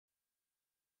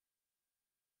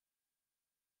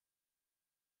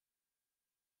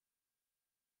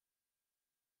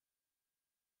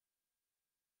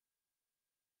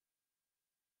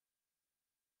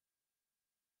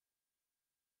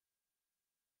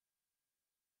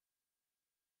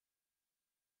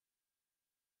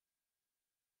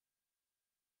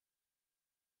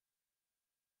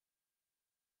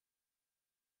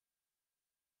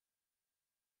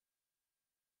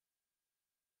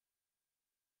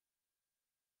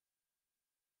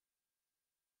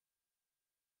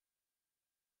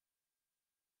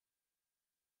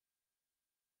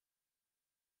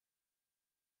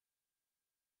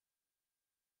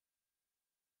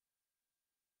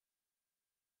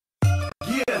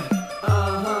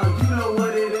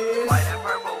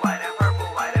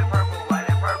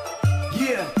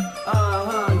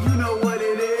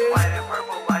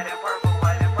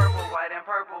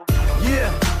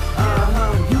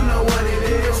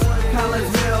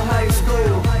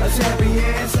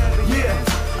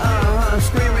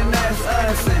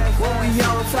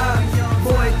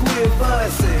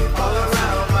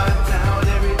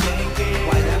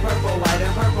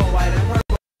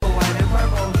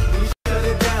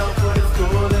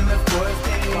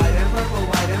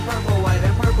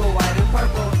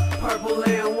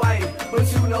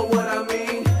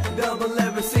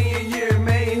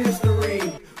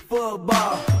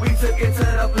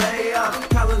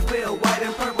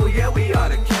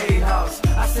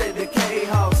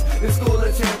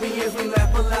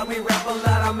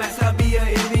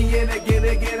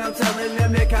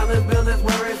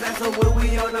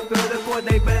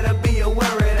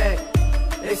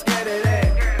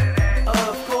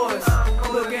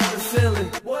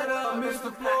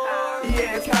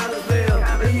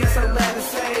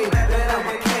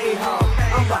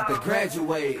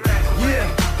graduate. Yeah,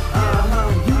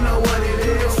 you know what it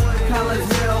is.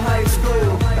 Collegeville High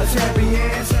School, a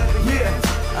champions.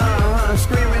 Yeah,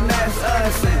 screaming that's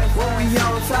us. And when we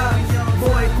on top,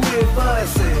 boy, quit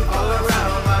fussing. All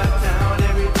around my town,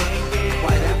 everything is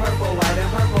white and purple, white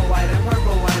and purple, white and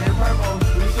purple, white and purple.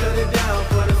 We shut it down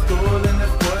for the school and the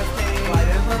sports team. White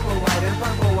and purple, white and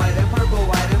purple, white and purple,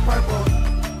 white and purple.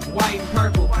 White and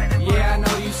purple, yeah, I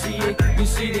know you see it. You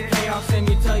see the chaos and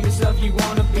you tell yourself you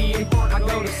wanna be it. I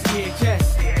go to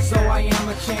CHS, so I am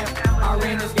a champ. I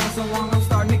ran this game so long I'm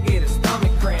starting to get a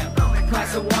stomach cramp.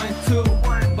 Class of 1, 2,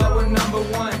 but we're number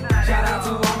one. Shout out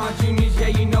to all my juniors, yeah,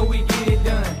 you know we get it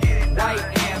done. White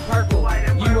and purple,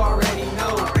 you already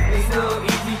know. It's little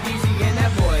easy peasy and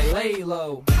that boy lay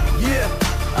low. Yeah,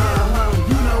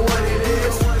 you know what it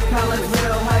is.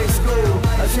 Collegeville High School,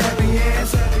 a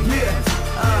champions.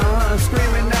 Yeah,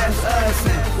 screaming that's us.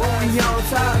 And when we on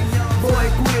top, boy,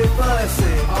 quit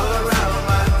fussing. All around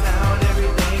my town,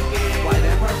 everything is white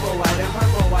and purple, white and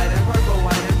purple, white and purple,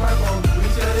 white and purple. We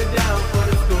shut it down for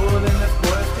the school and the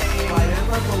sports team. White and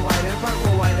purple, white and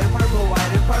purple, white and purple,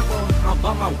 white and purple. I'm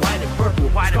about my white and purple,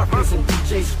 Scarface and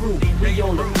DJ Screw. We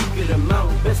on the peak of the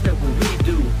mountain, best at what we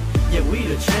do. Yeah, we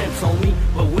the champs, homie,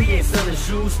 but we ain't selling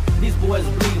shoes. These boys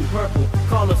bleeding purple,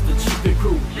 call us the chiefin'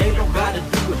 crew. They don't gotta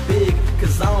do it big,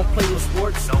 cause I don't play with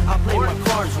sports. I play my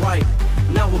cards right.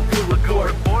 Now a good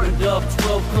report. When Dub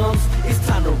 12 comes, it's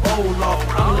time to roll off.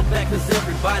 I'm in the back cause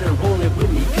everybody rolling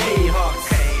with me. K-Hawks.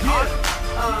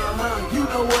 Yeah, you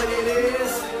know what it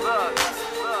is. Look,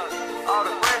 all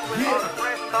the freshmen,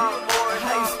 all the boys,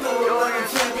 High school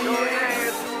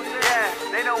champions. yeah,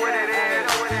 they know what it is.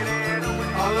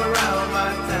 All around my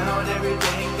town,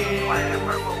 everything is White and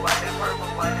purple, white and purple,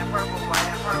 white and purple, white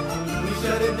and purple. we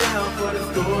shut it down for the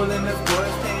school and the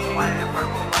sports team. White and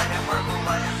purple, white and purple,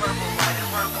 white and purple, white and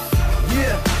purple.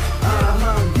 Yeah,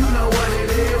 you know what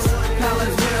it is.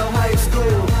 Collegeville High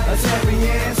School, a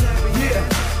champions. Yeah,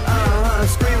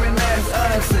 screaming that's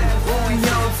us. And when we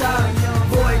on top,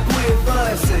 boy, quit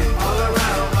fussing. All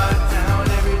around my town,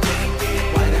 everything is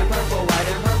white and purple, white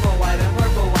and purple, white and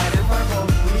purple, white and purple.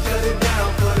 We shut it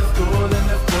down for the school and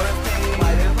the sports team.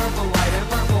 White and purple, white and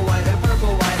purple, white and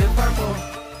purple, white and purple.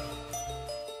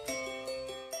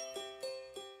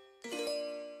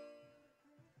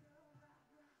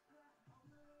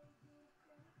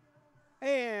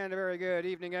 And a very good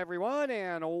evening, everyone,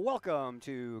 and welcome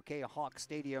to Kahok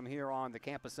Stadium here on the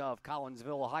campus of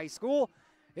Collinsville High School.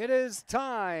 It is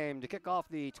time to kick off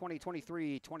the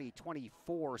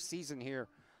 2023-2024 season here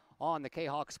on the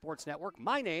Kahok Sports Network.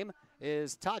 My name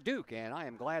is Todd Duke, and I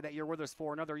am glad that you're with us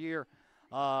for another year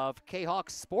of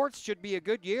Kahok Sports. Should be a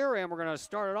good year, and we're going to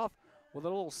start it off with a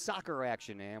little soccer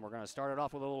action, and we're going to start it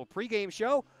off with a little pregame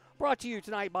show brought to you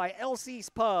tonight by LC's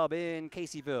Pub in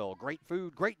Caseyville. Great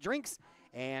food, great drinks,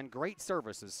 and great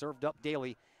services served up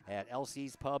daily at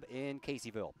LC's Pub in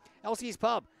Caseyville. LC's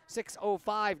Pub,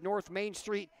 605 North Main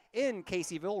Street in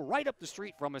Caseyville, right up the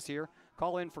street from us here.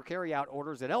 Call in for carryout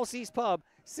orders at LC's Pub,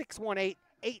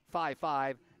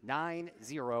 618-855-9077.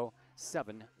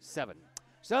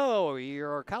 So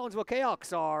your Collinsville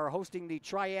Kahawks are hosting the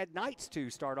Triad Knights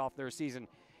to start off their season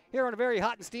here on a very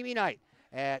hot and steamy night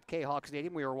at Kahawk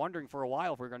Stadium. We were wondering for a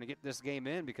while if we were going to get this game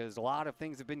in because a lot of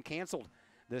things have been canceled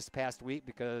this past week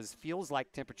because feels like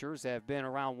temperatures have been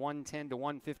around 110 to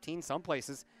 115. Some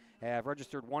places have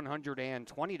registered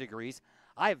 120 degrees.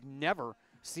 I have never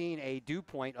seen a dew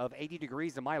point of 80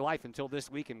 degrees in my life until this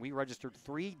week, and we registered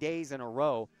 3 days in a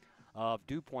row of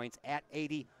dew points at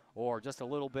 80 or just a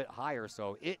little bit higher.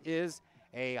 So it is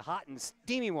a hot and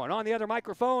steamy one. On the other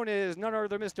microphone is none other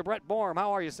than Mr. Brett Borm.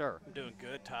 How are you, sir? I'm doing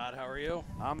good, Todd. How are you?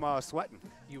 I'm sweating.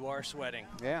 You are sweating.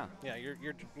 Yeah. Yeah,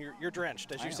 you're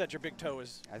drenched. As you said, your big toe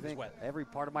is I think wet. every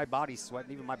part of my body's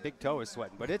sweating. Even my big toe is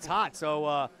sweating. But it's hot.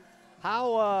 So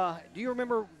how do you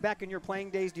remember back in your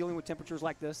playing days dealing with temperatures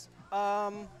like this?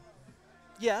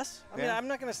 Yes. I mean, Yeah. I'm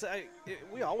not going to say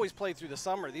we always play through the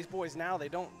summer. These boys now, they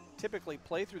don't typically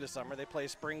play through the summer. They play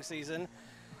spring season.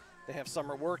 They have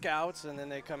summer workouts, and then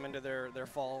they come into their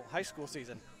fall high school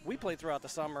season. We played throughout the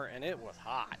summer, and it was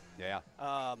hot. Yeah.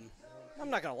 I'm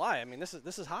not going to lie. I mean, this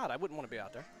is hot. I wouldn't want to be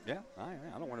out there. Yeah,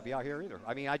 I don't want to be out here either.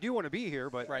 I mean, I do want to be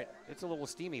here, but Right. it's a little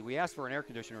steamy. We asked for an air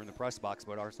conditioner in the press box,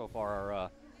 but so far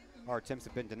our attempts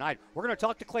have been denied. We're going to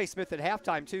talk to Clay Smith at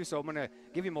halftime, too, so I'm going to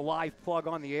give him a live plug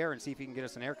on the air and see if he can get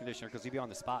us an air conditioner because he'll be on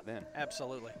the spot then.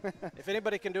 Absolutely. If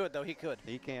anybody can do it, though, he could.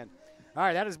 He can. All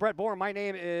right, that is Brett Bourne. My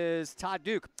name is Todd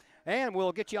Duke. And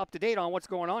we'll get you up to date on what's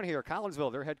going on here at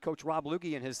Collinsville. Their head coach, Rob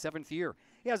Lugge, in his 7th year.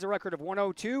 He has a record of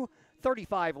 102,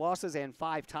 35 losses, and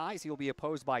 5 ties. He'll be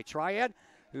opposed by Triad,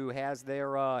 who has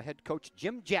their head coach,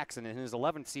 Jim Jackson, in his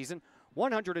 11th season.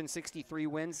 163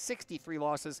 wins, 63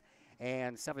 losses,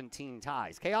 and 17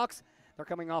 ties. Kahawks, they're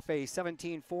coming off a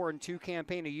 17-4-2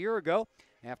 campaign a year ago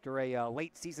after a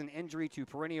late season injury to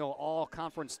perennial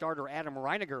all-conference starter Adam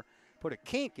Reiniger put a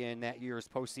kink in that year's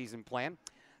postseason plan.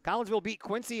 Collinsville beat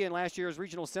Quincy in last year's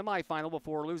regional semifinal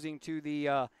before losing to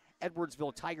the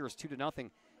Edwardsville Tigers 2-0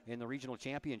 in the regional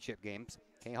championship games.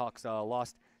 Kahawks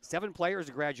lost 7 players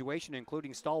to graduation,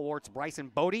 including stalwarts Bryson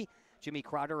Bodie, Jimmy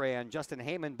Crowder, and Justin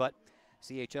Heyman, but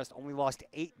CHS only lost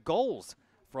 8 goals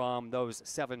from those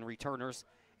 7 returners.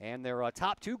 And their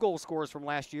top 2 goal scorers from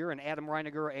last year, and Adam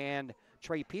Reiniger and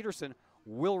Trey Peterson,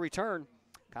 will return.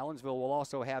 Collinsville will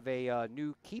also have a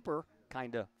new keeper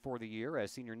kind of for the year,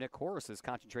 as senior Nick Horace is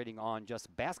concentrating on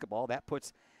just basketball. That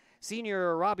puts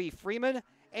senior Robbie Freeman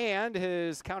and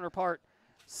his counterpart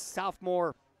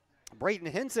sophomore Braden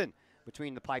Hinson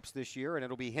between the pipes this year, and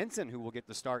it'll be Hinson who will get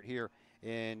the start here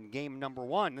in game number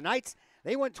 1. The Knights,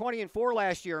 they went 20-4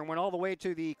 last year and went all the way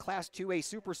to the Class 2A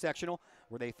Super Sectional,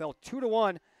 where they fell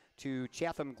 2-1 to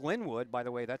Chatham Glenwood. By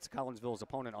the way, that's Collinsville's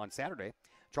opponent on Saturday.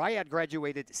 Triad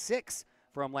graduated 6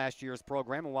 from last year's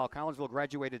program, and while Collinsville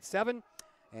graduated 7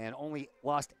 and only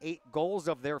lost 8 goals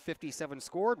of their 57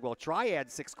 scored, well,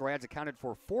 Triad's 6 grads accounted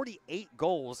for 48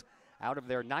 goals out of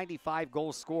their 95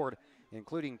 goals scored,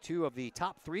 including 2 of the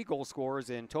top 3 goal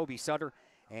scorers in Toby Sutter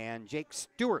and Jake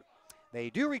Stewart. They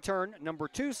do return number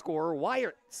 2 scorer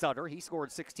Wyatt Sutter. He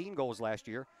scored 16 goals last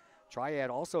year. Triad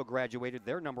also graduated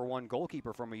their number 1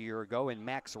 goalkeeper from a year ago in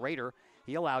Max Rader.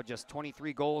 He allowed just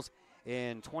 23 goals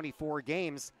in 24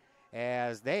 games,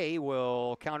 as they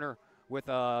will counter with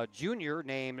a junior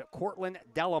named Cortland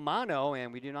Delamano,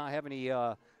 and we do not have any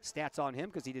stats on him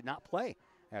because he did not play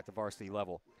at the varsity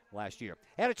level last year.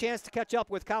 Had a chance to catch up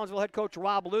with Collinsville head coach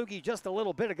Rob Lugge just a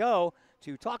little bit ago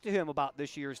to talk to him about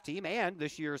this year's team and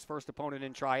this year's first opponent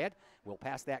in Triad. We'll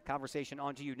pass that conversation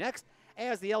on to you next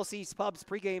as the LC's Pub's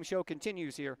pregame show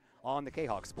continues here on the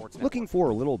Kahok Sports Network. Looking for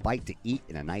a little bite to eat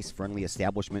in a nice, friendly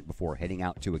establishment before heading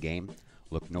out to a game?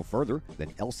 Look no further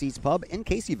than LC's Pub in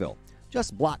Caseyville.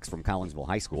 Just blocks from Collinsville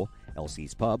High School,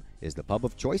 LC's Pub is the pub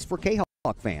of choice for Kahawk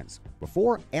fans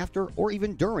before, after, or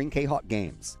even during Kahawk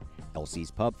games.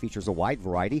 LC's Pub features a wide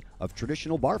variety of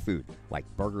traditional bar food like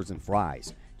burgers and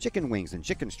fries, chicken wings and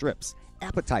chicken strips,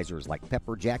 appetizers like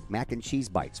pepper jack mac and cheese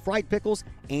bites, fried pickles,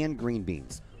 and green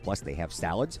beans. Plus they have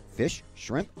salads, fish,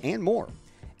 shrimp, and more.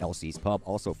 LC's Pub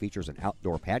also features an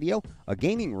outdoor patio, a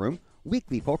gaming room,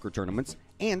 weekly poker tournaments,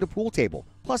 and a pool table,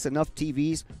 plus enough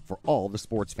TVs for all the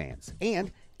sports fans.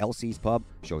 And LC's Pub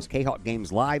shows Kahawk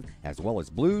games live, as well as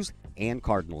Blues and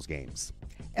Cardinals games.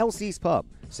 LC's Pub,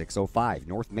 605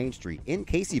 North Main Street in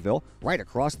Caseyville, right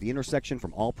across the intersection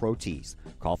from All Pro Tees.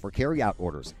 Call for carry-out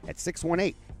orders at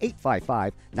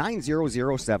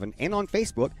 618-855-9007 and on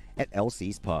Facebook at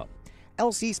LC's Pub.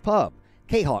 LC's Pub,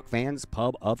 Kahawk fans'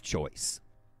 pub of choice.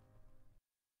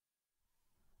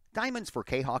 Diamonds for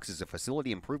Kahawks is a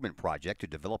facility improvement project to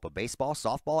develop a baseball,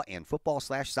 softball, and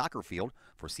football/soccer field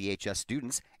for CHS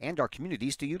students and our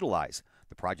communities to utilize.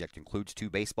 The project includes 2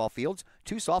 baseball fields,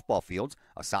 2 softball fields,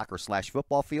 a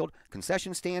soccer/football field,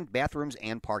 concession stand, bathrooms,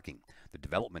 and parking. The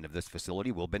development of this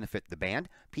facility will benefit the band,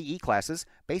 PE classes,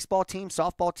 baseball team,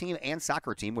 softball team, and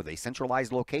soccer team with a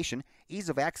centralized location, ease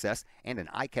of access, and an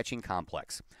eye-catching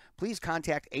complex. Please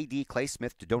contact A.D. Clay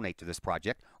Smith to donate to this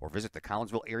project or visit the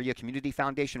Collinsville Area Community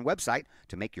Foundation website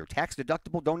to make your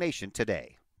tax-deductible donation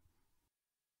today.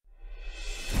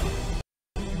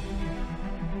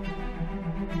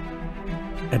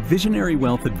 At Visionary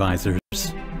Wealth Advisors,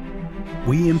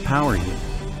 we empower you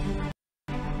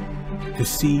to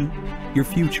see your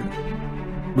future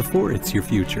before it's your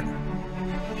future,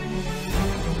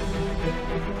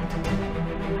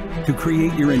 to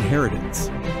create your inheritance,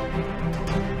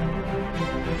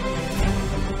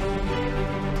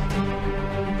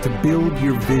 to build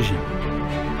your vision,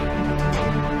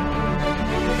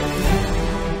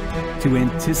 to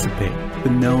anticipate the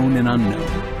known and unknown,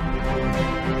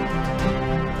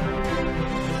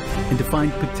 and to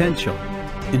find potential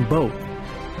in both,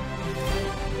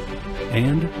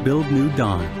 and build new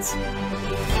dawns.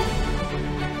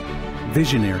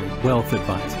 Visionary Wealth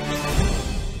Advisors.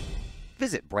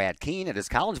 Visit Brad Keene at his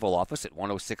Collinsville office at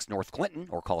 106 North Clinton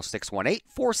or call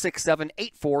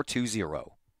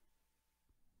 618-467-8420.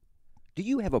 Do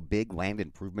you have a big land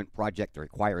improvement project that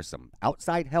requires some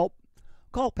outside help?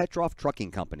 Call Petroff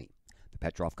Trucking Company. The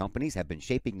Petroff Companies have been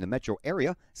shaping the metro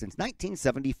area since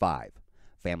 1975.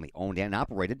 Family owned and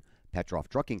operated, Petroff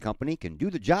Trucking Company can do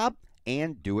the job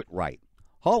and do it right.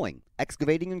 Hauling,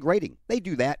 excavating, and grading, they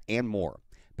do that and more.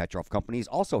 Petroff Companies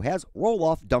also has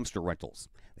roll-off dumpster rentals.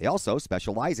 They also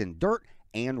specialize in dirt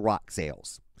and rock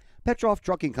sales. Petroff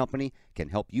Trucking Company can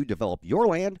help you develop your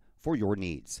land for your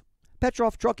needs.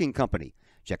 Petroff Trucking Company.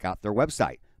 Check out their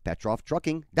website,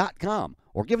 petrofftrucking.com,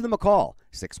 or give them a call,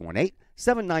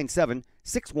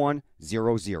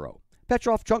 618-797-6100.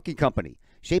 Petroff Trucking Company,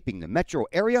 shaping the metro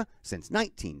area since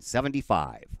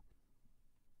 1975.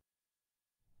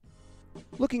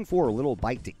 Looking for a little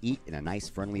bite to eat in a nice,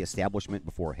 friendly establishment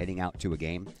before heading out to a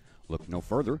game? Look no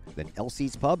further than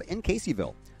LC's Pub in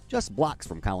Caseyville. Just blocks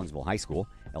from Collinsville High School,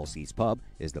 LC's Pub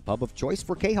is the pub of choice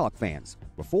for Kahok fans,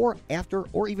 before, after,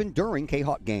 or even during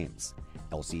Kahok games.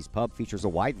 LC's Pub features a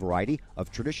wide variety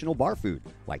of traditional bar food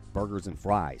like burgers and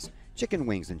fries, chicken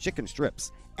wings and chicken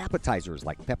strips, appetizers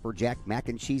like pepper jack mac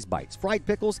and cheese bites, fried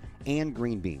pickles, and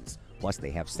green beans. Plus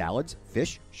they have salads,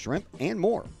 fish, shrimp, and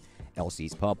more.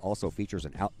 LC's Pub also features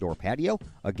an outdoor patio,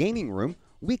 a gaming room,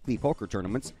 weekly poker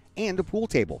tournaments, and a pool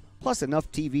table, plus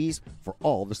enough TVs for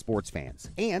all the sports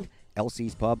fans. And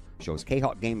LC's Pub shows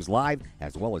Kahok games live,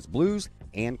 as well as Blues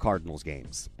and Cardinals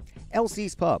games.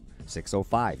 LC's Pub,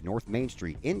 605 North Main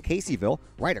Street in Caseyville,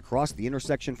 right across the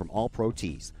intersection from All Pro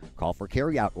Tees. Call for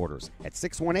carryout orders at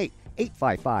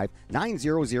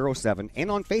 618-855-9007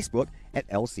 and on Facebook at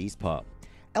LC's Pub.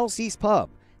 LC's Pub,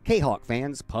 Kahok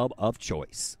fans' pub of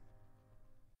choice.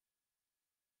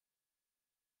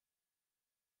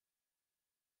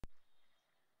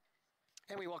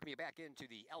 And we welcome you back into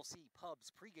the LC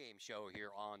Pub's pregame show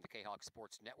here on the Kahok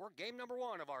Sports Network. Game number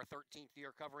 1 of our 13th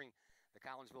year covering the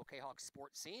Collinsville Kahok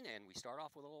sports scene. And we start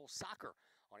off with a little soccer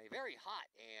on a very hot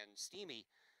and steamy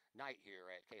night here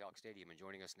at Kahok Stadium. And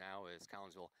joining us now is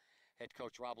Collinsville head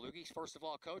coach Rob Lugis. First of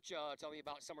all, Coach, tell me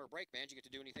about summer break, man. Did you get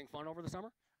to do anything fun over the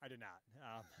summer? I did not.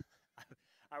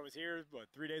 I was here,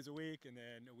 3 days a week, and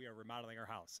then we are remodeling our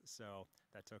house. So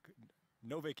that took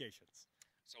no vacations.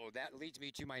 So that leads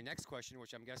me to my next question,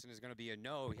 which I'm guessing is going to be a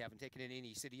no. You haven't taken in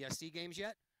any City SC games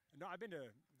yet? No, I've been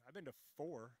to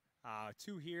 4,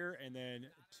 2 here, and then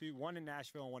 1 in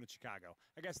Nashville and 1 in Chicago.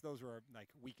 I guess those were like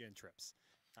weekend trips.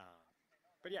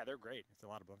 But yeah, they're great. It's a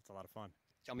lot of fun.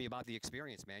 Tell me about the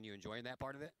experience, man. You enjoying that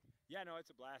part of it? Yeah, no, it's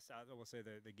a blast. I will say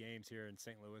the games here in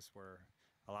St. Louis were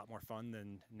a lot more fun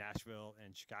than Nashville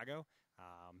and Chicago.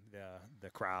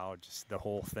 The crowd, just the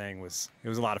whole thing was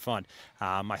a lot of fun.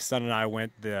 My son and I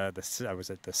went I was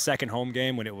at the second home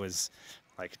game when it was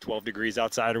like 12 degrees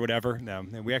outside or whatever.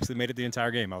 And we actually made it the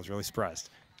entire game. I was really surprised.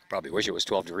 Probably wish it was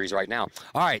 12 degrees right now.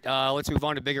 All right, let's move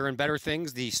on to bigger and better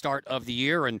things, the start of the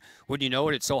year. And wouldn't you know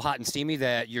it, it's so hot and steamy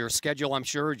that your schedule, I'm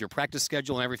sure, your practice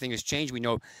schedule and everything has changed. We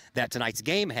know that tonight's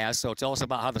game has, so tell us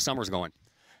about how the summer's going.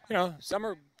 You know,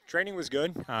 summer training was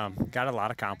good. Got a lot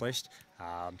accomplished.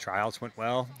 Tryouts went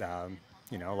well.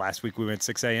 Last week we went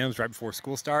 6 a.m. right before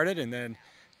school started, and then,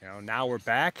 now we're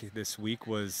back. This week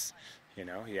was,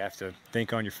 you have to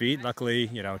think on your feet. Luckily,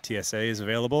 TSA is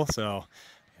available, so,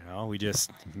 we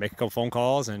just make a couple phone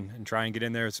calls and try and get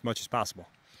in there as much as possible.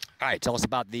 All right, tell us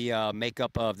about the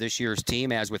makeup of this year's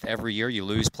team. As with every year, you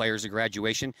lose players at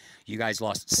graduation. You guys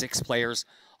lost 6 players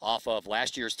off of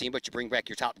last year's team, but you bring back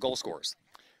your top goal scorers.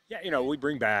 Yeah, we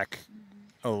bring back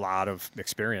a lot of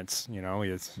experience.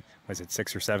 Was it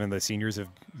 6 or 7 of the seniors have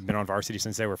been on varsity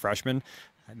since they were freshmen.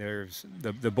 And there's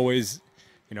the boys,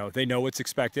 they know what's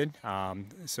expected.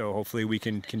 So hopefully we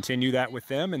can continue that with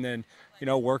them, and then,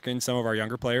 work in some of our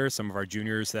younger players, some of our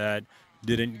juniors that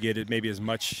didn't get it maybe as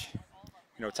much,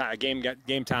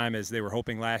 game time as they were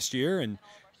hoping last year. And,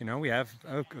 we have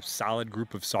a solid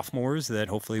group of sophomores that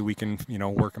hopefully we can,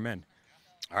 work them in.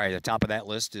 All right, the top of that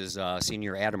list is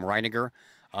senior Adam Reiniger.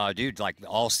 Dude, like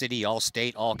all city, all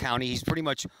state, all county. He's pretty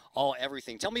much all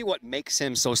everything. Tell me what makes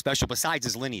him so special besides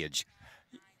his lineage.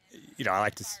 I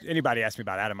like to, anybody asks me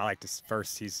about Adam, I like to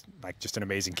first, he's like just an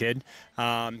amazing kid.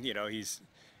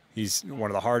 He's one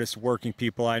of the hardest working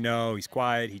people I know. He's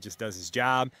quiet. He just does his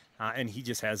job, and he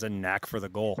just has a knack for the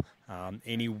goal.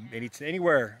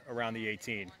 Anywhere around the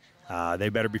 18, they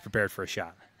better be prepared for a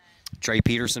shot. Trey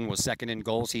Peterson was second in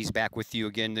goals. He's back with you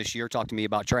again this year. Talk to me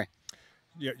about Trey.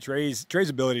 Yeah, Trey's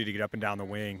ability to get up and down the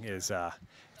wing is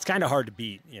it's kind of hard to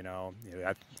beat.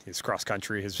 His cross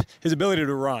country, his ability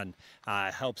to run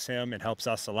helps him and helps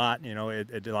us a lot.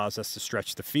 It allows us to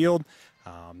stretch the field,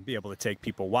 be able to take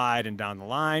people wide and down the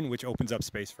line, which opens up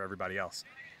space for everybody else.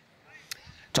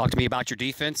 Talk to me about your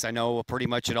defense. I know pretty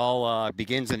much it all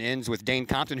begins and ends with Dane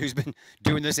Compton, who's been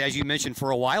doing this, as you mentioned,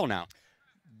 for a while now.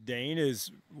 Dane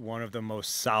is one of the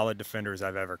most solid defenders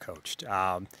I've ever coached.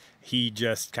 He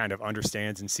just kind of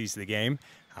understands and sees the game,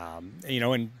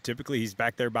 and typically he's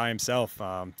back there by himself,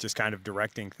 just kind of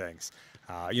directing things.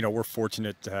 We're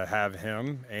fortunate to have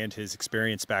him and his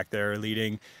experience back there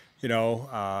leading,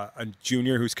 a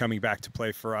junior who's coming back to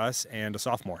play for us and a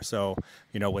sophomore. So,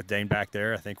 with Dane back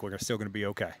there, I think we're still going to be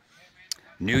okay.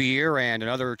 New year and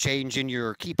another change in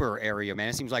your keeper area, man.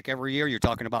 It seems like every year you're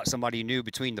talking about somebody new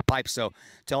between the pipes. So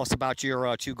tell us about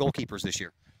your two goalkeepers this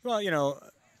year. Well,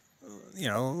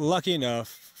 lucky enough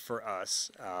for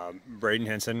us, Braden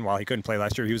Henson, while he couldn't play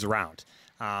last year, he was around.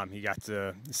 He got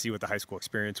to see what the high school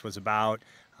experience was about.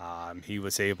 He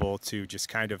was able to just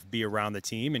kind of be around the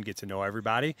team and get to know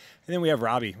everybody. And then we have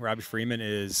Robbie. Robbie Freeman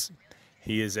is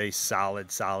a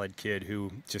solid kid who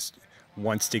just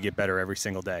wants to get better every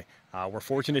single day. We're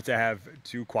fortunate to have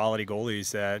two quality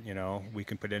goalies that, we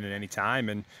can put in at any time.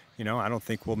 And, I don't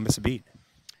think we'll miss a beat.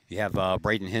 You have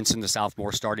Braden Henson, the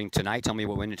sophomore, starting tonight. Tell me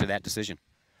what went into that decision.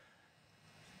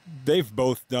 They've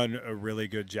both done a really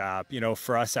good job.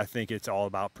 For us, I think it's all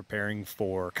about preparing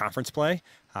for conference play.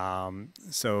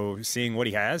 So seeing what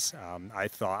he has, I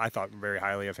thought very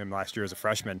highly of him last year as a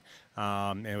freshman.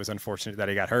 And it was unfortunate that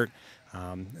he got hurt.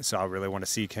 So I really want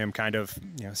to see him kind of,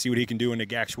 see what he can do in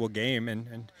the actual game,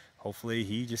 and hopefully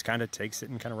he just kind of takes it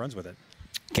and kind of runs with it.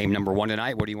 Game number 1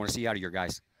 tonight. What do you want to see out of your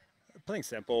guys? Playing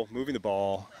simple, moving the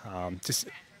ball, just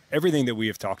everything that we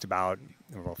have talked about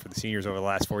for the seniors over the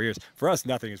last 4 years. For us,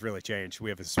 nothing has really changed. We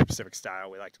have a specific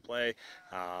style we like to play.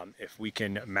 If we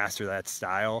can master that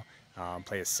style,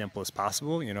 play as simple as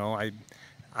possible,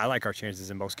 I like our chances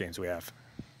in most games we have.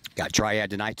 Got Triad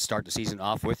tonight to start the season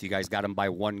off with. You guys got them by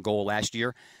 1 goal last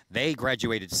year. They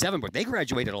graduated 7, but they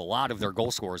graduated a lot of their goal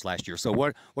scorers last year. So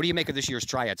what do you make of this year's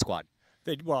Triad squad?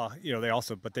 They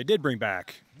did bring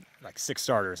back like 6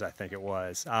 starters, I think it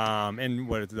was. And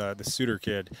what the Suter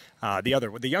kid,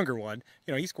 the younger one,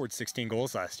 he scored 16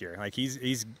 goals last year. Like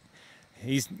he's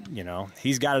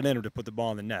got it in him to put the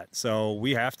ball in the net. So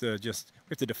we have to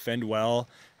defend well,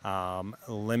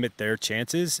 limit their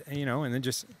chances, and then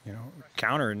just,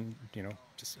 counter and,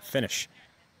 just finish.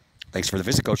 Thanks for the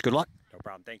visit, Coach. Good luck. No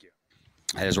problem. Thank you.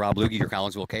 That is Rob Lugie, your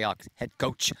Collinsville Kahok head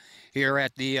coach here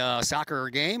at the soccer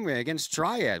game against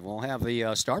Triad. We'll have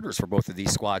the starters for both of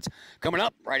these squads coming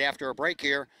up right after a break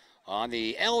here on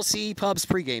the LC Pubs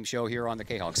pregame show here on the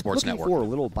Kahok Sports Network. Looking for a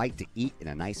little bite to eat in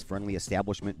a nice, friendly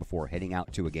establishment before heading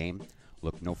out to a game?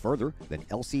 Look no further than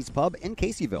LC's Pub in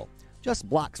Caseyville. Just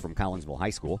blocks from Collinsville High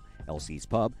School, LC's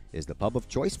Pub is the pub of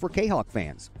choice for Kahok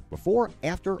fans, before,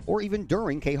 after, or even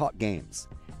during Kahok games.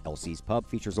 LC's Pub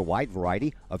features a wide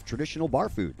variety of traditional bar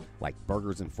food like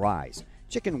burgers and fries,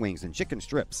 chicken wings and chicken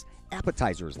strips,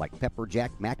 appetizers like pepper jack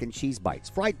mac and cheese bites,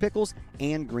 fried pickles,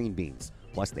 and green beans.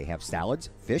 Plus they have salads,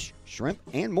 fish, shrimp,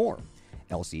 and more.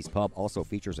 LC's Pub also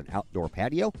features an outdoor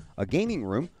patio, a gaming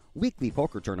room, weekly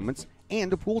poker tournaments,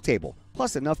 and a pool table,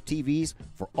 plus enough TVs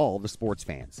for all the sports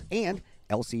fans. And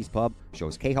LC's Pub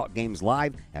shows Kahok games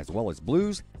live as well as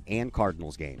Blues and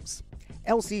Cardinals games.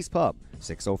 LC's Pub,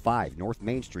 605 North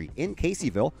Main Street in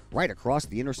Caseyville, right across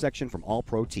the intersection from All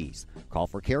Pro Tees. Call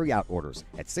for carry-out orders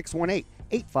at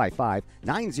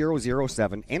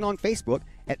 618-855-9007 and on Facebook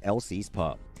at LC's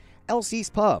Pub.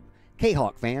 LC's Pub,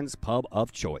 Kahok fans' pub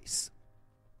of choice.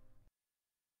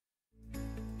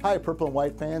 Hi, Purple and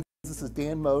White fans. This is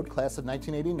Dan Mode, class of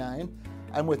 1989.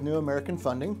 I'm with New American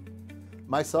Funding.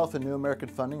 Myself and New American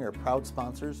Funding are proud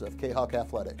sponsors of Kahok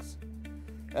Athletics.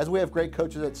 As we have great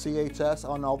coaches at CHS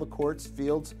on all the courts,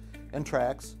 fields, and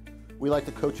tracks, we like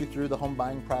to coach you through the home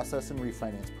buying process and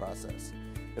refinance process.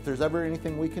 If there's ever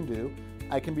anything we can do,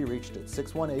 I can be reached at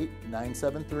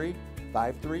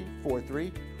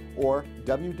 618-973-5343 or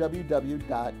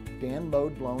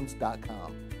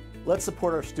www.danmodeloans.com. Let's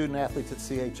support our student athletes at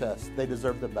CHS. They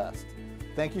deserve the best.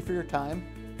 Thank you for your time,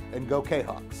 and go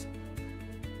Kahawks.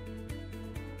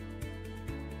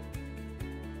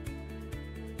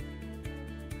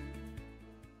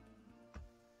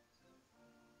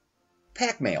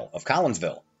 Pack Mail of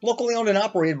Collinsville, locally owned and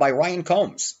operated by Ryan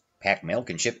Combs. Pack Mail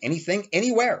can ship anything,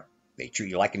 anywhere. They treat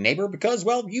you like a neighbor because,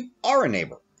 well, you are a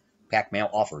neighbor. Pack Mail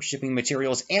offers shipping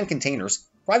materials and containers,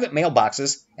 private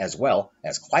mailboxes, as well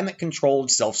as climate-controlled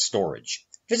self-storage.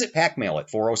 Visit Pack Mail at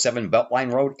 407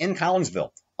 Beltline Road in Collinsville.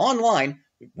 Online,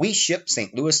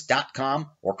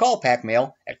 WeShipStLouis.com or call Pack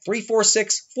Mail at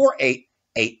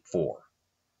 346-4884.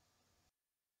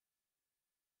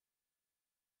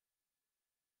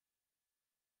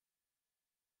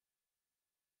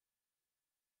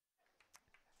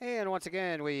 And once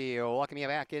again, we welcome you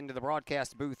back into the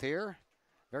broadcast booth here.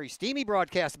 Very steamy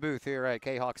broadcast booth here at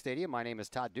Kahok Stadium. My name is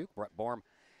Todd Duke. Brett Borm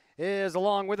is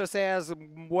along with us as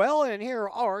well. And here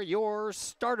are your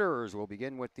starters. We'll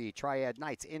begin with the Triad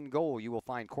Knights. In goal, you will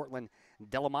find Cortland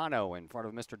Delamano. In front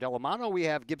of Mr. Delamano, we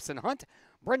have Gibson Hunt,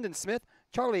 Brendan Smith,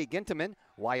 Charlie Ginteman,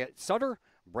 Wyatt Sutter,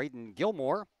 Braden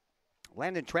Gilmore,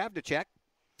 Landon Travdicek,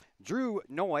 Drew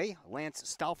Noy, Lance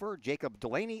Stauffer, Jacob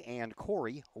Delaney, and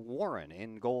Corey Warren.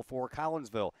 In goal for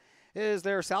Collinsville is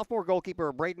their sophomore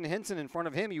goalkeeper, Braden Henson. In front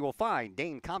of him, you will find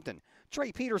Dane Compton,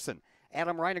 Trey Peterson,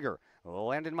 Adam Reiniger,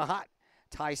 Landon Mahat,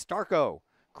 Ty Starko,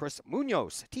 Chris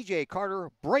Munoz, TJ Carter,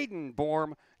 Braden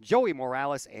Borm, Joey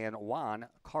Morales, and Juan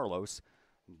Carlos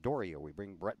Doria. We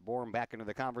bring Brett Borm back into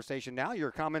the conversation now.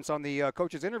 Your comments on the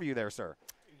coach's interview there, sir.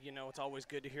 You know, it's always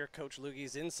good to hear Coach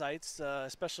Lugie's insights,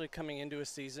 especially coming into a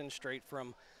season straight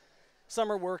from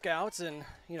summer workouts and,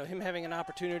 you know, him having an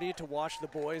opportunity to watch the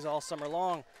boys all summer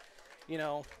long. You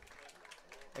know,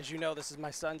 as you know, this is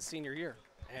my son's senior year,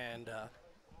 and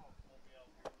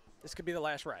this could be the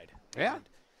last ride. Yeah. And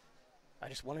I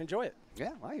just want to enjoy it.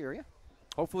 Yeah, I hear you.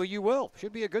 Hopefully you will.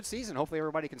 Should be a good season. Hopefully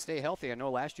everybody can stay healthy. I know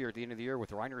last year at the end of the year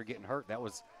with Reiner getting hurt, that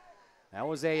was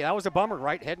a bummer,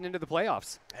 right, heading into the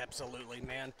playoffs. Absolutely,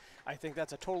 man. I think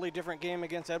that's a totally different game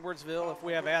against Edwardsville if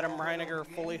we have Adam Reiniger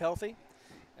fully healthy,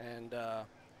 and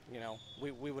you know,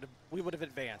 we would have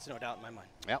advanced, no doubt in my mind.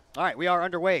 Yep. All right, we are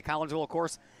underway. Collinsville, of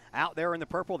course, out there in the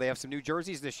purple. They have some new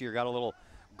jerseys this year. Got a little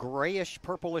grayish,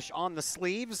 purplish on the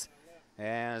sleeves,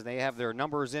 as they have their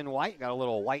numbers in white. Got a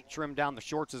little white trim down the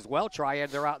shorts as well. Triad,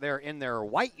 they're out there in their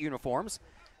white uniforms,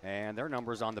 and their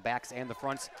numbers on the backs and the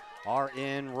fronts are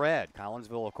in red.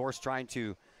 Collinsville, of course, trying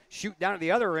to shoot down at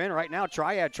the other end. Right now,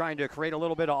 Triad trying to create a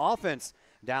little bit of offense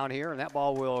down here, and that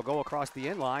ball will go across the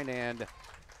end line, and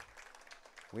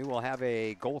we will have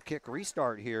a goal kick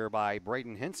restart here by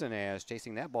Braden Henson, as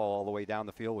chasing that ball all the way down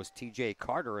the field was TJ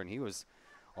Carter, and he was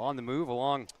on the move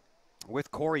along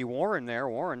with Corey Warren there.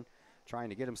 Warren trying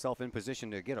to get himself in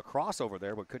position to get a crossover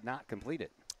there, but could not complete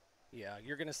it. Yeah,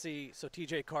 you're going to see, so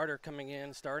TJ Carter coming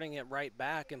in, starting at right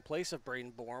back in place of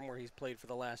Braden Borm, where he's played for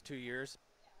the last 2 years.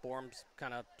 Borm's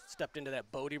kind of stepped into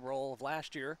that Bodie role of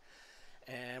last year,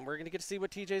 and we're going to get to see what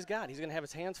TJ's got. He's going to have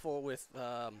his hands full with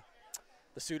the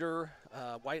Suter,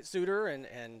 White Suter,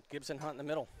 and Gibson Hunt in the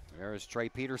middle. There's Trey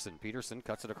Peterson. Peterson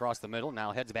cuts it across the middle,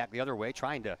 now heads back the other way,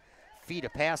 trying to feed a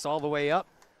pass all the way up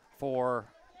for,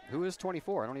 who is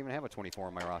 24? I don't even have a 24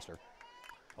 on my roster.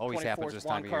 Always happens this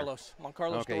time of year. Juan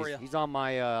Carlos Doria. He's on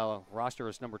my roster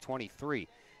as number 23.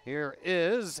 Here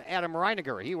is Adam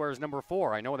Reiniger. He wears number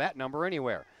 4. I know that number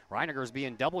anywhere. Reiniger's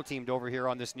being double teamed over here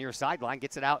on this near sideline.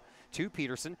 Gets it out to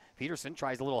Peterson. Peterson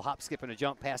tries a little hop, skip, and a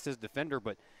jump past his defender,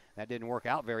 but that didn't work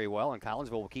out very well, and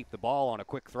Collinsville will keep the ball on a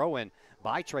quick throw-in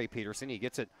by Trey Peterson. He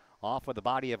gets it off of the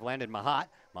body of Landon Mahat.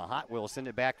 Mahat will send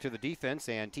it back to the defense,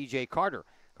 and TJ Carter.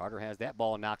 Carter has that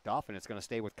ball knocked off, and it's going to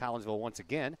stay with Collinsville once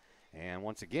again. And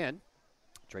once again,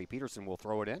 Trey Peterson will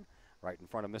throw it in right in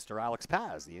front of Mr. Alex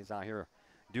Paz. He is out here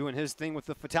doing his thing with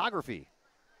the photography.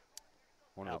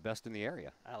 One of the best in the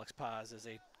area. Alex Paz is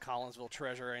a Collinsville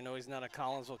treasure. I know he's not a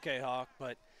Collinsville Kahok,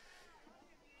 but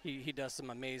he does some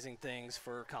amazing things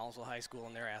for Collinsville High School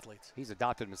and their athletes. He's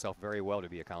adopted himself very well to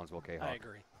be a Collinsville Kahok. I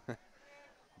agree.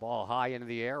 Ball high into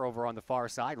the air over on the far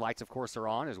side. Lights, of course, are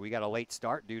on as we got a late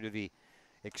start due to the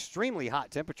extremely hot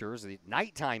temperatures, the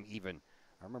nighttime even.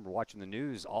 I remember watching the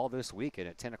news all this week, and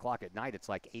at 10 o'clock at night, it's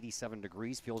like 87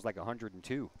 degrees, feels like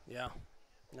 102. Yeah.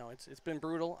 No, it's been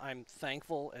brutal. I'm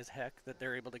thankful as heck that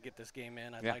they're able to get this game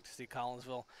in. I'd like to see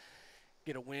Collinsville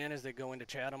get a win as they go into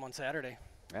Chatham on Saturday.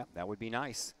 Yeah, that would be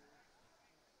nice.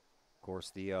 Of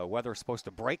course, the weather's supposed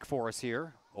to break for us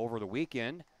here over the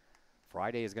weekend.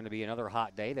 Friday is going to be another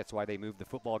hot day. That's why they moved the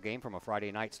football game from a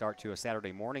Friday night start to a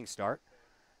Saturday morning start.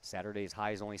 Saturday's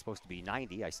high is only supposed to be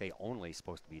 90. I say only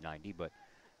supposed to be 90, but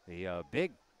the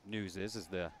big news is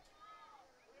the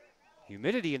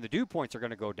humidity and the dew points are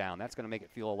going to go down. That's going to make it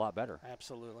feel a lot better.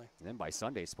 Absolutely. And then by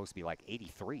Sunday, it's supposed to be like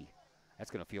 83. That's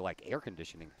going to feel like air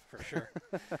conditioning. For sure.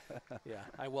 Yeah,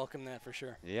 I welcome that for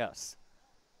sure. Yes.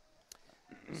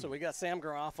 So we got Sam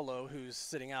Garofalo, who's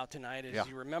sitting out tonight, as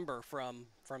you remember from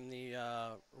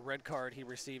the red card he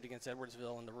received against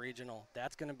Edwardsville in the regional.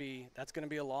 That's going to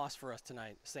be a loss for us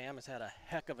tonight. Sam has had a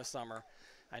heck of a summer.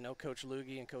 I know Coach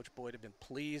Lugie and Coach Boyd have been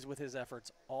pleased with his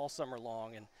efforts all summer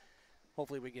long, and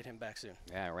hopefully we get him back soon.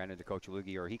 Yeah, I ran into Coach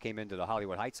Lugie, or he came into the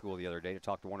Hollywood Heights School the other day to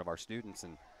talk to one of our students,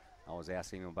 and I was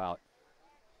asking him about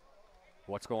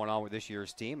what's going on with this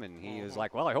year's team, and he was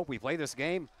like, well, I hope we play this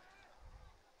game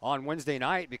on Wednesday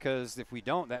night, because if we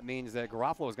don't, that means that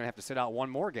Garofalo is going to have to sit out one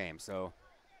more game. So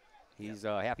he's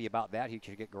happy about that. He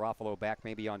should get Garofalo back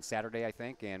maybe on Saturday, I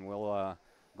think, and we'll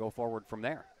go forward from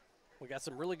there. We got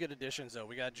some really good additions, though.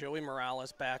 We got Joey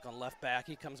Morales back on left back.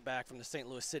 He comes back from the St.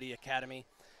 Louis City Academy,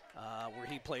 where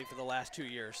he played for the last 2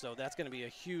 years. So that's going to be a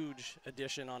huge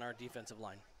addition on our defensive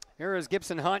line. Here is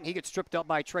Gibson Hunt. He gets tripped up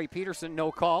by Trey Peterson.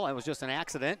 No call. It was just an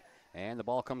accident. And the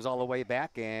ball comes all the way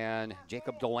back, and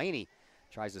Jacob Delaney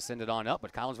Tries to send it on up,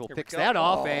 but Collinsville Here we picks go. that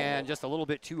off, Oh. and just a little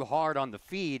bit too hard on the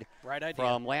feed Right idea.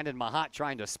 from Landon Mahat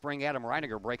trying to spring Adam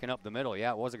Reiniger, breaking up the middle.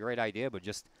 Yeah, it was a great idea, but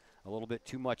just a little bit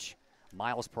too much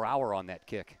miles per hour on that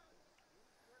kick.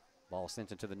 Ball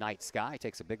sent into the night sky.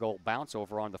 Takes a big old bounce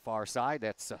over on the far side.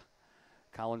 That's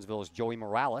Collinsville's Joey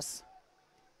Morales.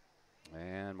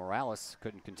 And Morales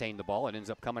couldn't contain the ball. It ends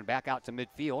up coming back out to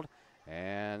midfield.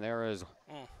 And there is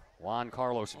Juan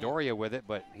Carlos Doria with it,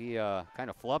 but he kind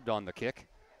of flubbed on the kick.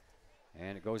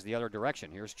 And it goes the other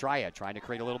direction. Here's Triad trying to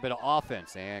create a little bit of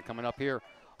offense. And coming up here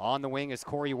on the wing is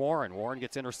Corey Warren. Warren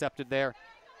gets intercepted there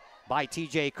by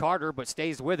TJ Carter, but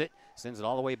stays with it. Sends it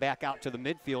all the way back out to the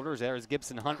midfielders. There's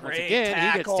Gibson Hunt once again.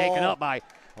 Tackle. He gets taken up by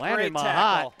Landon Great Mahat.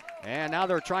 tackle. And now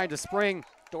they're trying to spring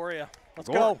Doria. Let's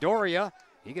go. Doria.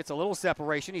 He gets a little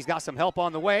separation. He's got some help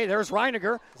on the way. There's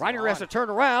Reiniger. Reiniger has to turn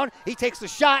around. He takes the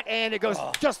shot, and it goes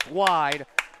just wide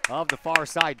of the far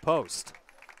side post.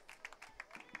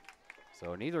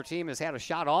 So neither team has had a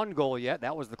shot on goal yet.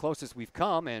 That was the closest we've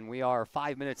come, and we are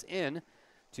 5 minutes in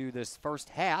to this first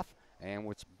half. And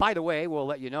which, by the way, we'll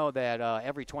let you know that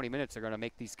every 20 minutes they're going to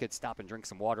make these kids stop and drink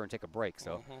some water and take a break.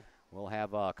 So we'll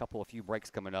have a few breaks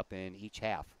coming up in each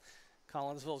half.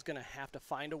 Collinsville is going to have to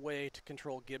find a way to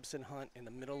control Gibson Hunt in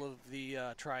the middle of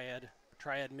the triad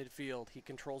midfield. He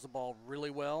controls the ball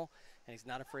really well, and he's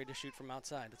not afraid to shoot from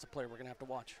outside. That's a player we're going to have to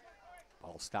watch.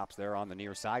 Ball stops there on the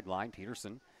near sideline.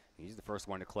 Peterson, he's the first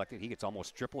one to collect it. He gets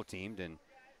almost triple teamed and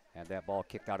had that ball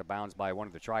kicked out of bounds by one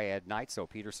of the Triad Knights. So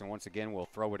Peterson once again will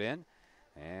throw it in,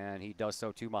 and he does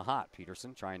so to Mahat.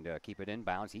 Peterson trying to keep it in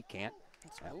bounds. He can't.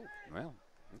 Well,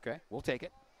 okay, we'll take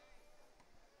it.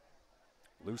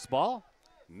 Loose ball,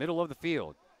 middle of the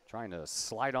field. Trying to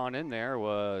slide on in there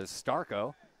was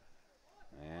Starko.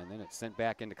 And then it's sent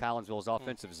back into Collinsville's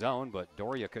offensive zone, but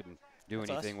Doria couldn't do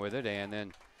anything with it. And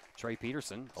then Trey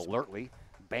Peterson alertly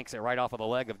banks it right off of the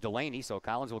leg of Delaney, so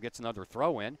Collinsville gets another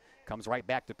throw in. Comes right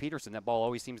back to Peterson. That ball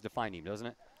always seems to find him, doesn't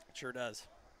it? It sure does.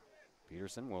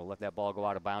 Peterson will let that ball go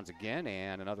out of bounds again,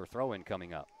 and another throw in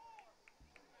coming up.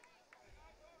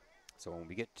 So when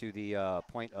we get to the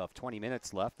point of 20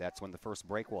 minutes left, that's when the first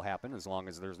break will happen, as long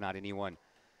as there's not anyone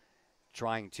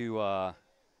trying to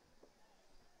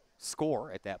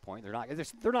score at that point.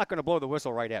 They're not going to blow the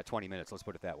whistle right at 20 minutes, let's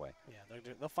put it that way. Yeah,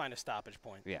 they'll find a stoppage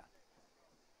point. Yeah.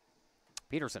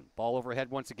 Peterson, ball overhead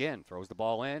once again, throws the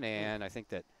ball in, and I think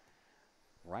that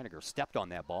Reiniger stepped on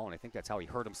that ball, and I think that's how he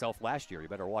hurt himself last year. You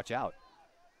better watch out.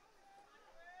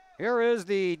 Here is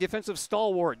the defensive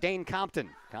stalwart, Dane Compton.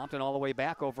 Compton all the way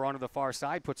back over onto the far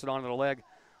side, puts it onto the leg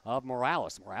of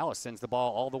Morales. Morales sends the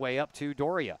ball all the way up to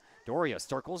Doria. Doria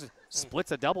circles,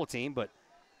 splits a double team, but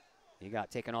he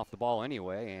got taken off the ball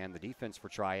anyway, and the defense for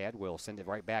Triad will send it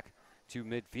right back to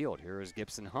midfield. Here is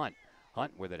Gibson Hunt.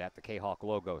 Hunt with it at the Kahok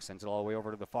logo. Sends it all the way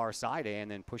over to the far side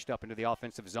and then pushed up into the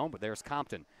offensive zone, but there's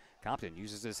Compton. Compton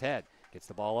uses his head, gets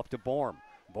the ball up to Borm.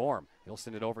 Borm, he'll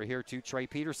send it over here to Trey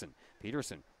Peterson.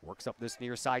 Peterson works up this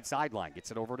near side sideline,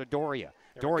 gets it over to Doria.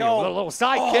 Doria with a little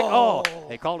side kick. Oh,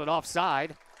 they called it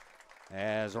offside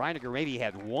as Reiniger maybe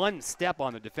had one step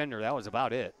on the defender. That was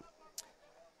about it.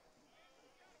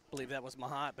 I believe that was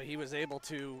Mahat, but he was able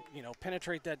to,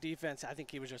 penetrate that defense. I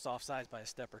think he was just offsides by a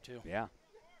step or two. Yeah.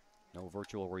 No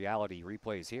virtual reality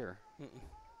replays here. A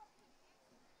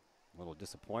little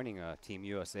disappointing, Team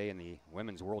USA in the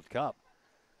Women's World Cup.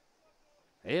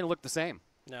 They didn't look the same.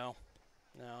 No,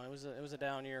 it was a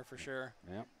down year for sure.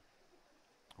 Yeah.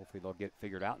 Hopefully they'll get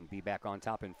figured out and be back on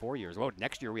top in 4 years. Well,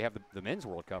 next year we have the Men's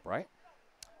World Cup, right?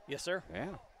 Yes, sir. Yeah.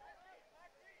 Come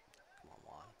on,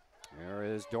 Juan. There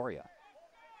is Doria.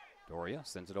 Doria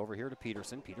sends it over here to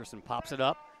Peterson. Peterson pops it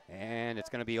up, and it's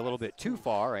going to be a little bit too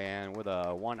far, and with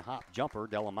a one-hop jumper,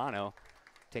 Delamano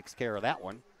takes care of that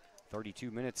one. 32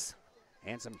 minutes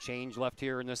and some change left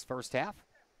here in this first half.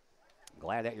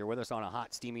 Glad that you're with us on a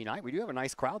hot, steamy night. We do have a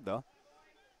nice crowd, though.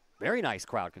 Very nice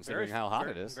crowd, considering how hot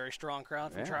it is. Very strong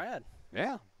crowd from Triad.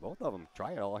 Yeah, both of them.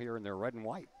 Triad all here in their red and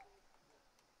white.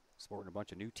 Sporting a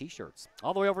bunch of new T-shirts.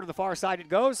 All the way over to the far side it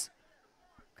goes.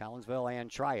 Collinsville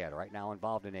and Triad right now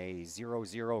involved in a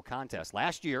 0-0 contest.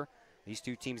 Last year, these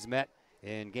two teams met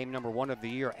in game number 1 of the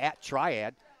year at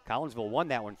Triad. Collinsville won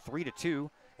that one 3-2.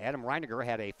 Adam Reiniger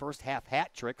had a first half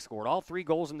hat trick, scored all 3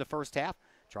 goals in the first half.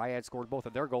 Triad scored both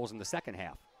of their goals in the second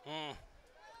half.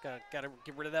 Got to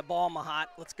get rid of that ball, Mahat.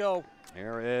 Let's go.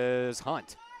 There is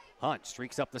Hunt. Hunt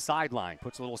streaks up the sideline,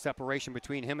 puts a little separation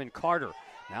between him and Carter.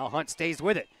 Now Hunt stays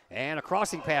with it, and a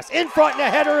crossing pass in front and a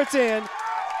header, it's in.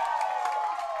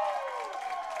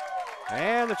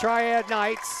 And the Triad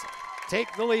Knights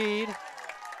take the lead.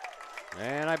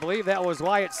 And I believe that was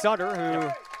Wyatt Sutter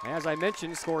who As I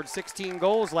mentioned, scored 16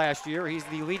 goals last year. He's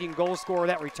the leading goal scorer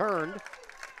that returned.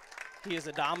 He is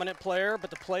a dominant player, but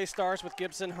the play starts with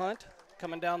Gibson Hunt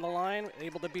coming down the line,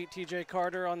 able to beat TJ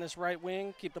Carter on this right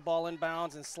wing, keep the ball in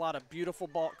bounds, and slot a beautiful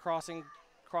ball crossing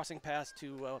pass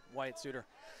to Wyatt Suter.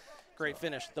 Great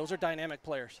finish. Those are dynamic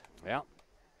players. Yeah.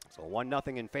 So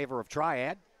 1-0 in favor of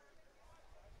Triad.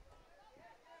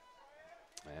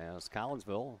 As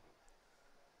Collinsville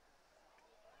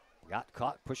got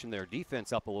caught pushing their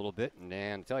defense up a little bit, and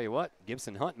then tell you what,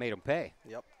 Gibson Hunt made them pay.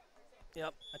 Yep.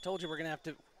 I told you we're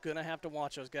gonna have to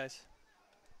watch those guys.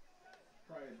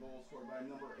 Triad goal scored by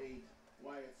number 8,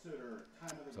 Wyatt Suter.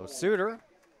 Time of the So goal. Suter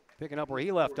picking up where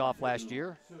he left off last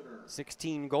year.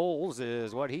 16 goals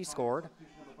is what he scored.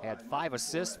 Had 5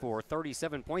 assists for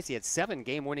 37 points. He had 7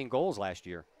 game-winning goals last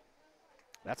year.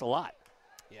 That's a lot.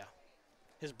 Yeah.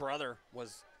 His brother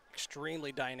was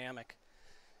extremely dynamic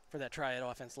for that Triad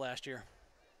offense last year.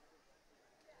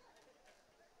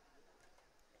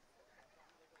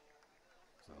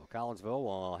 So Collinsville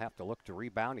will have to look to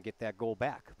rebound and get that goal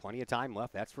back. Plenty of time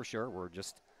left, that's for sure. We're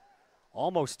just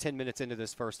almost 10 minutes into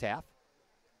this first half.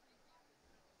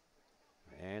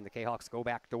 And the Kahawks go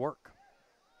back to work.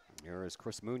 Here is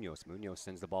Chris Munoz. Munoz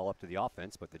sends the ball up to the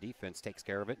offense, but the defense takes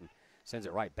care of it and sends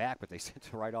it right back, but they sent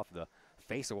it right off the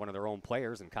face of one of their own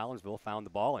players, and Collinsville found the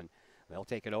ball, and they'll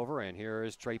take it over, and here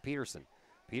is Trey Peterson.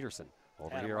 Peterson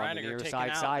over Adam here on the Reiniger near taken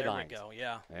side out. sidelines. There we go,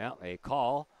 yeah. Yeah, a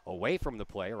call away from the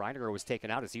play. Reiniger was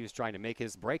taken out as he was trying to make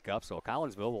his breakup, so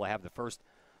Collinsville will have the first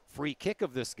free kick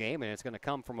of this game, and it's going to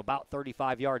come from about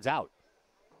 35 yards out.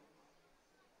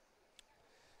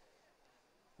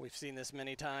 We've seen this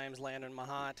many times, Landon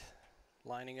Mahat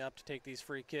lining up to take these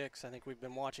free kicks. I think we've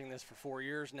been watching this for 4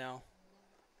 years now,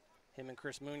 him and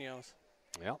Chris Munoz.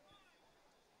 Yep.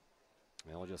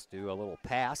 They'll just do a little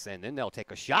pass, and then they'll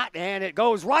take a shot, and it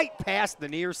goes right past the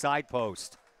near side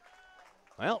post.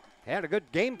 Well, had a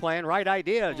good game plan, right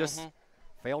idea, just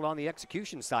failed on the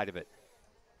execution side of it.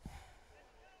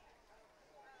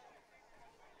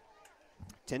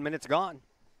 10 minutes gone.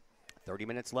 30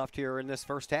 minutes left here in this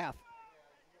first half.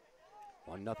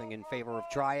 1-0 in favor of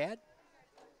Triad.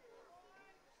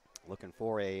 Looking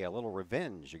for a little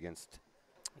revenge against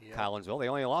Collinsville. They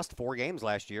only lost 4 games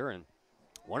last year, and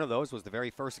one of those was the very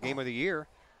first game of the year.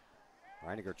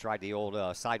 Reiniger tried the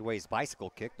old sideways bicycle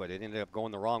kick, but it ended up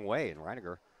going the wrong way, and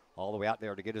Reiniger all the way out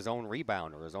there to get his own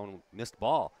rebound or his own missed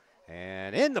ball.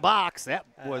 And in the box, that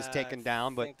was taken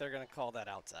down. But I think they're going to call that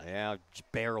outside. Yeah,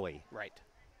 barely. Right,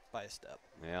 by a step.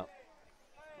 Yeah.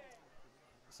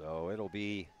 So it'll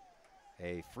be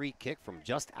a free kick from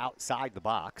just outside the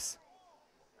box.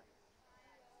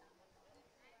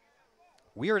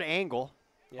 Weird angle,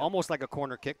 almost like a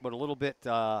corner kick, but a little bit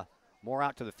more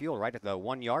out to the field, right at the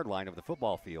 1 yard line of the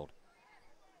football field.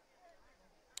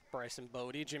 Bryson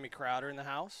Bodie, Jimmy Crowder in the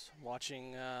house,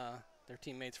 watching their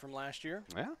teammates from last year.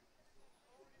 Yeah.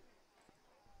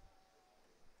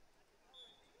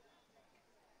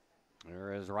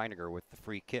 There is Reiniger with the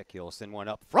free kick. He'll send one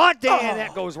up front, and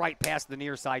that goes right past the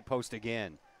near side post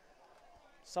again.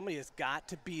 Somebody has got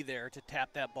to be there to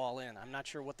tap that ball in. I'm not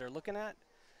sure what they're looking at,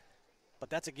 but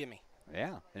that's a gimme.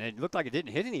 Yeah, and it looked like it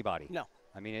didn't hit anybody. No.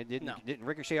 I mean, it didn't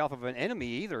ricochet off of an enemy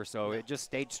either, so it just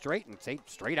stayed straight and stayed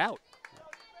straight out.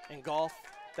 In golf,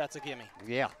 that's a gimme.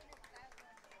 Yeah.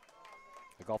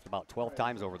 I golfed about 12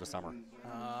 times over the summer.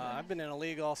 I've been in a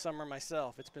league all summer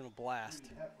myself. It's been a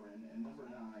blast.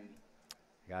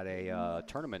 Got a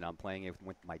tournament I'm playing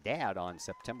with my dad on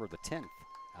September the 10th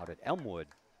out at Elmwood.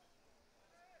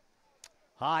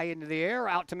 High into the air,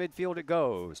 out to midfield it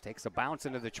goes. Takes a bounce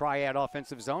into the Triad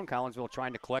offensive zone. Collinsville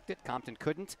trying to collect it. Compton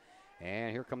couldn't.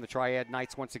 And here come the Triad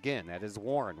Knights once again. That is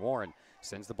Warren. Warren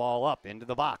sends the ball up into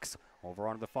the box. Over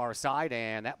onto the far side,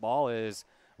 and that ball is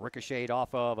ricocheted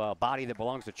off of a body that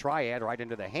belongs to Triad right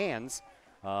into the hands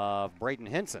of Braden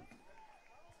Henson.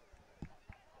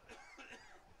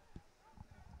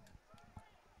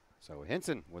 So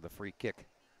Henson with a free kick,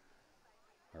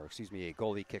 or excuse me, a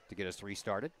goalie kick to get us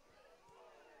restarted.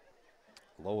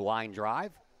 Low line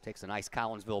drive, takes a nice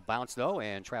Collinsville bounce though,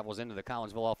 and travels into the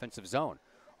Collinsville offensive zone.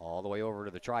 All the way over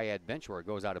to the Triad bench where it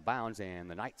goes out of bounds, and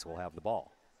the Knights will have the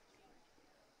ball.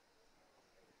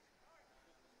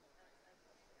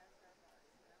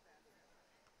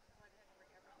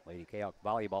 Lady Kahok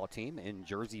volleyball team in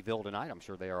Jerseyville tonight. I'm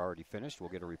sure they are already finished. We'll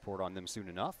get a report on them soon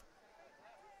enough.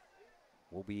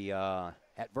 We'll be at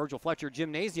Virgil Fletcher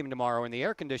Gymnasium tomorrow in the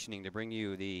air conditioning to bring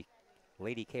you the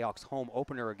Lady Kahawks home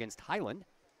opener against Highland.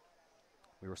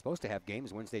 We were supposed to have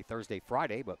games Wednesday, Thursday,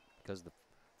 Friday, but because the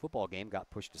football game got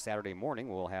pushed to Saturday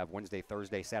morning, we'll have Wednesday,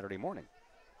 Thursday, Saturday morning.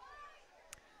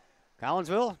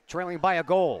 Collinsville trailing by a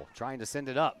goal, trying to send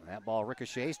it up. That ball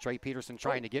ricochets. Trey Peterson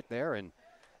trying to get there, and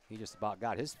he just about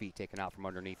got his feet taken out from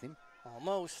underneath him.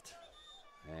 Almost.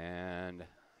 And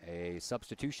a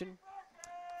substitution.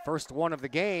 First one of the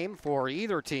game for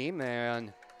either team,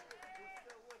 and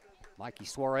Mikey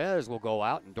Suarez will go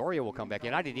out, and Doria will come back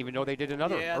in. I didn't even know they did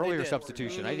another earlier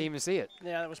substitution. I didn't even see it.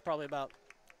 Yeah, that was probably about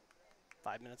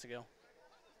 5 minutes ago.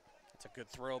 It's a good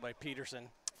throw by Peterson.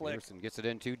 Flick. Peterson gets it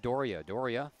into Doria.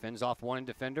 Doria fends off one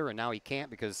defender, and now he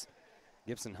can't because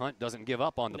Gibson Hunt doesn't give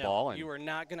up on the ball. And you are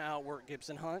not going to outwork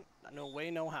Gibson Hunt. No way,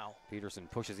 no how. Peterson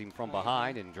pushes him from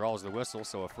behind and draws the whistle,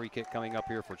 so a free kick coming up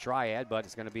here for Triad, but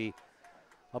it's going to be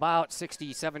about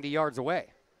 60, 70 yards away.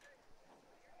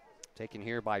 Taken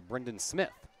here by Brendan Smith.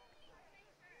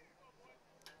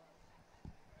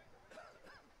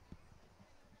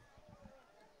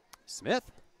 Smith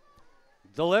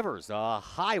delivers a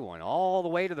high one all the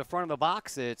way to the front of the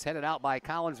box. It's headed out by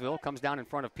Collinsville, comes down in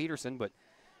front of Peterson, but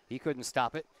he couldn't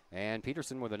stop it. And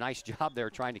Peterson with a nice job there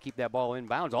trying to keep that ball in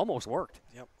bounds. Almost worked.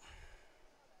 Yep.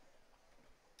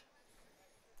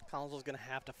 Collinsville's going to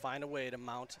have to find a way to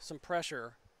mount some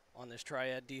pressure on this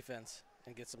Triad defense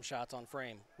and get some shots on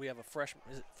frame. We have a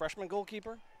freshman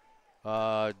goalkeeper?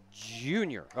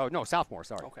 Junior. Oh, no, sophomore,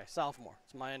 sorry. Okay, sophomore.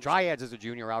 It's my Triad's is a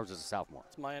junior, ours is a sophomore.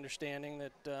 It's my understanding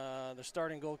that the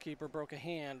starting goalkeeper broke a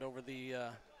hand over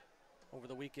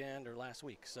the weekend or last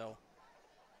week. So,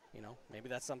 you know, maybe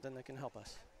that's something that can help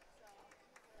us.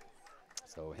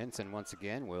 So Henson once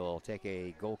again will take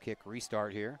a goal kick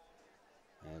restart here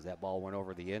as that ball went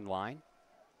over the end line.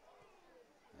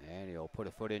 And he'll put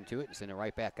a foot into it and send it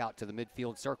right back out to the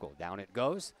midfield circle. Down it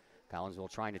goes.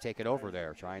 Collinsville trying to take it over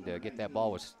there, trying to get that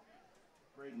ball with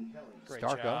Great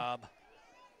job.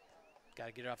 Got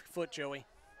to get it off your foot, Joey.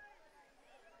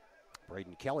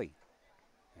 Braden Kelly,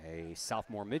 a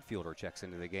sophomore midfielder, checks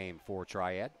into the game for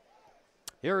Triad.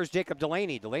 Here is Jacob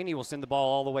Delaney. Delaney will send the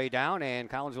ball all the way down, and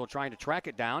Collinsville trying to track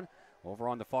it down over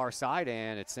on the far side,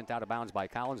 and it's sent out of bounds by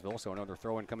Collinsville, so another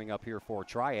throw-in coming up here for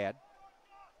Triad.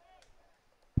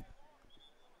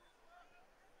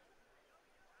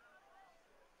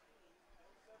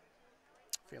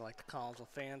 I feel like the Collinsville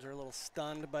fans are a little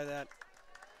stunned by that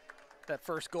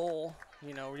first goal.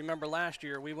 You know, remember last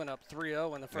year we went up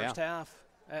 3-0 in the first half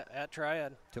at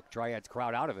Triad. Took Triad's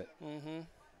crowd out of it. Mm-hmm.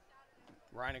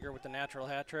 Reiniger with the natural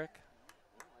hat trick.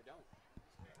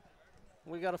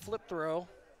 We got a flip throw.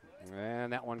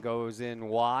 And that one goes in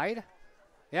wide.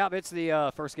 Yeah, it's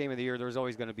the first game of the year. There's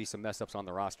always going to be some mess-ups on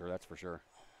the roster, that's for sure.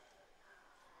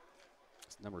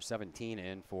 It's number 17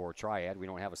 in for Triad. We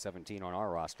don't have a 17 on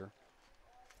our roster.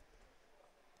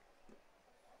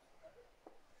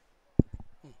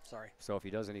 Sorry. So if he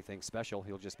does anything special,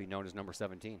 he'll just be known as number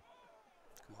 17.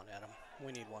 Come on, Adam.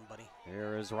 We need one, buddy.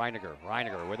 Here is Reiniger.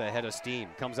 Reiniger with a head of steam.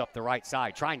 Comes up the right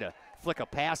side, trying to flick a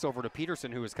pass over to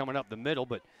Peterson, who was coming up the middle,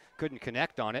 but couldn't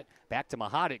connect on it. Back to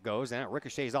Mahad it goes, and it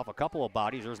ricochets off a couple of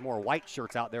bodies. There's more white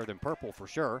shirts out there than purple for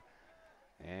sure.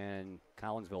 And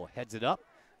Collinsville heads it up.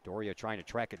 Doria trying to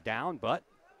track it down, but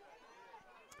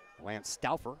Lance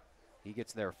Stauffer, he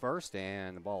gets there first,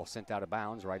 and the ball sent out of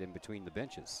bounds right in between the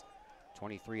benches.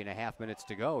 23.5 minutes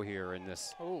to go here in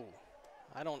this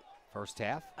first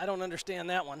half. I don't understand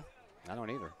that one. I don't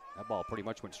either. That ball pretty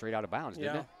much went straight out of bounds,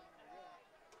 didn't it?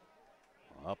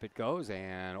 Up it goes,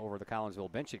 and over the Collinsville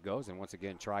bench it goes, and once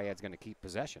again, Triad's going to keep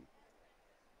possession.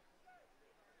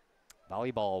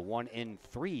 Volleyball 1 in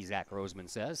 3, Zach Roseman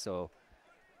says. So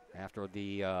after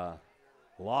the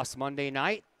loss Monday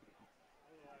night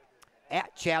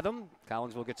at Chatham,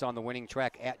 Collinsville gets on the winning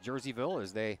track at Jerseyville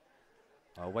as they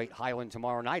await Highland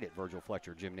tomorrow night at Virgil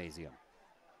Fletcher Gymnasium.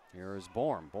 Here's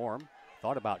Borm. Borm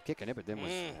thought about kicking it, but then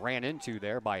was ran into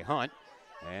there by Hunt.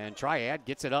 And Triad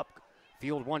gets it up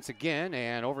field once again,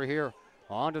 and over here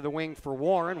onto the wing for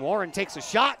Warren. Warren takes a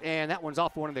shot, and that one's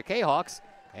off one of the Kahawks.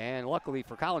 And luckily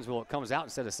for Collinsville, it comes out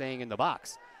instead of staying in the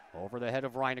box. Over the head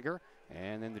of Reiniger,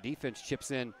 and then the defense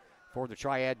chips in for the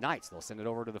Triad Knights. They'll send it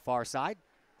over to the far side.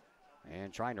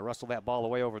 And trying to wrestle that ball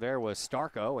away over there was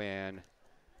Starko, and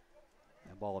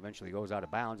that ball eventually goes out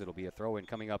of bounds. It'll be a throw-in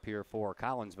coming up here for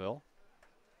Collinsville.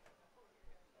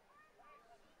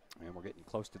 And we're getting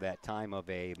close to that time of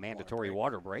a mandatory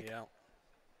water break. Yeah.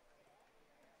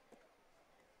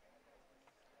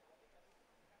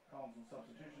 Collinsville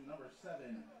substitution number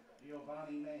 7,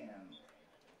 Giovanni Mann.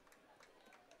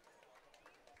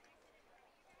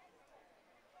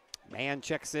 Mann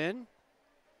checks in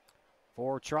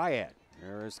for Triad.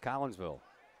 There's Collinsville.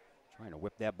 Trying to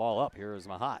whip that ball up. Here is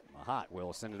Mahat. Mahat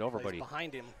will send it over, but he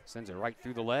behind him. Sends it right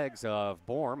through the legs of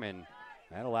Borm, and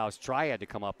that allows Triad to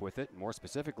come up with it. More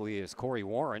specifically is Corey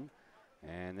Warren.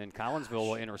 And then Collinsville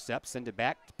will intercept, send it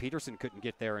back. Peterson couldn't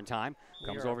get there in time.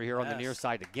 Comes over here on the near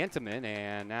side to Gentiman,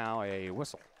 and now a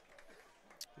whistle.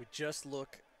 We just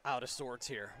look out of sorts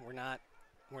here. We're not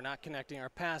connecting our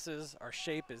passes. Our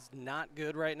shape is not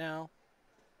good right now.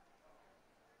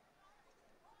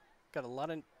 Got a lot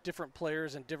of different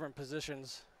players in different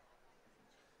positions,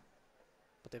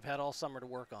 but they've had all summer to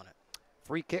work on it.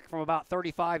 Free kick from about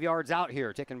 35 yards out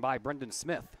here, taken by Brendan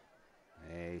Smith,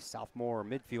 a sophomore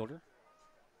midfielder.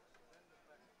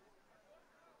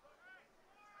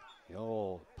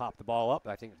 He'll pop the ball up.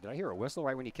 I think, did I hear a whistle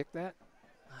right when he kicked that?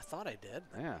 I thought I did.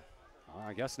 Yeah,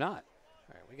 I guess not.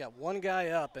 All right, we got one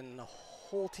guy up and the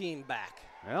whole team back.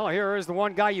 Well, here is the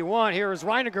one guy you want. Here is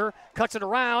Reiniger, cuts it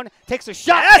around, takes a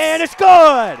shot, and it's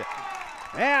good!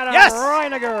 And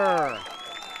Reiniger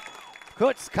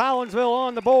puts Collinsville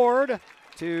on the board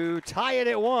to tie it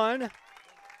at 1.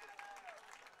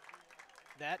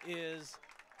 That is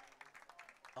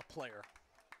a player.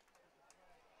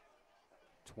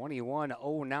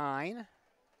 21:09.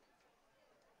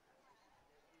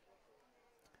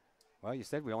 Well, you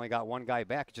said we only got one guy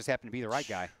back. It just happened to be the right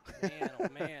guy. Man, oh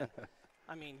man.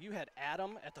 I mean, you had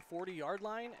Adam at the 40-yard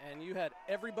line, and you had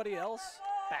everybody else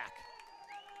back.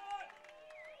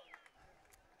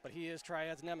 But he is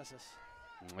Triad's nemesis.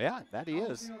 Yeah, that he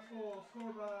is. Scored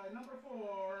by number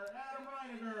 4, Adam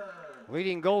Reiniger.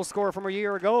 Leading goal scorer from a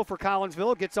year ago for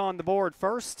Collinsville gets on the board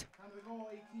first.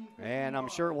 And I'm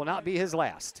sure it will not be his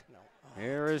last. No.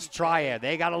 Here is Triad.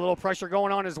 They got a little pressure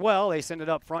going on as well. They send it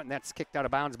up front, and that's kicked out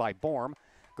of bounds by Borm.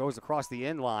 Goes across the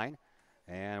end line,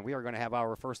 and we are going to have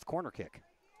our first corner kick.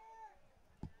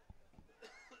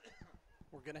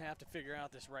 We're going to have to figure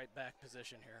out this right back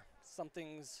position here.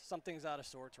 Something's out of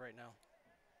sorts right now.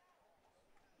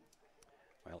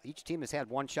 Well, each team has had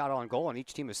one shot on goal, and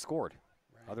each team has scored.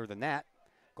 Right. Other than that,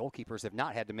 goalkeepers have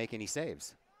not had to make any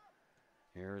saves.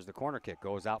 Here's the corner kick.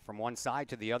 Goes out from one side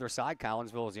to the other side.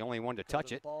 Collinsville is the only one to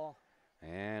touch it.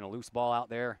 And a loose ball out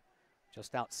there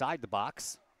just outside the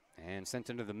box and sent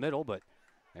into the middle, but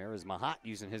there is Mahat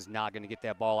using his noggin to get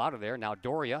that ball out of there. Now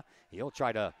Doria, he'll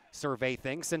try to survey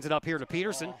things, sends it up here to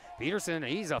Peterson. Peterson,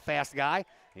 he's a fast guy.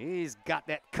 He's got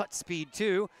that cut speed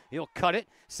too. He'll cut it,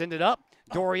 send it up.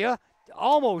 Doria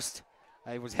almost,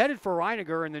 it was headed for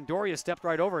Reiniger, and then Doria stepped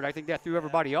right over it. I think that threw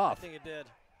everybody off. I think it did.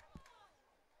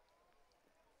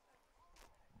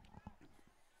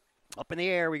 Up in the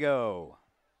air we go.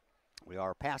 We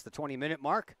are past the 20-minute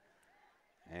mark,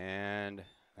 and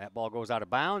that ball goes out of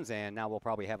bounds, and now we'll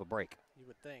probably have a break. You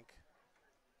would think.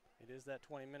 It is that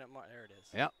 20-minute mark. There it is.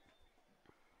 Yep.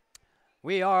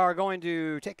 We are going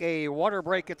to take a water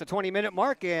break at the 20-minute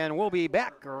mark, and we'll be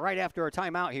back right after a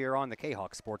timeout here on the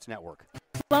Kahok Sports Network.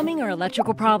 Plumbing or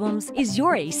electrical problems? Is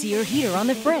your AC or heater on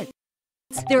the fritz?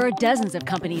 There are dozens of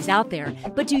companies out there,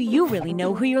 but do you really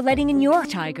know who you're letting in your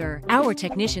Tiger? Our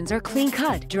technicians are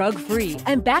clean-cut, drug-free,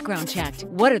 and background-checked.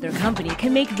 What other company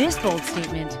can make this bold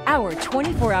statement? Our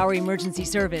 24-hour emergency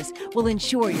service will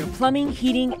ensure your plumbing,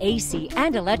 heating, AC,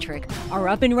 and electric are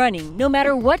up and running no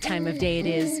matter what time of day it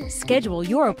is. Schedule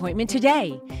your appointment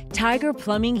today. Tiger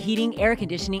Plumbing, Heating, Air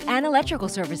Conditioning, and Electrical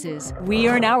Services. We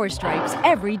earn our stripes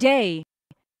every day.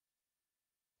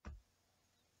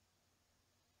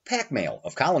 Pack Mail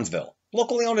of Collinsville,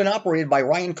 locally owned and operated by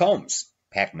Ryan Combs.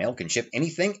 Pack Mail can ship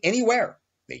anything, anywhere.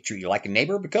 They treat you like a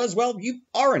neighbor because, well, you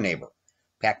are a neighbor.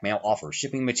 Pack Mail offers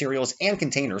shipping materials and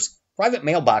containers, private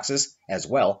mailboxes, as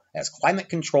well as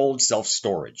climate-controlled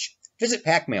self-storage. Visit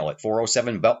Pack Mail at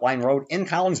 407 Beltline Road in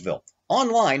Collinsville.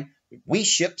 Online,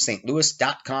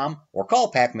 WeShipSt.Louis.com or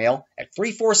call Pack Mail at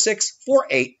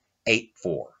 346-4884.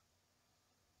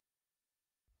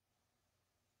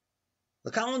 The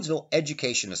Collinsville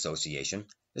Education Association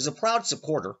is a proud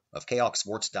supporter of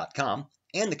KahokSports.com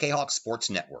and the Kahok Sports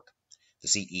Network. The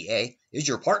CEA is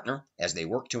your partner as they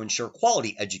work to ensure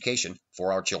quality education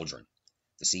for our children.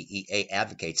 The CEA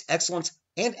advocates excellence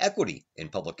and equity in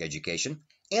public education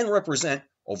and represent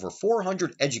over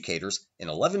 400 educators in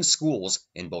 11 schools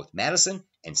in both Madison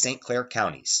and St. Clair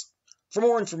counties. For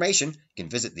more information, you can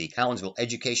visit the Collinsville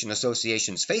Education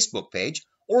Association's Facebook page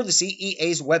or the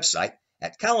CEA's website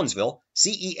at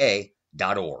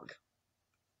collinsvillecea.org.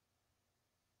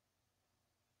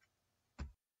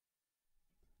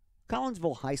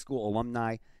 Collinsville High School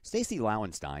alumni Stacy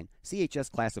Lauenstein,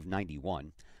 CHS class of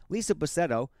 91, Lisa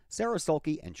Bassetto, Sarah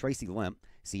Sulke, and Tracy Limp,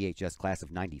 CHS class of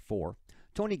 94,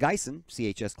 Tony Geisen,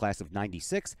 CHS class of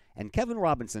 96, and Kevin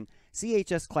Robinson,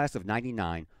 CHS class of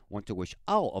 99, want to wish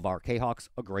all of our Kahawks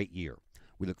a great year.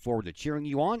 We look forward to cheering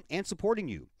you on and supporting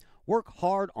you. Work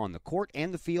hard on the court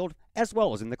and the field, as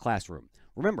well as in the classroom.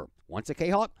 Remember, once a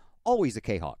Kahawk, always a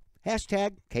Kahawk.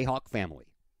 Hashtag Kahawk Family.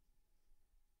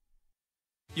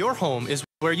 Your home is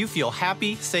where you feel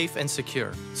happy, safe, and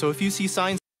secure. So if you see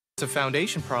signs of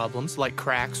foundation problems like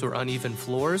cracks or uneven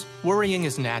floors, worrying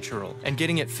is natural, and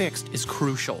getting it fixed is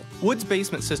crucial. Woods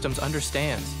Basement Systems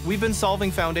understands. We've been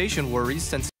solving foundation worries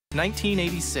since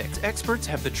 1986. Experts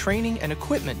have the training and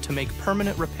equipment to make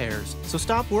permanent repairs. So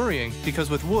stop worrying, because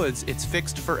with Woods, it's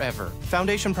fixed forever.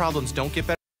 Foundation problems don't get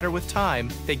better with time,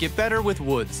 they get better with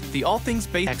Woods, the all things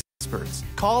basement experts.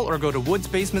 Call or go to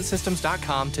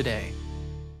woodsbasementsystems.com today.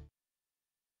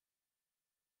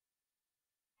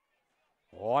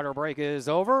 Water break is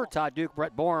over. Todd Duke,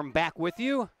 Brett Bourne back with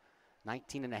you.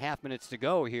 19.5 minutes to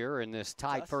go here in this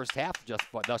tied first half just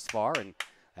thus far, and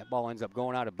that ball ends up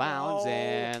going out of bounds,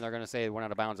 and they're going to say it went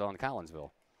out of bounds on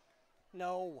Collinsville.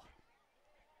 No.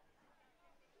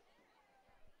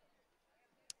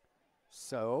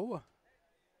 So.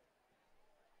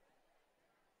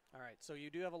 All right, so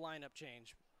you do have a lineup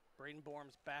change. Braden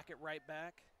Bourne's back at right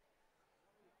back.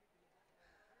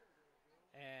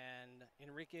 And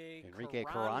Enrique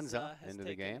Carranza has into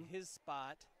the game. His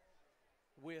spot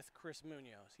with Chris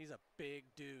Munoz. He's a big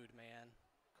dude, man.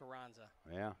 Carranza.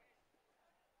 Yeah.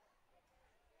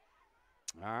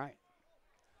 All right.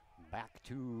 Back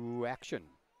to action.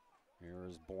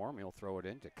 Here's Bourne. He'll throw it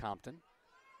into Compton.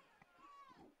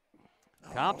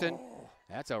 Compton.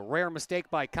 That's a rare mistake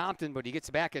by Compton, but he gets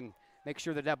back and makes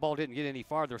sure that that ball didn't get any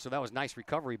farther, so that was nice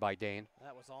recovery by Dane.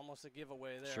 That was almost a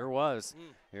giveaway there. Sure was.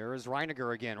 Here is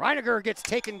Reiniger again. Reiniger gets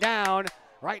taken down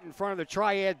right in front of the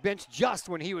Triad bench just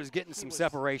when he was getting some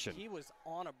separation. He was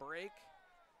on a break,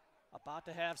 about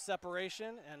to have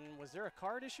separation, and was there a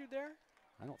card issued there?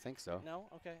 I don't think so. No?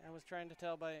 Okay. I was trying to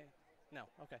tell by – no.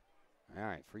 Okay. All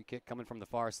right. Free kick coming from the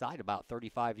far side, about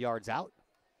 35 yards out.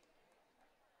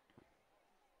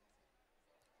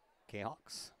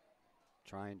 Kahawks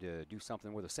trying to do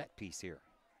something with a set piece here.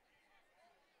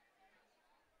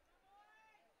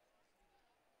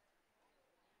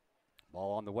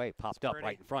 Ball on the way, popped up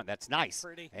right in front. That's nice.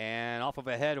 Pretty. And off of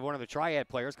a head of one of the Triad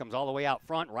players, comes all the way out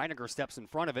front. Reiniger steps in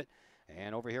front of it.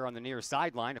 And over here on the near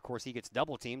sideline, of course, he gets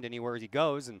double teamed anywhere he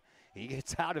goes, and he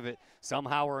gets out of it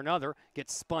somehow or another,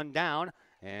 gets spun down,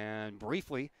 and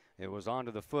briefly it was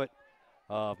onto the foot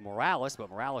of Morales, but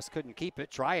Morales couldn't keep it.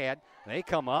 Triad, they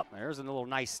come up. There's a little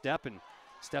nice step, and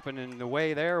stepping in the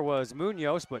way there was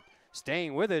Munoz, but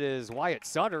staying with it is Wyatt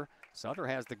Sutter. Sutter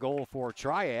has the goal for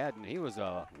Triad, and he was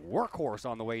a workhorse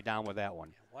on the way down with that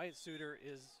one. Wyatt Suter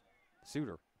is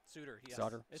Suter. Suter, yes.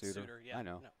 Sutter. It's Suter. Suter, yeah. I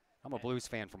know. No. I'm a Blues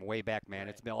fan from way back, man. Right.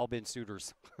 It's all been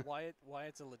Suters.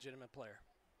 Wyatt's a legitimate player.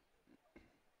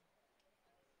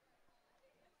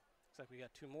 Looks like we got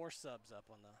two more subs up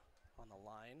on the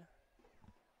line.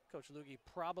 Coach Lugie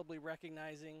probably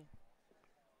recognizing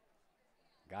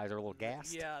guys are a little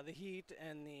gassed. Yeah, the heat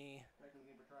and the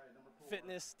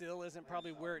fitness still isn't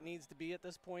probably where it needs to be at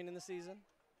this point in the season.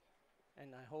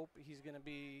 And I hope he's going to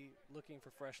be looking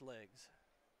for fresh legs.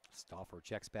 Stauffer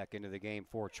checks back into the game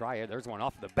for Triad. There's one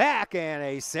off the back and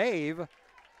a save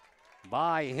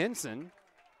by Henson.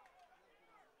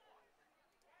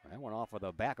 That went off of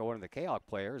the back of one of the Kahok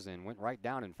players and went right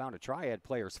down and found a Triad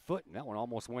player's foot, and that one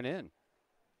almost went in.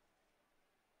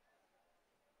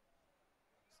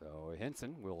 So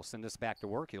Henson will send this back to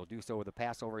work. He'll do so with a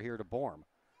pass over here to Bourne.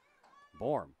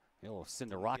 Bourne, he'll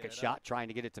send a rocket shot trying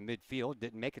to get it to midfield.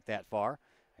 Didn't make it that far.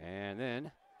 And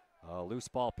then a loose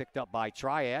ball picked up by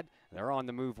Triad. They're on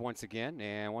the move once again.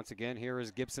 And once again, here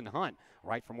is Gibson Hunt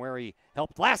right from where he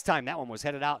helped last time. That one was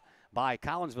headed out by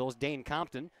Collinsville's Dane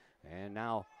Compton. And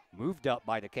now moved up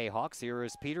by the Kahawks. Here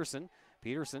is Peterson.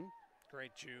 Peterson.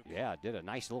 Great juke. Yeah, did a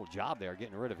nice little job there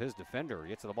getting rid of his defender. He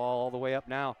gets the ball all the way up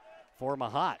now for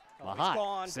Mahat.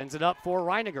 Mahat sends it up for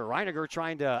Reiniger. Reiniger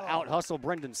trying to out-hustle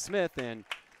Brendan Smith, and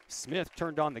Smith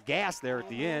turned on the gas there at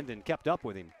the end and kept up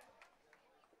with him.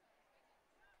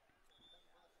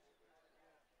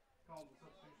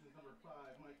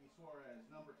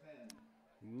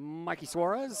 Mikey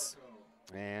Suarez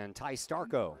and Ty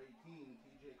Starko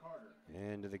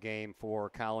into the game for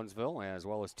Collinsville, as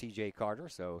well as TJ Carter.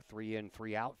 So 3 in,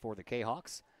 3 out for the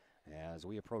Kahawks as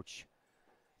we approach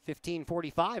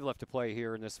 15:45 left to play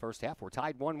here in this first half. We're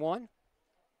tied 1-1.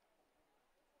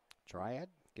 Triad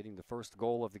getting the first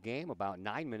goal of the game about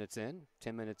 9 minutes in.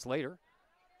 10 minutes later,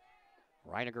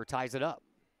 Reiniger ties it up.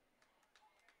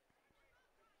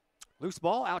 Loose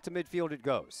ball, out to midfield it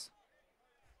goes.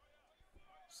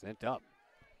 Sent up.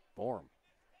 Bourne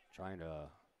trying to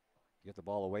get the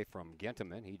ball away from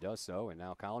Gentleman. He does so, and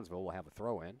now Collinsville will have a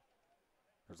throw in.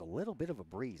 There's a little bit of a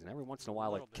breeze, and every once in a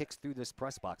while it kicks through this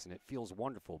press box, and it feels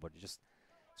wonderful, but it's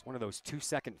one of those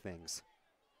 2-second things.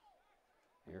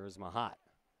 Here's Mahat.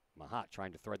 Mahat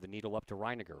trying to thread the needle up to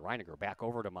Reiniger. Reiniger back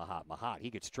over to Mahat. Mahat, he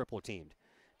gets triple teamed.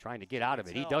 Trying to get out of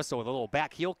it. He does so with a little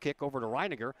back heel kick over to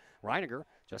Reiniger. Reiniger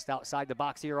just outside the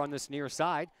box here on this near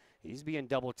side. He's being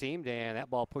double teamed, and that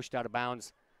ball pushed out of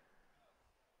bounds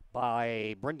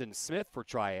by Brendan Smith for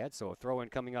Triad. So a throw in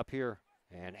coming up here,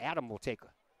 and Adam will take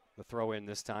the throw in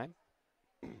this time.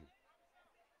 He'll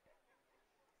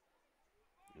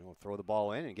throw the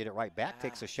ball in and get it right back.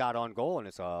 Takes a shot on goal, and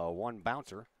it's a one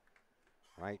bouncer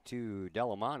right to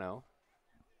Delamano.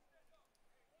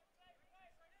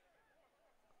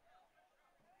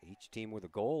 Each team with a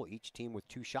goal, each team with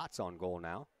 2 shots on goal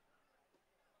now.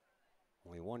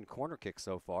 Only 1 corner kick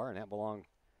so far, and that belonged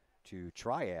to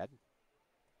Triad.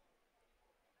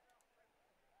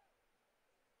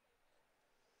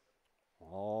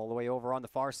 All the way over on the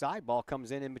far side. Ball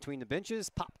comes in between the benches,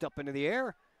 popped up into the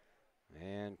air,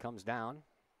 and comes down.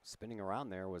 Spinning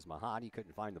around there was Mahat. He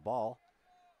couldn't find the ball,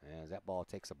 as that ball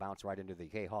takes a bounce right into the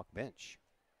Kahok bench.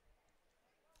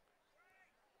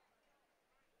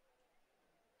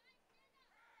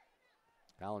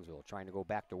 Collinsville trying to go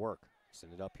back to work.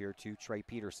 Send it up here to Trey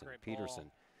Peterson.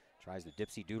 Peterson tries to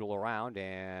dipsy doodle around,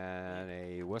 and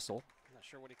a whistle. Not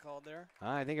sure what he called there.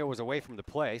 I think it was away from the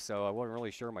play, so I wasn't really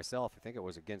sure myself. I think it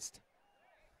was against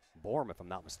Borm, if I'm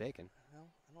not mistaken. Well,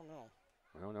 I don't know.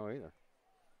 I don't know either.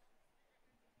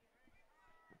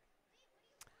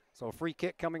 So a free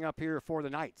kick coming up here for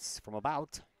the Knights from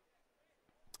about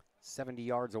 70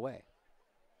 yards away.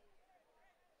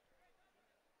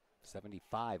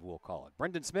 75, we'll call it.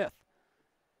 Brendan Smith,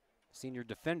 senior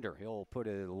defender. He'll put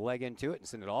a leg into it and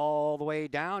send it all the way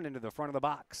down into the front of the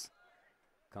box.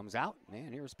 Comes out,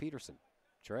 and here's Peterson.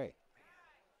 Trey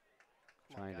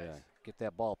trying to get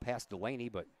that ball past Delaney,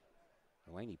 but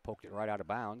Delaney poked it right out of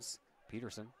bounds.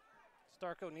 Peterson.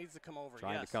 Starko needs to come over.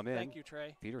 Trying to come in. Thank you,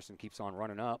 Trey. Peterson keeps on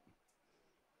running up.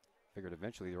 Figured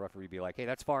eventually the referee would be like, hey,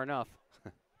 that's far enough.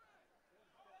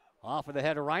 Off of the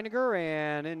head of Reiniger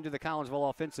and into the Collinsville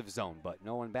offensive zone, but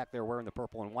no one back there wearing the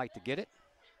purple and white to get it.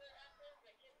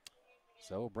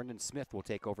 So Brendan Smith will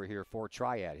take over here for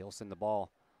Triad. He'll send the ball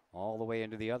all the way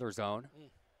into the other zone.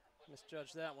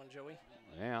 Misjudged that one, Joey.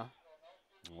 Yeah.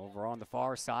 Over on the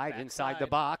far side, inside the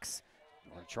box.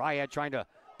 Triad trying to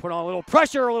put on a little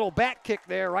pressure, a little back kick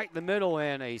there right in the middle,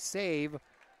 and a save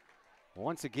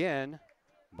once again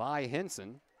by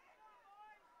Henson.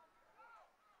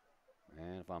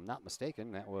 And if I'm not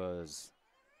mistaken, that was...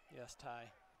 Yes, Ty.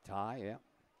 Ty, yeah.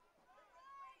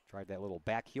 Tried that little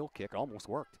back heel kick. Almost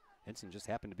worked. Henson just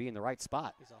happened to be in the right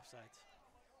spot. He's offsides.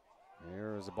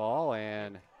 There's the ball,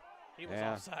 and... He was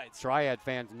offsides. Triad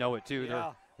fans know it, too.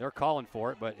 Yeah. They're calling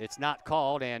for it, but it's not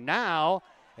called. And now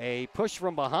a push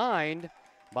from behind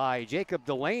by Jacob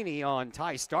Delaney on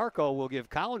Ty Starko will give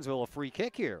Collinsville a free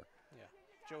kick here. Yeah.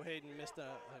 Joe Hayden missed an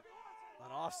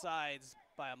offsides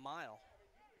by a mile.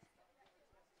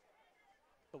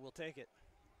 But we'll take it.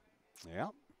 Yeah.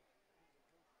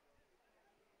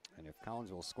 And if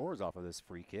Collinsville scores off of this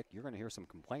free kick, you're going to hear some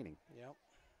complaining. Yep.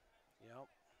 Yep.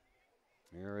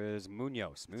 Here is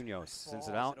Munoz. Munoz sends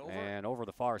it out and over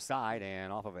the far side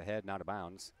and off of a head and out of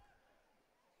bounds.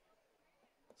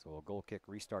 So a goal kick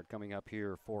restart coming up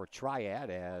here for Triad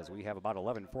as we have about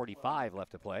 11:45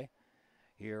 left to play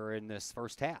here in this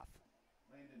first half.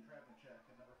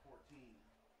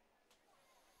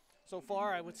 So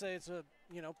far, I would say it's a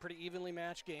pretty evenly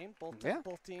matched game.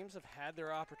 Both teams have had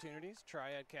their opportunities.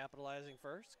 Triad capitalizing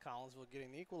first. Collinsville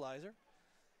getting the equalizer.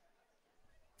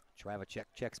 Travacek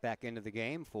checks back into the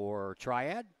game for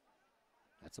Triad.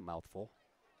 That's a mouthful.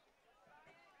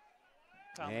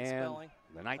 Common and spelling.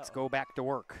 The Knights go back to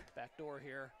work. Back door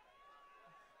here.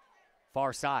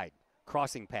 Far side,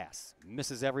 crossing pass.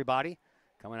 Misses everybody.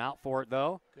 Coming out for it,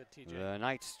 though. Good TJ. The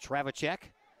Knights, Travacek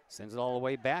sends it all the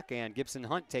way back, and Gibson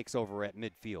Hunt takes over at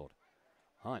midfield.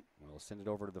 Hunt will send it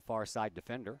over to the far side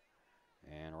defender.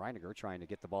 And Reiniger trying to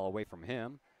get the ball away from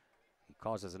him. He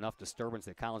causes enough disturbance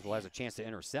that Collinsville has a chance to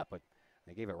intercept, but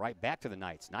they gave it right back to the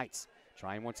Knights. Knights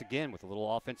trying once again with a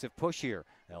little offensive push here.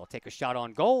 They'll take a shot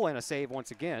on goal and a save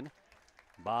once again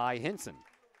by Henson.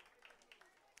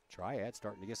 Triad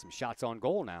starting to get some shots on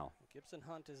goal now. Gibson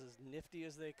Hunt is as nifty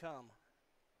as they come.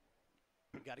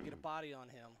 You got to get a body on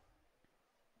him.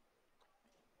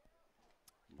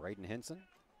 Braden Henson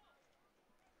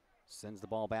sends the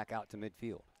ball back out to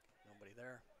midfield. Nobody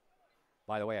there.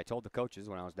 By the way, I told the coaches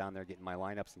when I was down there getting my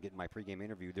lineups and getting my pregame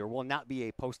interview, there will not be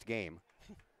a post-game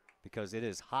because it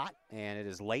is hot and it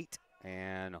is late,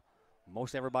 and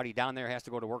most everybody down there has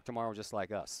to go to work tomorrow just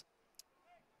like us.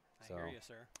 I hear you,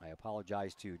 sir. I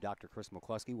apologize to Dr. Chris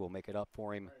McCluskey. We'll make it up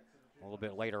for him a little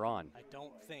bit later on. I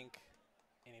don't think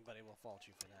anybody will fault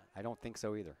you for that. I don't think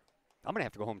so either. I'm going to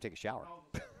have to go home and take a shower.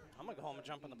 I'm going to go home and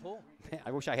jump in the pool.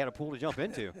 I wish I had a pool to jump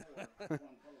into.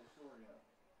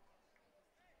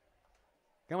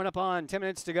 Coming up on 10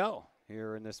 minutes to go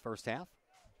here in this first half.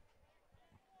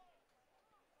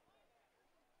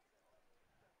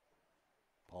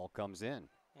 Ball comes in.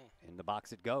 In the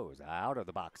box it goes. Out of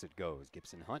the box it goes.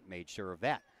 Gibson Hunt made sure of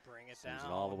that. Bring it Sends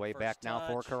down. it all the way First back now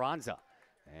for touch. Carranza.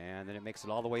 And then it makes it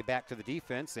all the way back to the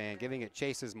defense, and giving it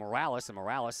chases Morales, and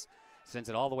Morales sends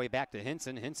it all the way back to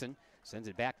Hinson. Hinson sends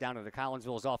it back down to the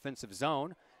Collinsville's offensive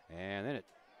zone, and then it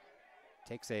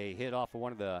takes a hit off of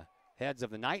one of the heads of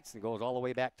the Knights and goes all the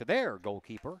way back to their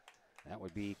goalkeeper. That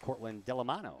would be Cortland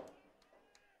Delamano.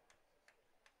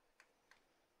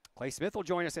 Clay Smith will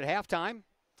join us at halftime.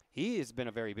 He has been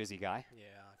a very busy guy. Yeah,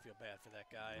 I feel bad for that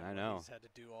guy. I know. He's had to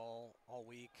do all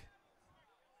week.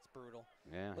 It's brutal.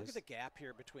 Yeah. Look at the gap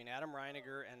here between Adam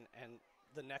Reiniger and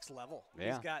the next level.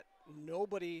 Yeah. He's got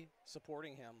nobody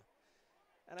supporting him.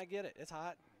 And I get it. It's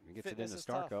hot. He gets Fitness it into is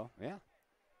tough. Starko. Yeah.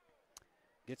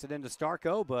 Gets it into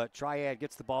Starko, but Triad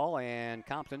gets the ball, and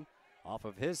Compton, off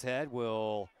of his head,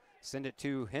 will send it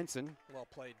to Hinson. Well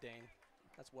played, Dane.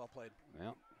 That's well played.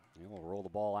 Yeah. We'll roll the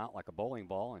ball out like a bowling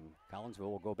ball, and Collinsville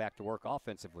will go back to work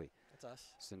offensively. That's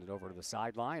us. Send it over to the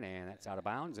sideline, and that's out of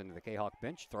bounds into the Kahok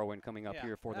bench. Throw in coming up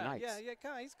here for the Knights. Yeah,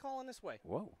 he's calling this way.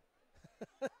 Whoa.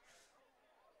 That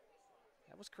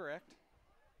was correct.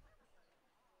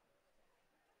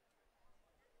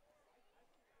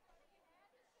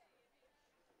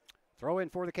 Throw in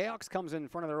for the Kahoks comes in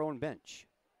front of their own bench.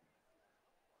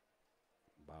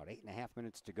 About 8.5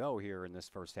 minutes to go here in this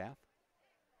first half.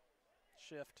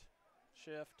 Shift.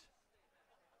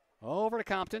 Over to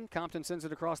Compton. Compton sends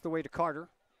it across the way to Carter.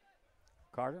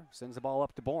 Carter sends the ball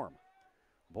up to Borm.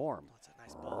 Borm That's a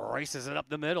nice ball. races it up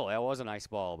the middle. That was a nice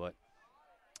ball, but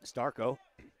Starko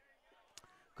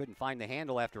couldn't find the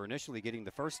handle after initially getting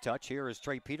the first touch. Here is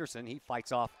Trey Peterson. He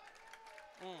fights off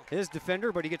his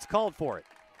defender, but he gets called for it.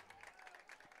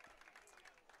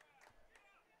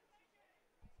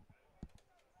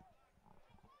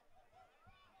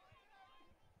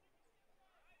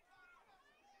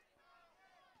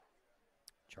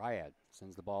 Triad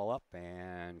sends the ball up,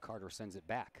 and Carter sends it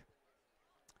back.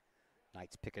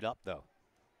 Knights pick it up, though.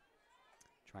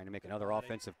 Trying to make another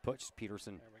offensive push.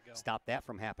 Peterson stopped that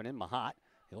from happening. Mahat,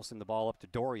 he'll send the ball up to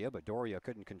Doria, but Doria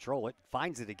couldn't control it.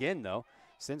 Finds it again, though.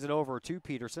 Sends it over to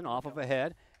Peterson off of a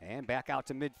head and back out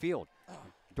to midfield.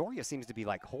 Doria seems to be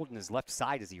like holding his left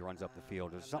side as he runs up the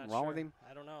field. Is something wrong with him?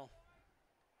 I don't know.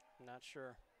 Not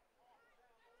sure.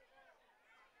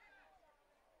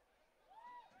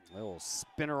 Little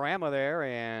spinorama there,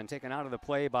 and taken out of the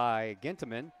play by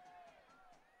Ginteman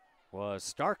was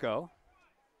Starko.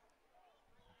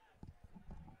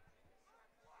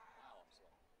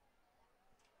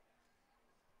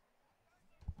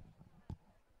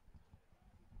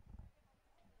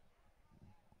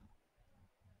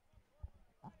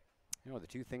 You know, the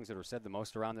two things that are said the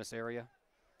most around this area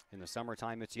in the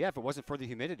summertime, it's, yeah, if it wasn't for the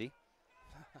humidity.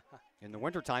 In the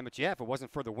wintertime, it's, yeah, if it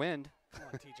wasn't for the wind. Come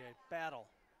on, TJ. Battle.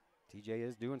 TJ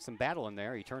is doing some battling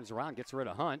there. He turns around, gets rid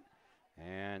of Hunt,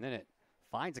 and then it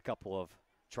finds a couple of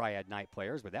Triad Knight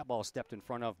players, but that ball stepped in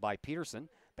front of by Peterson.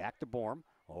 Back to Borm,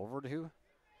 over to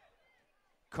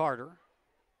Carter.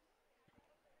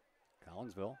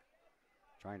 Collinsville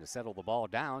trying to settle the ball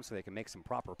down so they can make some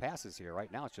proper passes here.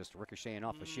 Right now it's just ricocheting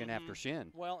off of shin after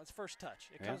shin. Well, it's first touch.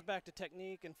 It comes back to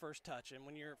technique and first touch, and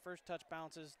when your first touch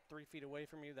bounces 3 feet away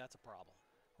from you, that's a problem.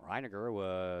 Reiniger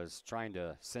was trying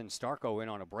to send Starko in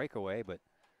on a breakaway, but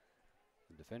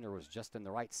the defender was just in the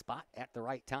right spot at the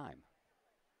right time.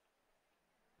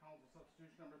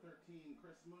 Substitution number 13,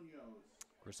 Chris Munoz.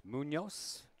 Chris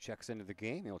Munoz checks into the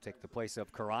game. He'll take the place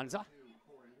of Carranza.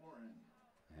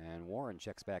 And Warren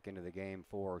checks back into the game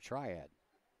for Triad.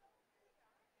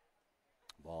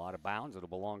 Ball out of bounds. It'll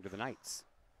belong to the Knights.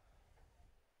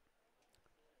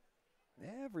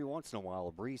 Every once in a while,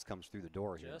 a breeze comes through the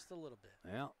door here. Just a little bit.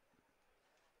 Yeah.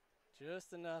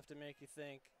 Just enough to make you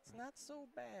think it's not so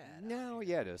bad. No,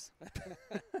 yeah, it is.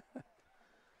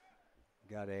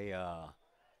 Got a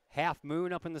half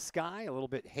moon up in the sky. A little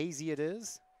bit hazy it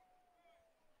is.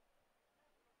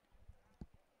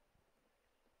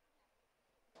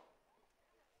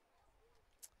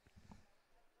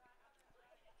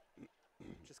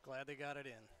 Just glad they got it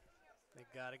in. They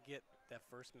got to get that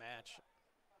first match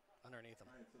underneath them.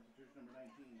 All right, substitution number 19,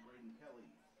 Braden Kelly.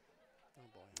 Oh,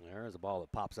 boy. There's a ball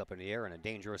that pops up in the air in a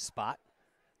dangerous spot.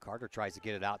 Carter tries to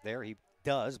get it out there. He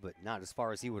does, but not as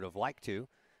far as he would have liked to.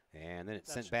 And then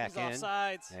it's sent back in.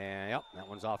 Offsides. And, yep, that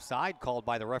one's offside. Called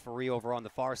by the referee over on the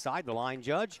far side, the line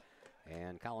judge.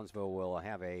 And Collinsville will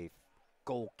have a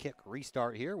goal kick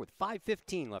restart here with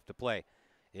 5:15 left to play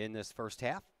in this first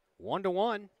half.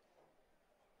 1-1.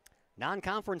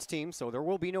 Non-conference team, so there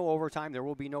will be no overtime. There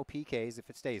will be no PKs if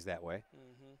it stays that way.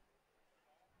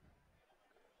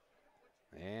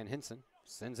 And Hinson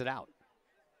sends it out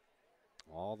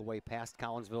all the way past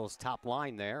Collinsville's top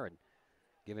line there, and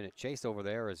giving it chase over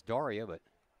there is Daria, but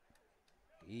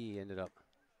he ended up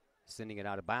sending it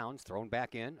out of bounds, thrown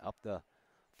back in, up the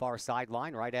far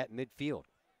sideline, right at midfield.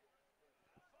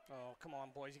 Oh, come on,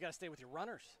 boys. You got to stay with your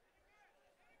runners.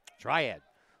 Triad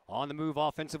on the move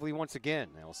offensively once again.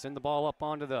 They'll send the ball up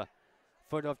onto the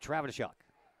foot of Travichuk.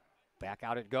 Back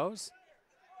out it goes.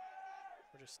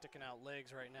 We're just sticking out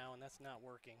legs right now, and that's not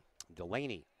working.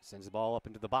 Delaney sends the ball up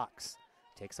into the box.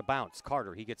 Takes a bounce.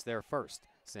 Carter, he gets there first.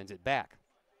 Sends it back.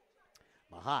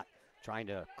 Mahat trying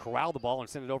to corral the ball and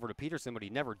send it over to Peterson, but he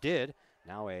never did.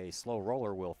 Now a slow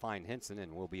roller will find Hinson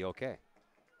and we'll be okay.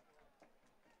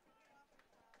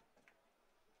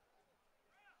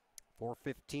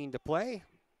 4:15 to play.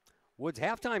 Woods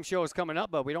halftime show is coming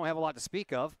up, but we don't have a lot to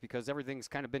speak of because everything's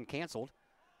kind of been canceled.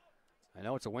 I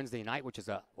know it's a Wednesday night, which is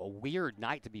a weird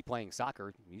night to be playing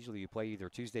soccer. Usually you play either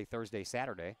Tuesday, Thursday,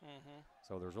 Saturday.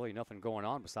 So there's really nothing going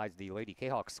on besides the Lady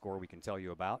Kahok score we can tell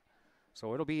you about.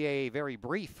 So it'll be a very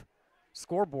brief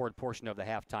scoreboard portion of the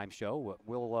halftime show.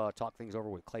 We'll talk things over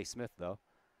with Clay Smith, though.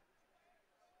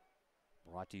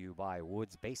 Brought to you by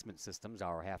Woods Basement Systems.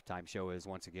 Our halftime show is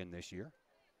once again this year.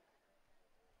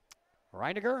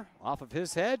 Reiniger off of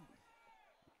his head.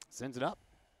 Sends it up.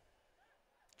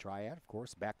 Triad, of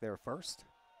course, back there first.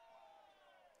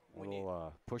 A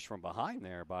little push from behind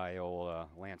there by old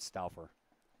Lance Stauffer.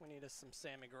 We need us some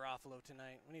Sammy Garofalo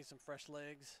tonight. We need some fresh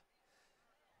legs.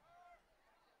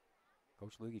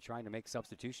 Coach Lugie trying to make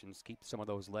substitutions, keep some of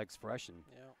those legs fresh.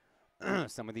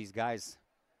 And some of these guys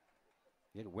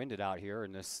get winded out here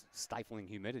in this stifling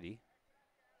humidity.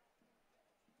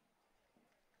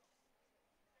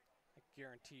 I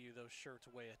guarantee you those shirts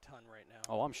weigh a ton right now.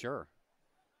 Oh, I'm sure.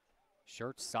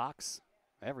 Shirts, socks,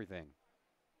 everything.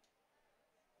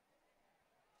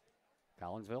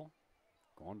 Collinsville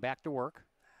going back to work.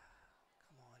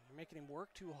 Come on, you're making him work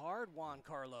too hard, Juan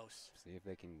Carlos. See if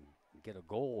they can get a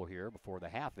goal here before the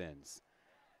half ends.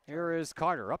 Here is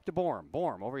Carter up to Borm.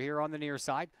 Borm over here on the near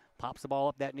side. Pops the ball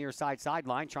up that near side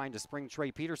sideline, trying to spring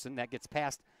Trey Peterson. That gets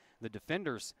past the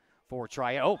defenders for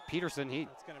Triad. Oh, Peterson.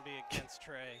 That's going to be against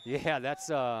Trey. Yeah, that's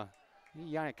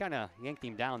he kind of yanked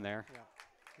him down there. Yeah.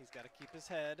 He's got to keep his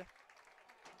head.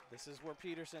 This is where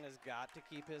Peterson has got to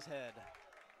keep his head.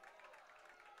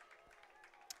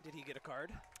 Did he get a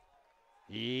card?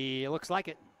 It looks like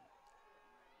it.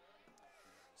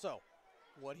 So,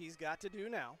 what he's got to do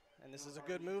now, and this is a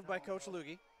good move by Coach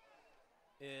Lugie,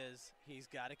 is he's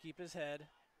got to keep his head.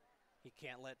 He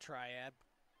can't let Triad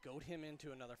goad him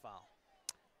into another foul.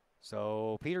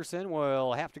 So Peterson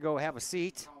will have to go have a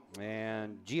seat,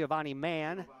 and Giovanni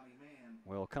Mann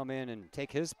will come in and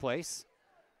take his place,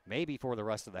 maybe for the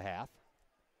rest of the half.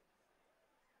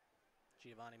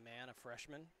 Giovanni Mann, a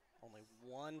freshman. Only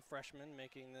one freshman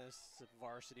making this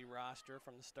varsity roster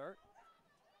from the start.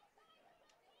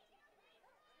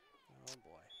 Oh,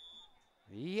 boy.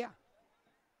 Yeah.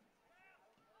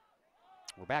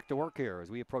 We're back to work here as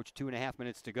we approach 2.5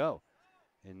 minutes to go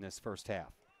in this first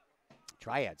half.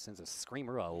 Triad sends a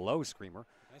screamer, a low screamer,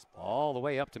 nice all the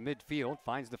way up to midfield.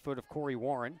 Finds the foot of Corey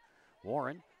Warren.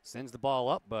 Warren sends the ball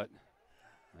up, but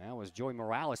that was Joey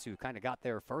Morales who kind of got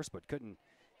there first but couldn't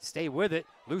stay with it.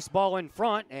 Loose ball in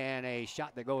front and a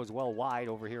shot that goes well wide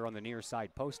over here on the near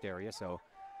side post area. So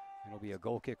it'll be a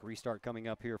goal kick restart coming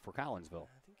up here for Collinsville.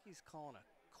 I think he's calling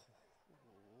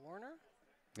a corner.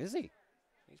 Is he?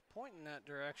 He's pointing that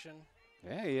direction.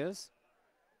 Yeah, he is.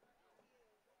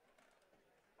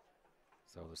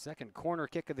 So the second corner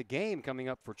kick of the game coming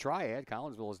up for Triad.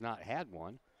 Collinsville has not had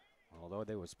one, although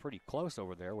they was pretty close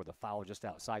over there with a foul just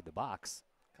outside the box.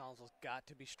 Collinsville's got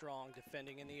to be strong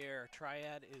defending in the air.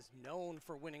 Triad is known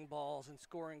for winning balls and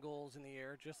scoring goals in the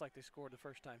air, just like they scored the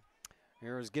first time.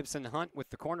 Here's Gibson Hunt with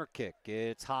the corner kick.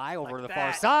 It's high over to the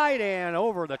far side and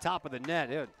over the top of the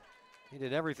net. He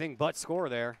did everything but score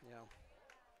there. Yeah.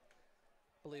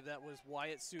 I believe that was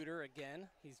Wyatt Suter again.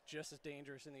 He's just as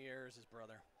dangerous in the air as his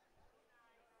brother.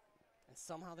 And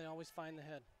somehow they always find the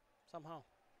head. Somehow.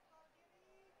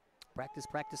 Practice,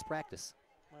 practice, practice.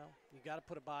 Well, you got to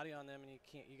put a body on them, and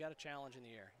you got to challenge in the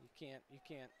air. You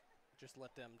can't just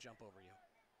let them jump over you.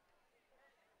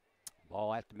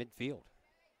 Ball at the midfield.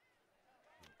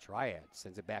 Triad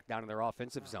sends it back down to their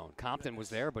offensive zone. Compton was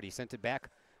there, but he sent it back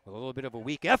with a little bit of a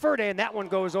weak effort, and that one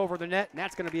goes over the net, and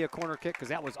that's going to be a corner kick because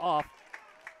that was off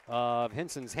of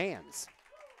Hinson's hands.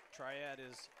 Triad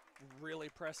is really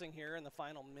pressing here in the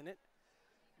final minute.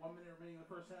 1 minute remaining in the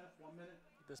first half. 1 minute.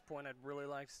 At this point, I'd really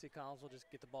like to see Collinsville just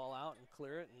get the ball out and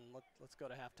clear it, and let's go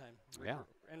to halftime.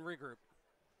 And regroup.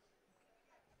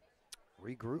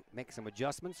 Regroup, make some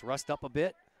adjustments, rest up a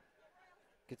bit,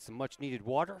 get some much-needed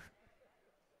water.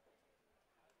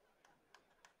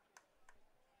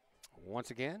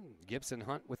 Once again, Gibson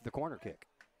Hunt with the corner kick.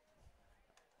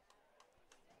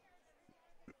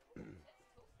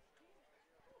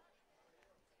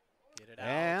 Get it out.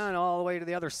 And all the way to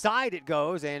the other side it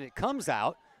goes, and it comes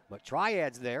out, but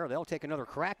Triad's there. They'll take another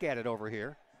crack at it over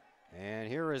here. And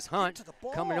here is Hunt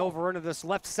coming over into this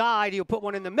left side. He'll put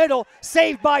one in the middle,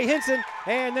 saved by Hinson,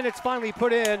 and then it's finally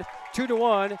put in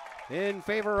 2-1 in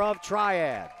favor of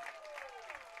Triad.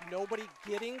 Nobody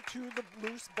getting to the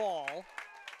loose ball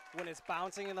when it's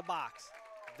bouncing in the box.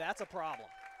 That's a problem.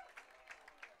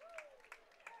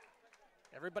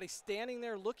 Everybody standing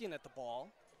there looking at the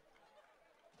ball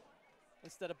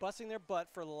instead of busting their butt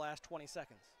for the last 20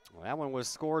 seconds. Well, that one was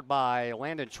scored by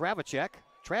Landon Travnicek.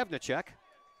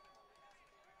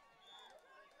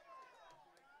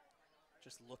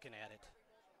 Just looking at it.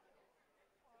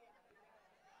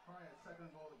 Triad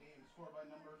second goal of the game scored by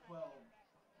number 12,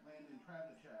 Landon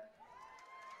Triad-August.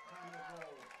 Time of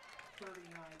goal, 39-39,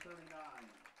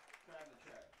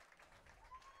 Triad-August.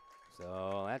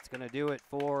 So that's going to do it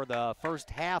for the first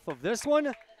half of this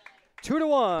one.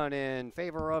 2-1 in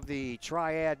favor of the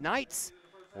Triad Knights.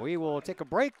 We will take a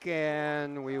break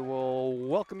and we will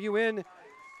welcome you in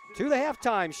to the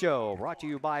halftime show, brought to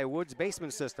you by Woods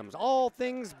Basement Systems. All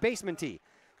things basement-y.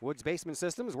 Woods Basement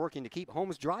Systems, working to keep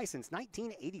homes dry since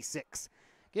 1986.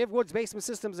 Give Woods Basement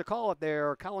Systems a call at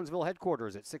their Collinsville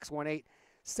headquarters at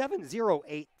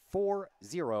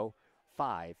 618-708-4055.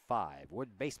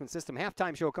 Wood Basement System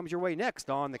halftime show comes your way next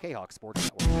on the Kahok Sports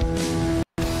Network.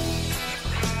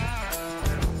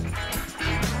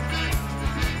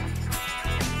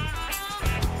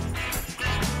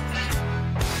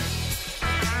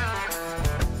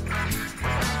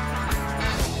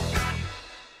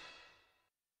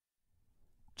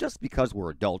 Just because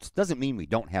we're adults doesn't mean we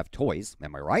don't have toys,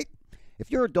 am I right? If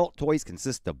your adult toys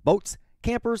consist of boats,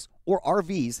 campers, or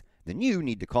RVs, then you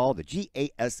need to call the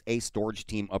GASA storage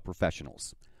team of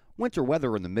professionals. Winter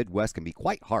weather in the Midwest can be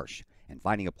quite harsh, and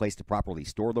finding a place to properly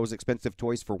store those expensive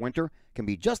toys for winter can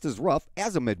be just as rough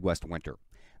as a Midwest winter.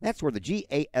 That's where the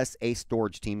GASA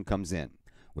storage team comes in,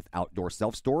 with outdoor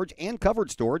self-storage and covered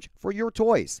storage for your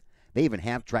toys. They even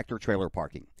have tractor-trailer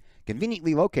parking.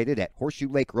 Conveniently located at Horseshoe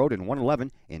Lake Road and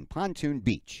 111 in Pontoon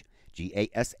Beach.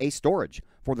 GASA Storage,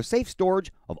 for the safe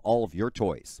storage of all of your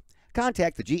toys.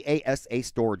 Contact the GASA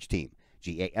Storage team,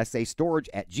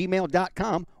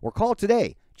 gasastorage@gmail.com, or call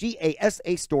today,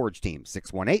 GASA Storage Team,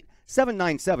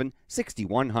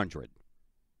 618-797-6100.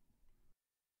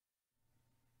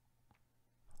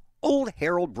 Old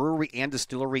Herald Brewery and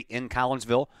Distillery in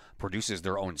Collinsville produces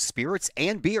their own spirits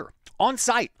and beer on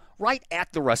site, right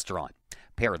at the restaurant.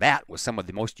 Pair that with some of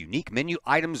the most unique menu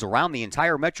items around the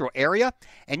entire metro area,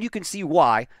 and you can see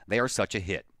why they are such a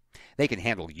hit. They can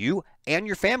handle you and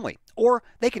your family, or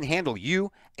they can handle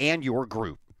you and your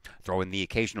group. Throw in the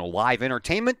occasional live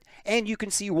entertainment, and you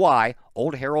can see why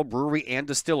Old Herald Brewery and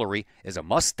Distillery is a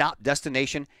must-stop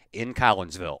destination in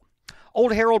Collinsville.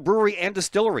 Old Herald Brewery and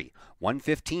Distillery,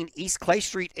 115 East Clay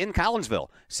Street in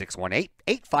Collinsville,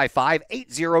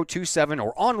 618-855-8027,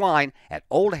 or online at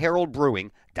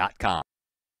oldheraldbrewing.com.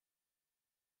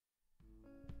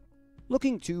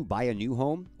 Looking to buy a new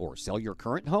home or sell your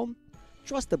current home?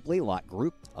 Trust the Blaylock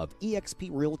Group of eXp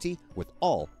Realty with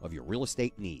all of your real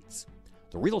estate needs.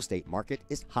 The real estate market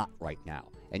is hot right now,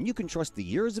 and you can trust the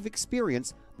years of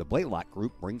experience the Blaylock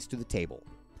Group brings to the table.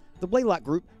 The Blaylock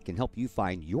Group can help you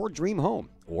find your dream home,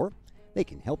 or they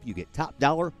can help you get top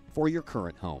dollar for your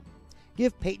current home.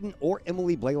 Give Peyton or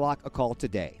Emily Blaylock a call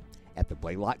today at the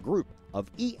Blaylock Group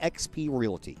of eXp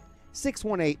Realty,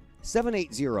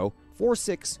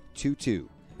 618-780-4622.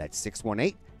 That's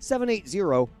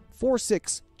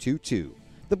 618-780-4622.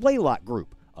 The Blaylock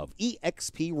Group of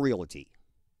eXp Realty.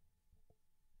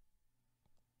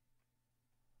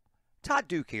 Todd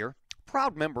Duke here,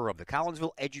 proud member of the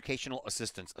Collinsville Educational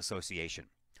Assistants Association.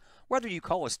 Whether you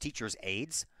call us teachers'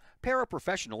 aides,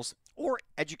 paraprofessionals, or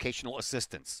educational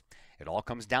assistants, it all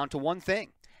comes down to one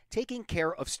thing: taking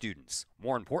care of students.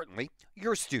 More importantly,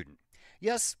 your student.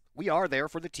 Yes, we are there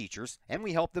for the teachers, and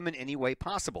we help them in any way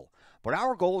possible. But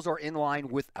our goals are in line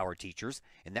with our teachers,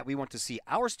 in that we want to see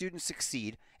our students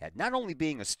succeed at not only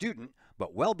being a student,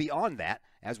 but well beyond that,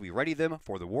 as we ready them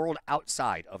for the world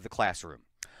outside of the classroom.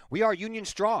 We are Union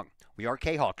strong. We are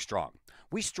Kahok strong.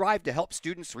 We strive to help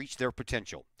students reach their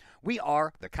potential. We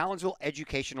are the Collinsville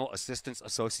Educational Assistance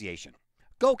Association.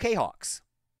 Go Kahawks!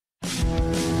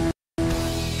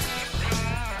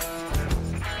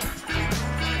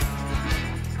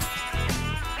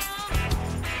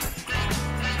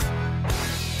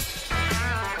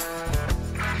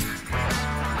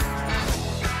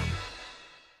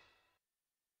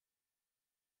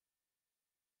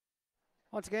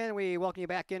 Once again, we welcome you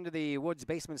back into the Woods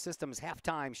Basement Systems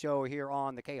halftime show here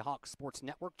on the Kahok Sports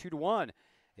Network, 2-1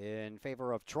 in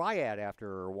favor of Triad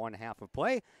after one half of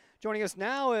play. Joining us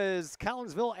now is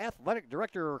Collinsville Athletic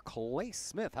Director Clay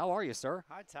Smith. How are you, sir?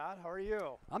 Hi, Todd. How are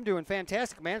you? I'm doing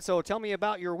fantastic, man. So tell me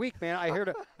about your week, man. I heard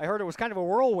it was kind of a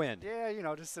whirlwind. Yeah, you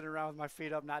know, just sitting around with my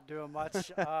feet up, not doing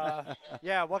much.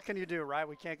 Yeah, what can you do, right?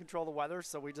 We can't control the weather,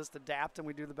 so we just adapt and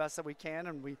we do the best that we can,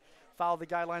 and we follow the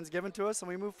guidelines given to us, and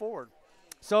we move forward.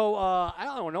 So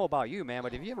I don't know about you, man,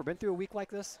 but have you ever been through a week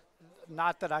like this?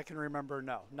 Not that I can remember,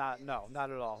 no, not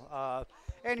at all.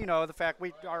 And, you know, the fact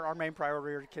our main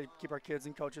priority is to keep our kids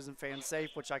and coaches and fans safe,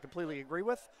 which I completely agree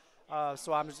with.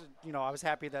 So I'm just, you know, I was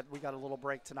happy that we got a little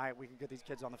break tonight. We can get these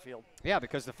kids on the field. Yeah,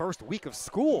 because the first week of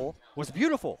school was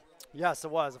beautiful. Yes,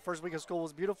 it was. The first week of school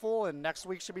was beautiful, and next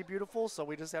week should be beautiful. So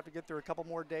we just have to get through a couple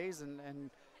more days and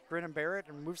grin and bear it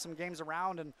and move some games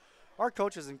around. And our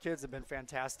coaches and kids have been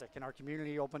fantastic, and our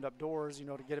community opened up doors, you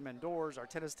know, to get them indoors. Our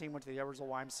tennis team went to the Eversville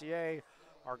YMCA.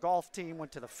 Our golf team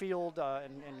went to the field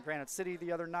in Granite City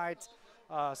the other night.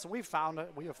 So we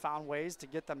have found ways to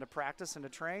get them to practice and to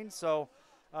train. So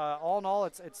all in all,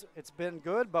 it's been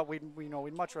good, but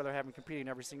we'd much rather have them competing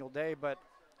every single day. But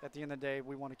at the end of the day,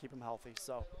 we want to keep them healthy.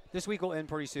 So this week will end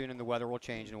pretty soon, and the weather will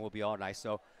change, and it will be all nice.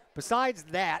 So besides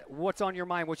that, what's on your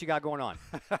mind? What you got going on?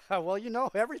 Well, you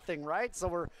know, everything, right? So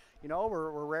we're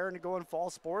raring to go in fall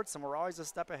sports, and we're always a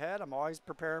step ahead. I'm always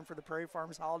preparing for the Prairie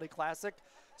Farms Holiday Classic,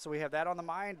 so we have that on the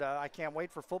mind. I can't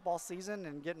wait for football season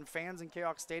and getting fans in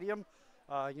Kahok Stadium.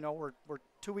 You know, we're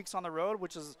 2 weeks on the road,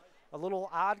 which is a little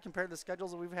odd compared to the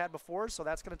schedules that we've had before, so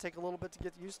that's going to take a little bit to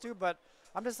get used to. But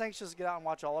I'm just anxious to get out and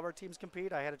watch all of our teams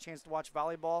compete. I had a chance to watch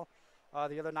volleyball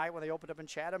the other night when they opened up in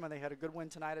Chatham, and they had a good win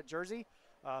tonight at Jersey.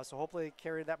 So hopefully they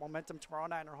carry that momentum tomorrow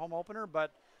night in our home opener.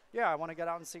 But yeah, I want to get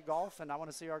out and see golf, and I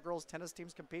want to see our girls' tennis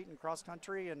teams compete in cross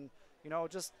country, and you know,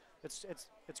 just it's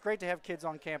great to have kids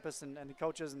on campus and the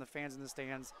coaches and the fans in the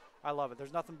stands. I love it.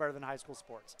 There's nothing better than high school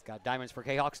sports. Got Diamonds for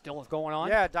Kahawks still going on?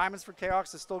 Yeah, Diamonds for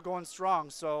Kahawks is still going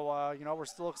strong. So you know, we're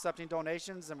still accepting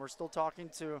donations, and we're still talking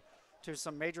to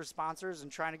some major sponsors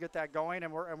and trying to get that going,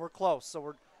 and we're close.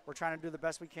 So we're trying to do the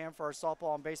best we can for our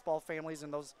softball and baseball families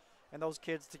and those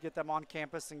kids to get them on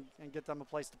campus and get them a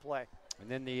place to play.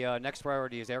 And then the next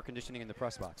priority is air conditioning in the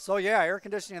press box. So yeah, air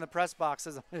conditioning in the press box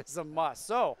is a must.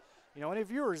 So, you know, any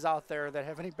viewers out there that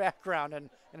have any background in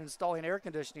installing air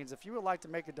conditionings, if you would like to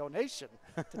make a donation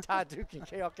to Todd Duke and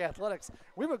Kahok Athletics,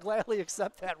 we would gladly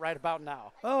accept that right about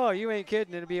now. Oh, you ain't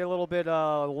kidding. It'll be a little bit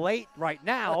late right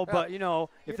now, but, you know,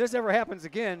 if this ever happens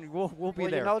again, we'll be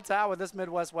there. You know, Todd, with this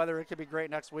Midwest weather, it could be great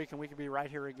next week, and we could be right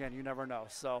here again. You never know.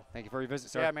 So thank you for your visit,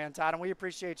 sir. Yeah, man, Todd, and we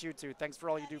appreciate you, too. Thanks for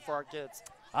all you do for our kids.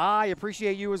 I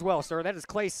appreciate you as well, sir. That is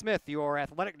Clay Smith, your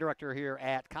athletic director here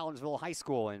at Collinsville High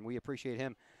School, and we appreciate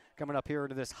him coming up here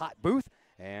into this hot booth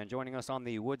and joining us on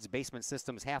the Woods Basement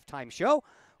Systems halftime show.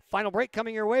 Final break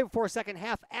coming your way before second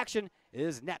half action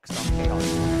is next on Kahok.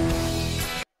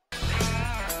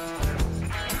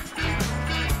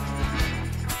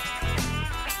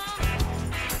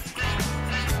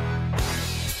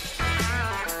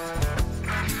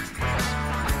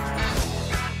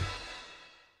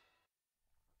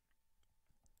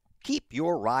 Keep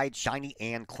your ride shiny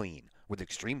and clean with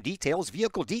Extreme Details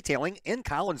Vehicle Detailing in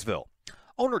Collinsville.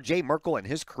 Owner Jay Merkel and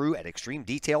his crew at Extreme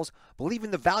Details believe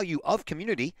in the value of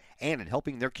community and in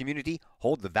helping their community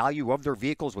hold the value of their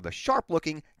vehicles with a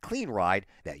sharp-looking, clean ride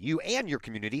that you and your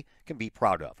community can be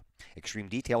proud of. Extreme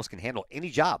Details can handle any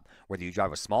job, whether you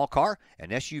drive a small car,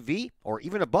 an SUV, or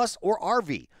even a bus or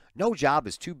RV. No job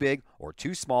is too big or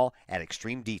too small at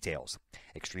Extreme Details.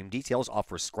 Extreme Details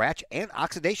offers scratch and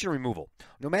oxidation removal,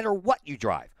 no matter what you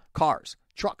drive: cars,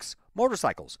 trucks,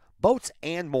 motorcycles, boats,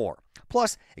 and more.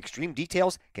 Plus, Extreme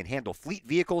Details can handle fleet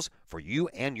vehicles for you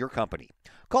and your company.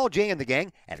 Call Jay and the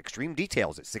gang at Extreme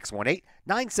Details at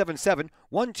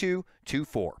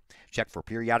 618-977-1224. Check for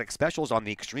periodic specials on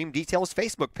the Extreme Details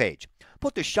Facebook page.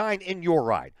 Put the shine in your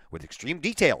ride with Extreme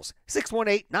Details,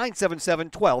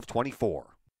 618-977-1224.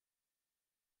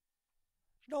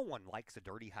 No one likes a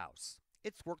dirty house.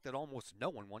 It's work that almost no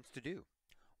one wants to do.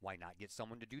 Why not get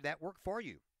someone to do that work for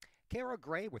you? Kara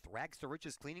Gray with Rags to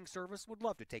Riches Cleaning Service would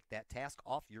love to take that task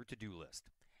off your to-do list.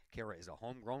 Kara is a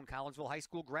homegrown Collinsville High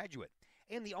School graduate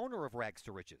and the owner of Rags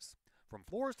to Riches. From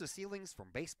floors to ceilings, from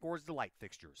baseboards to light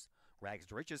fixtures, Rags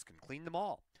to Riches can clean them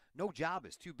all. No job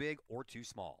is too big or too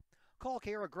small. Call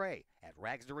Kara Gray at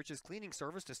Rags to Riches Cleaning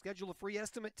Service to schedule a free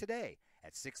estimate today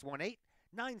at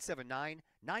 618-979-9634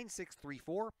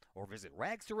 or visit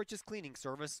Rags to Riches Cleaning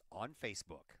Service on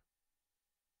Facebook.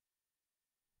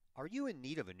 Are you in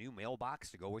need of a new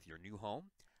mailbox to go with your new home?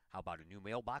 How about a new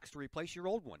mailbox to replace your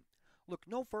old one? Look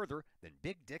no further than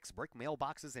Big Dick's Brick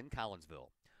Mailboxes in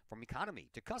Collinsville. From economy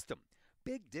to custom,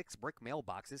 Big Dick's Brick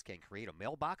Mailboxes can create a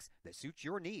mailbox that suits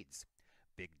your needs.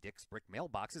 Big Dick's Brick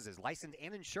Mailboxes is licensed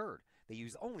and insured. They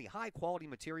use only high-quality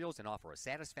materials and offer a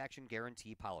satisfaction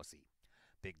guarantee policy.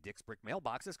 Big Dick's Brick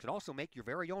Mailboxes can also make your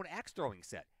very own axe throwing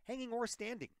set, hanging or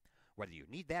standing. Whether you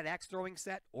need that axe throwing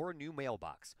set or a new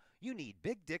mailbox, you need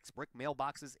Big Dick's Brick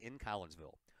Mailboxes in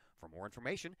Collinsville. For more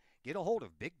information, get a hold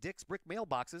of Big Dick's Brick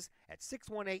Mailboxes at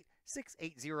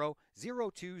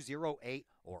 618-680-0208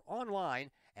 or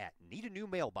online at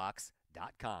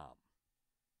needanewmailbox.com.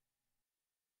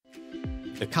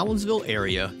 The Collinsville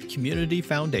Area Community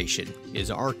Foundation is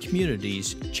our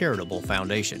community's charitable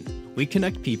foundation. We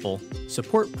connect people,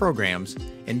 support programs,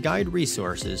 and guide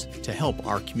resources to help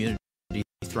our community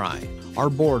thrive. Our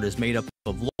board is made up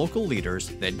of local leaders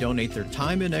that donate their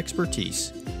time and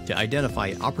expertise to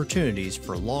identify opportunities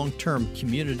for long-term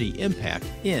community impact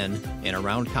in and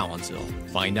around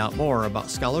Collinsville. Find out more about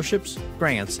scholarships,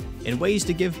 grants, and ways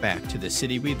to give back to the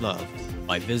city we love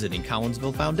by visiting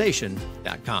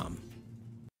collinsvillefoundation.com.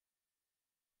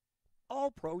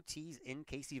 All Pro Tees in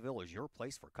Caseyville is your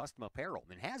place for custom apparel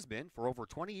and has been for over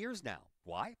 20 years now.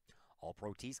 Why? All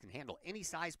Pro Tees can handle any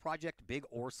size project, big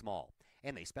or small,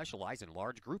 and they specialize in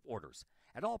large group orders.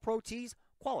 At All Pro Tees,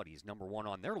 quality is number one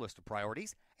on their list of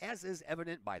priorities, as is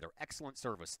evident by their excellent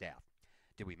service staff.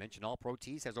 Did we mention All Pro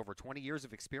Tees has over 20 years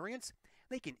of experience?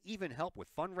 They can even help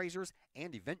with fundraisers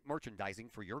and event merchandising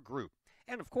for your group.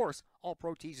 And of course, All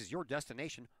Pro Tees is your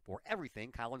destination for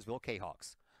everything Collinsville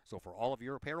Kahawks. So for all of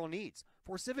your apparel needs,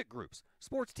 for civic groups,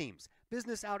 sports teams,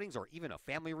 business outings, or even a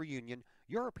family reunion,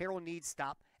 your apparel needs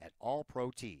stop at All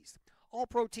Pro Tees. All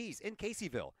Pro Tees in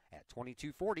Caseyville at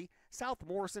 2240 South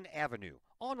Morrison Avenue.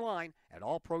 Online at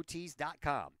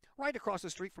allprotees.com. Right across the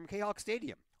street from Kahok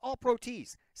Stadium. All Pro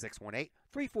Tees,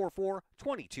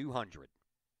 618-344-2200.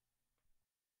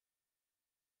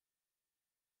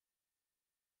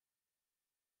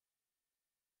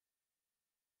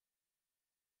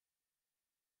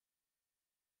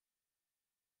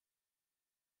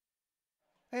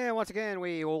 And once again,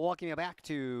 we will welcome you back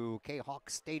to Kahok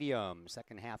Stadium.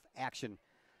 Second half action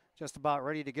just about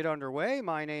ready to get underway.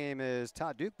 My name is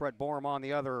Todd Duke, Brett Borm on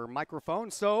the other microphone.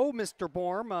 So, Mr.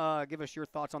 Borm, give us your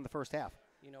thoughts on the first half.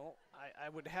 You know, I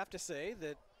would have to say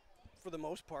that for the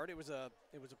most part, it was a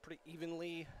pretty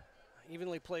evenly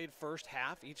played first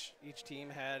half. Each team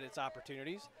had its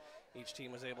opportunities. Each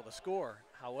team was able to score.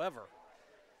 However,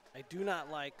 I do not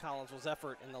like Collinsville's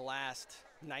effort in the last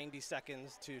 90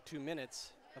 seconds to 2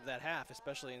 minutes of that half,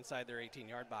 especially inside their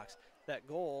 18-yard box. That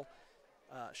goal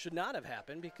should not have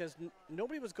happened because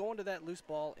nobody was going to that loose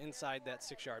ball inside that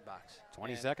 6-yard box.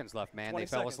 20 seconds left, man. They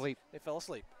fell asleep. They fell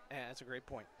asleep, and that's a great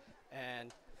point.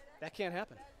 And that can't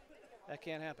happen. That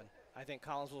can't happen. I think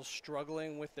Collinsville's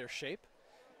struggling with their shape.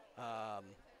 I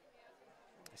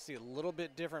see a little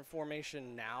bit different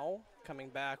formation now, coming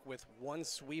back with one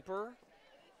sweeper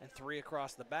and 3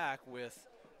 across the back with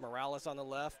Morales on the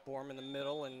left, Borm in the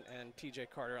middle, and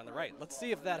TJ Carter on the right. Let's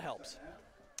see if that helps.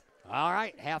 All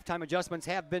right, halftime adjustments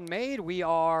have been made. We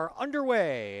are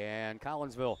underway, and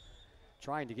Collinsville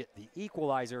trying to get the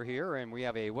equalizer here, and we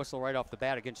have a whistle right off the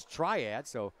bat against Triad,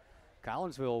 so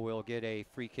Collinsville will get a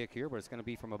free kick here, but it's going to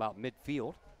be from about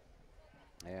midfield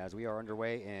as we are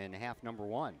underway in half number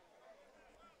 1.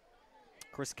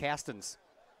 Chris Castens,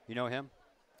 you know him?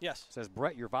 Yes. Says,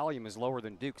 Brett, your volume is lower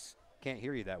than Duke's. Can't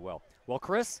hear you that well. Well,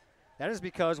 Chris, that is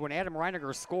because when Adam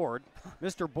Reiniger scored,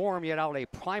 Mr. Borm let out a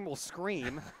primal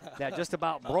scream that just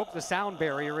about broke the sound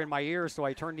barrier in my ears, so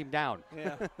I turned him down.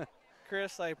 Yeah.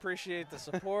 Chris, I appreciate the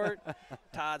support.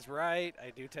 Todd's right.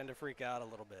 I do tend to freak out a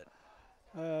little bit.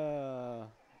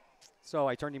 So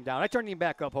I turned him down. I turned him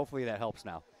back up. Hopefully that helps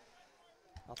now.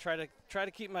 I'll try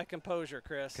to keep my composure,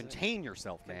 Chris. Contain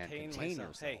yourself, man. Contain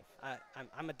yourself. Hey,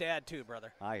 I'm a dad too,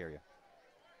 brother. I hear you.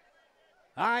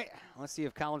 All right, let's see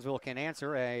if Collinsville can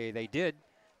answer. They did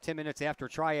 10 minutes after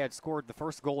Triad scored the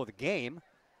first goal of the game.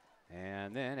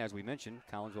 And then, as we mentioned,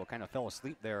 Collinsville kind of fell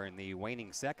asleep there in the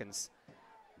waning seconds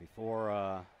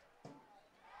before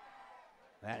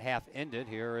that half ended.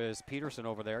 Here is Peterson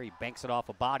over there. He banks it off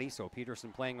a body, so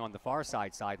Peterson playing on the far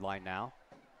sideline now.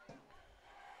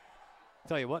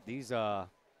 Tell you what, these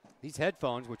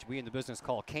headphones, which we in the business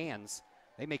call cans,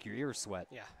 They make your ears sweat.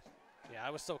 Yeah. Yeah,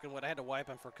 I was soaking wet. I had to wipe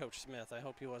him for Coach Smith. I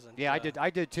hope he wasn't. Yeah, I did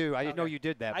too. I didn't know okay. you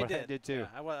did that, but I did too.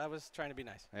 Yeah, I was trying to be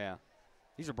nice. Yeah.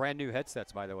 These are brand new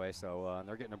headsets, by the way, so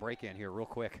they're getting a break in here real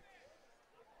quick.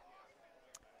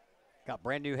 Got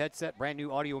brand new headset, brand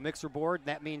new audio mixer board.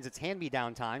 That means it's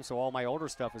hand-me-down time, so all my older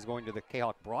stuff is going to the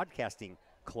Kahok Broadcasting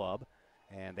Club,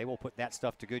 and they will put that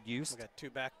stuff to good use. We got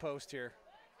 2 back posts here.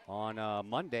 On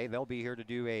Monday, they'll be here to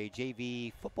do a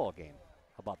JV football game.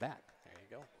 How about that? There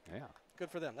you go. Yeah. Good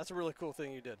for them. That's a really cool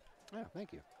thing you did. Yeah,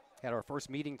 thank you. Had our first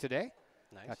meeting today.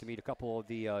 Nice. Got to meet a couple of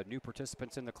the new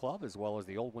participants in the club as well as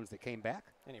the old ones that came back.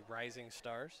 Any rising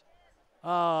stars?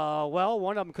 Well,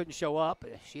 one of them couldn't show up.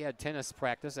 She had tennis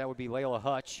practice. That would be Layla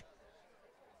Hutch.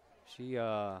 She's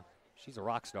a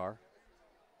rock star.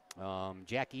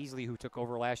 Jack Easley, who took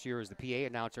over last year as the PA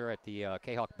announcer at the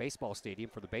Kahok Baseball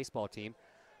Stadium for the baseball team.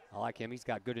 I like him. He's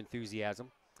got good enthusiasm.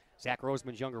 Zach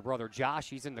Roseman's younger brother, Josh,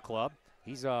 he's in the club.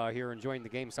 He's here enjoying the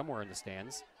game somewhere in the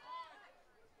stands.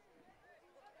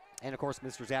 And, of course,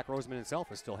 Mr. Zach Roseman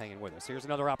himself is still hanging with us. Here's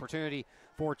another opportunity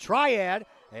for Triad.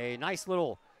 A nice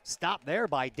little stop there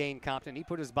by Dane Compton. He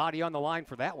put his body on the line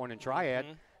for that one, and Triad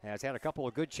has had a couple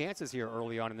of good chances here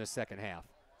early on in this second half.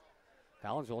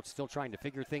 Collinsville still trying to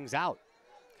figure things out.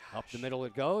 Up the middle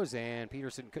it goes, and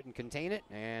Peterson couldn't contain it,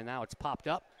 and now it's popped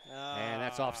up, and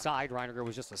that's offside. Reiniger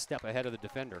was just a step ahead of the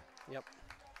defender. Yep.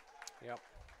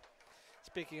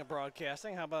 Speaking of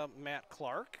broadcasting, how about Matt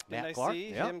Clark? Did I Clark,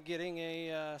 see him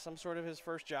getting some sort of his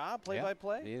first job,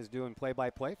 play-by-play? He is doing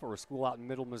play-by-play for a school out in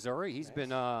Middle Missouri. He's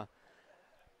been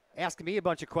asking me a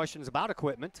bunch of questions about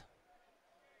equipment,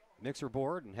 mixer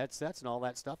board and headsets and all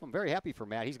that stuff. I'm very happy for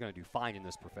Matt. He's going to do fine in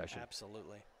this profession.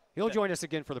 Absolutely. He'll join us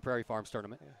again for the Prairie Farms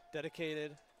tournament. Yeah.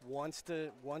 Dedicated, wants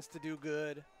to do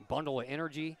good. Bundle of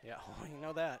energy. Yeah, you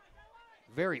know that.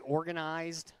 Very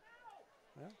organized.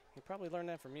 Well, he probably learned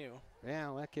that from you. Yeah,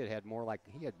 well, that kid had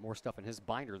more stuff in his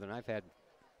binder than I've had.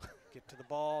 Get to the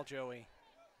ball, Joey.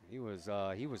 He was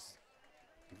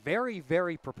very,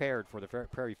 very prepared for the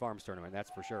Prairie Farms tournament,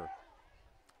 that's for sure.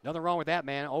 Nothing wrong with that,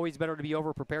 man. Always better to be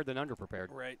over-prepared than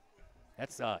under-prepared. Right.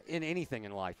 That's in anything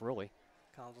in life, really.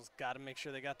 Collinsville's got to make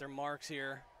sure they got their marks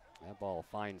here. That ball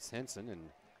finds Henson, and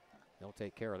they'll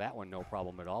take care of that one, no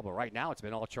problem at all. But right now it's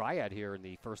been all Triad here in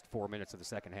the first 4 minutes of the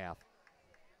second half.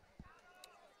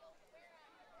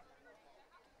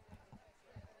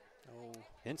 Oh.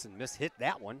 Henson mishit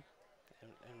that one.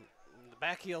 And the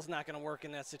back heel's not going to work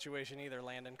in that situation either,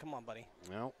 Landon. Come on, buddy.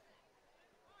 No.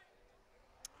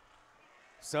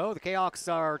 So the Kahoks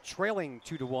are trailing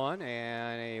 2-1,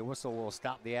 and a whistle will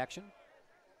stop the action.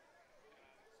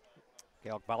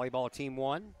 Kahok volleyball team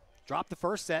won. Dropped the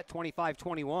first set,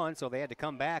 25-21, so they had to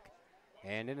come back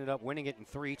and ended up winning it in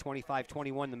 3,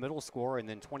 25-21 the middle score, and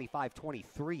then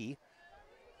 25-23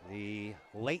 the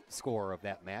late score of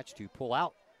that match to pull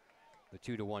out the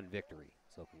 2-1 victory.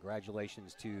 So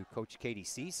congratulations to Coach Katie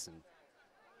Cease and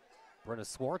Brenna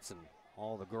Swartz and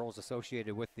all the girls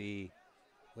associated with the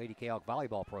Lady Kahok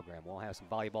volleyball program. We'll have some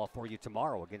volleyball for you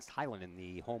tomorrow against Highland in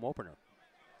the home opener.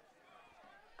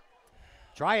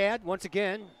 Triad, once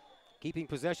again, keeping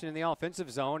possession in the offensive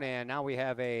zone, and now we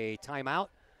have a timeout,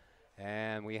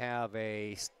 and we have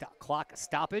a clock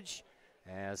stoppage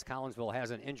as Collinsville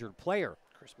has an injured player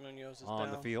Chris Munoz is on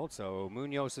down. the field. So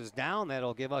Munoz is down.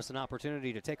 That'll give us an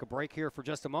opportunity to take a break here for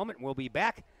just a moment. We'll be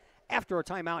back after a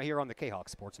timeout here on the Kahok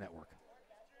Sports Network.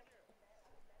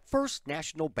 First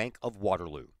National Bank of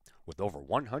Waterloo, with over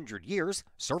 100 years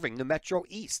serving the Metro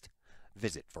East.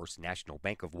 Visit First National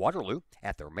Bank of Waterloo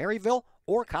at their Maryville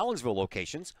or Collinsville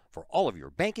locations for all of your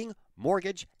banking,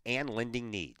 mortgage, and lending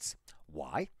needs.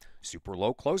 Why? Super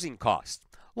low closing costs,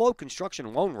 low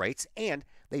construction loan rates, and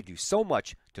they do so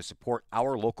much to support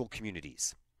our local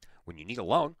communities. When you need a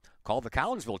loan, call the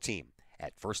Collinsville team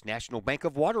at First National Bank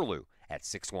of Waterloo at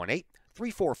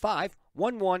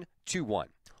 618-345-1121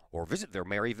 or visit their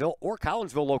Maryville or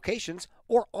Collinsville locations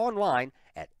or online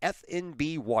at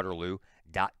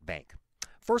fnbwaterloo.bank.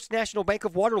 First National Bank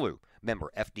of Waterloo,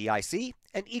 member FDIC,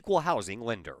 and equal housing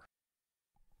lender.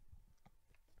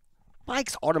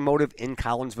 Mike's Automotive in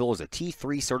Collinsville is a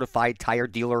T3 certified tire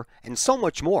dealer and so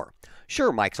much more.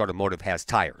 Sure, Mike's Automotive has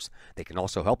tires. They can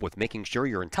also help with making sure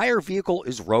your entire vehicle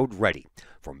is road ready,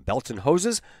 from belts and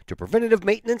hoses to preventative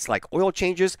maintenance like oil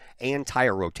changes and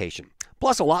tire rotation.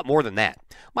 Plus a lot more than that.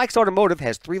 Mike's Automotive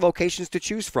has 3 locations to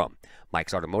choose from.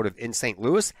 Mike's Automotive in St.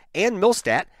 Louis and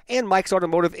Millstadt, and Mike's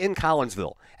Automotive in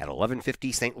Collinsville at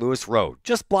 1150 St. Louis Road,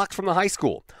 just blocks from the high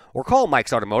school. Or call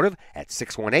Mike's Automotive at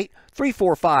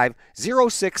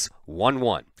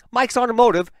 618-345-0611. Mike's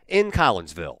Automotive in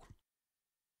Collinsville.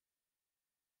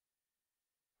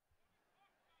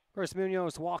 Chris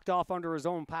Munoz walked off under his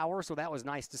own power, so that was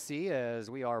nice to see as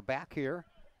we are back here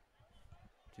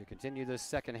to continue this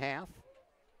second half.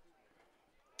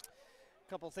 A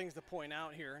couple things to point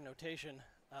out here, notation.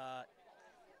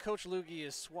 Coach Lugge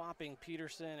is swapping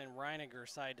Peterson and Reiniger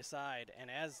side to side, and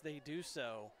as they do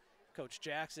so, Coach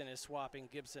Jackson is swapping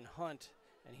Gibson Hunt,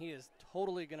 and he is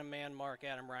totally going to man mark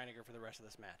Adam Reiniger for the rest of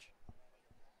this match.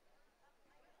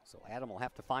 So Adam will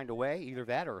have to find a way, either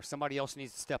that or somebody else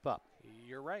needs to step up.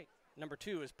 You're right. Number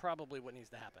 2 is probably what needs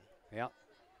to happen. Yeah.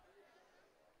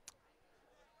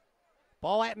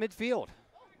 Ball at midfield.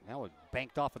 That was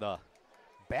banked off of the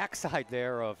backside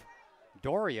there of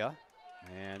Doria,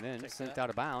 and then sent out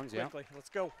of bounds. Quickly, let's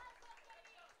go.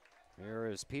 There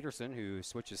is Peterson, who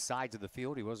switches sides of the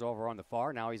field. He was over on the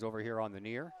far. Now he's over here on the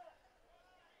near.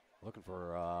 Looking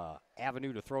for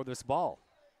avenue to throw this ball.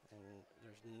 And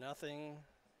there's nothing.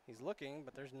 He's looking,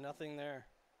 but there's nothing there.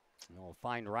 We'll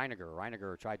find Reiniger.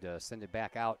 Reiniger tried to send it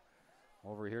back out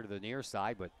over here to the near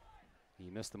side, but he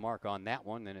missed the mark on that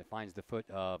one. Then it finds the foot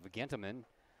of Gentleman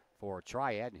for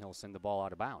Triad, and he'll send the ball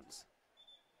out of bounds.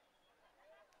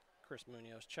 Chris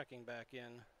Munoz checking back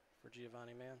in for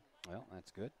Giovanni Mann. Well,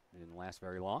 that's good. It didn't last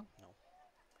very long. No.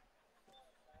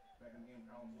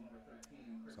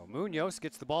 So Munoz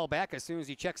gets the ball back as soon as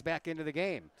he checks back into the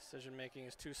game. Decision making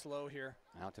is too slow here.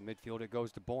 Out to midfield it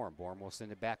goes to Borm. Borm will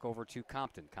send it back over to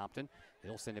Compton. Compton,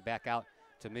 he'll send it back out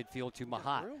to midfield to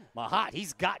Mahat. Mahat,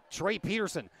 he's got Trey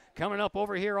Peterson coming up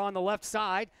over here on the left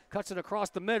side. Cuts it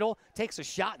across the middle, takes a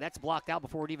shot. That's blocked out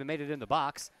before it even made it in the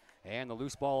box. And the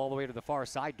loose ball all the way to the far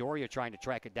side. Doria trying to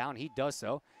track it down. He does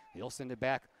so. He'll send it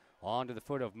back onto the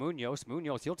foot of Munoz.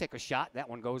 Munoz, he'll take a shot. That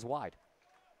one goes wide.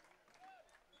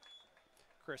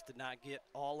 Chris did not get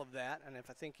all of that, and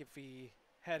I think if he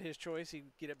had his choice, he'd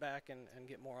get it back and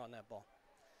get more on that ball.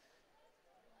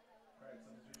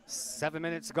 7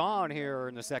 minutes gone here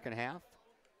in the second half.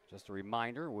 Just a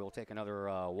reminder, we'll take another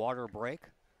water break.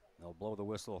 They'll blow the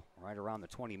whistle right around the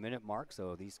 20-minute mark,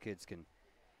 so these kids can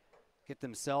get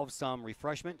themselves some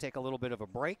refreshment, take a little bit of a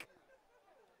break.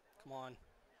 Come on.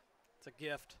 It's a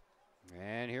gift.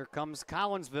 And here comes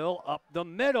Collinsville up the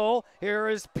middle. Here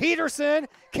is Peterson.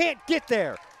 Can't get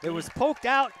there. It was poked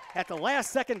out at the last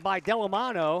second by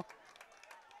Delamano,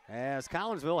 as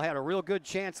Collinsville had a real good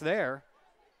chance there.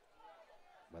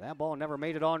 But that ball never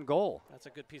made it on goal. That's a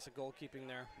good piece of goalkeeping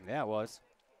there. Yeah, it was.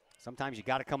 Sometimes you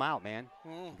got to come out, man.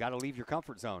 You got to leave your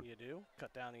comfort zone. You do.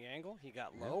 Cut down the angle. He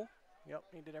got low. Yep,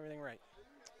 he did everything right.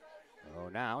 So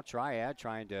now Triad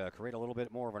trying to create a little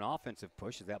bit more of an offensive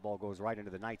push as that ball goes right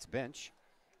into the Knights bench.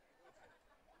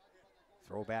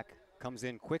 Throwback comes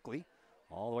in quickly,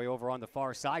 all the way over on the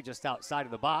far side, just outside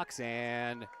of the box,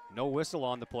 and no whistle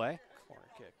on the play. Corner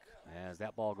kick. As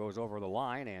that ball goes over the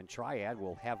line, and Triad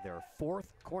will have their 4th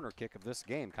corner kick of this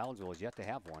game. Collinsville has yet to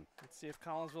have one. Let's see if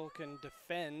Collinsville can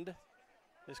defend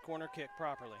this corner kick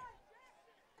properly.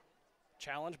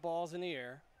 Challenge balls in the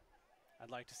air.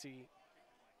 I'd like to see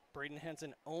Braden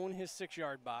Henson own his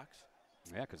 6-yard box.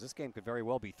 Yeah, because this game could very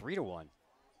well be 3-1.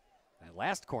 That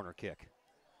last corner kick.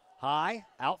 High,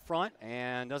 out front,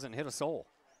 and doesn't hit a soul.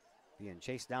 Being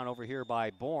chased down over here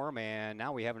by Borm, and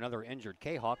now we have another injured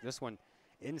Kahok. This one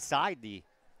inside the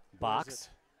box.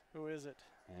 Who is it?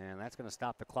 And that's going to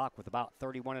stop the clock with about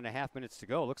 31.5 minutes to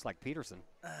go. Looks like Peterson.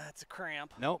 It's a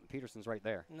cramp. Nope, Peterson's right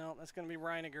there. No, that's going to be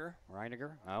Reiniger.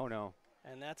 Reiniger? Oh, no.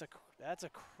 And that's a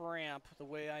cramp, the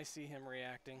way I see him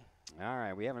reacting. All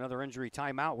right, we have another injury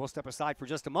timeout. We'll step aside for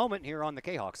just a moment here on the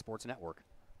Kahok Sports Network.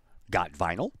 Got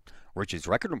vinyl? Rich's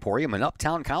Record Emporium in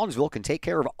Uptown Collinsville can take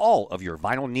care of all of your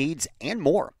vinyl needs and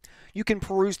more. You can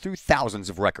peruse through thousands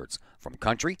of records, from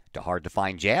country to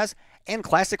hard-to-find jazz, and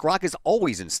classic rock is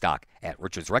always in stock at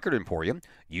Rich's Record Emporium.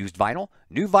 Used vinyl,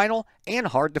 new vinyl, and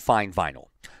hard-to-find vinyl.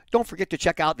 Don't forget to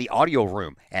check out the audio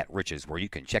room at Rich's, where you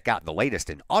can check out the latest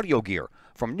in audio gear,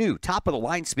 from new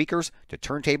top-of-the-line speakers to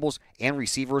turntables and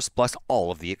receivers, plus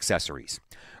all of the accessories.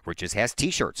 Rich's has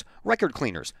t-shirts, record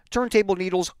cleaners, turntable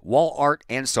needles, wall art,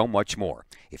 and so much more.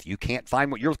 If you can't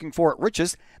find what you're looking for at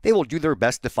Rich's, they will do their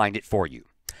best to find it for you.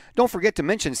 Don't forget to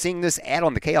mention seeing this ad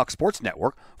on the Kahok Sports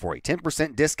Network for a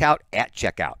 10% discount at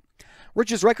checkout.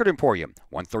 Rich's Record Emporium,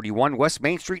 131 West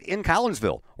Main Street in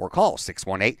Collinsville, or call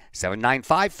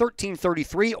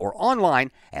 618-795-1333 or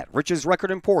online at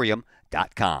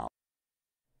richesrecordemporium.com.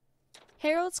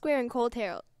 Herald Square and Cold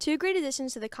Herald, 2 great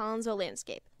additions to the Collinsville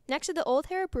landscape. Next to the Old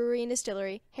Herald Brewery and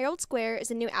Distillery, Herald Square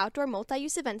is a new outdoor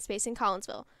multi-use event space in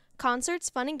Collinsville. Concerts,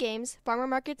 fun and games, farmer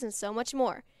markets, and so much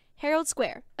more. Herald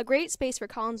Square, a great space for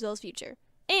Collinsville's future.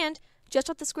 And just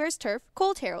off the square's turf,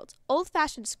 Cold Herald,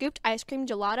 old-fashioned scooped ice cream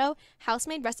gelato,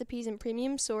 house-made recipes, and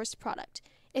premium sourced product.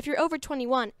 If you're over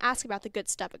 21, ask about the good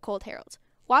stuff at Cold Harold.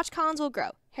 Watch Collinsville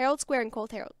grow. Harold Square and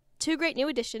Cold Harold. 2 great new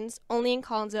additions, only in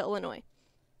Collinsville, Illinois.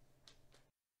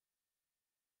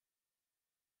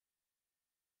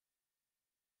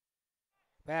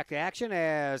 Back to action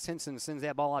as Hinson sends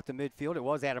that ball out to midfield. It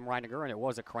was Adam Reiniger, and it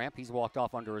was a cramp. He's walked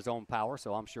off under his own power,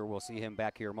 so I'm sure we'll see him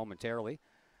back here momentarily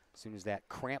as soon as that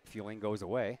cramp feeling goes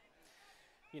away.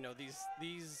 You know,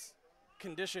 these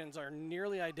conditions are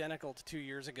nearly identical to 2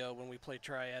 years ago when we played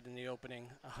Triad in the opening.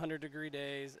 100-degree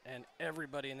days, and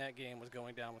everybody in that game was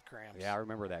going down with cramps. Yeah, I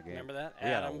remember that game. Remember that? We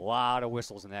had a lot of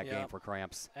whistles in that game for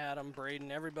cramps. Adam,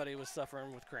 Braden, everybody was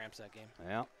suffering with cramps that game.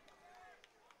 Yeah.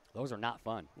 Those are not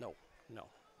fun. No. No.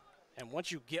 And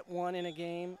once you get one in a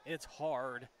game, it's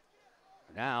hard.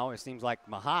 Now it seems like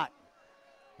Mahat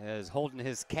is holding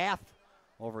his calf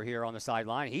over here on the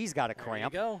sideline. He's got a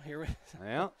cramp. There you go. Here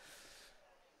yeah.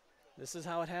 This is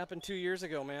how it happened 2 years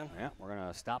ago, man. Yeah, we're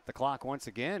going to stop the clock once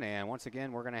again, and once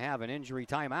again we're going to have an injury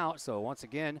timeout. So once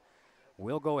again,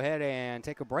 we'll go ahead and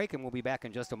take a break, and we'll be back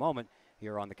in just a moment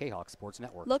here on the Kahok Sports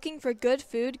Network. Looking for good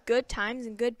food, good times,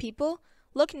 and good people?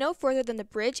 Look no further than the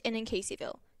Bridge Inn in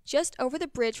Caseyville. Just over the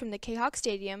bridge from the Kahok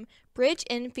Stadium, Bridge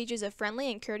Inn features a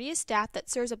friendly and courteous staff that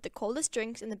serves up the coldest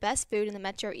drinks and the best food in the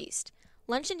Metro East.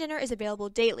 Lunch and dinner is available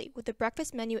daily with a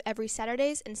breakfast menu every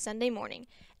Saturdays and Sunday morning.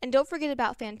 And don't forget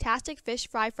about fantastic fish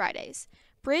fry Fridays.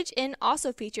 Bridge Inn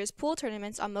also features pool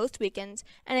tournaments on most weekends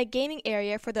and a gaming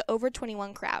area for the over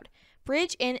 21 crowd.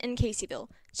 Bridge Inn in Caseyville.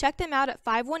 Check them out at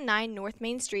 519 North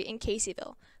Main Street in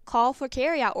Caseyville. Call for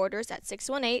carryout orders at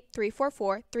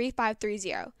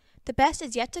 618-344-3530. The best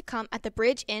is yet to come at the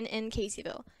Bridge Inn in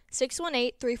Caseyville.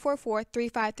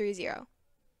 618-344-3530.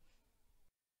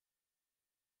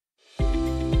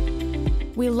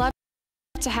 We love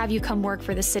to have you come work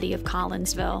for the City of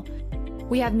Collinsville.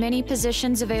 We have many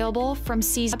positions available from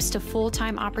seasons to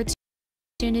full-time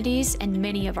opportunities in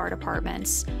many of our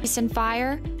departments. Police and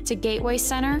Fire to Gateway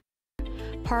Center,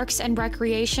 Parks and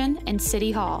Recreation, and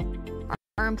City Hall.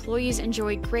 Our employees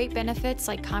enjoy great benefits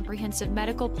like comprehensive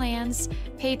medical plans,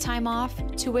 paid time off,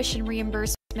 tuition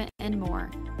reimbursement, and more.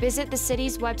 Visit the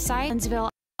city's website,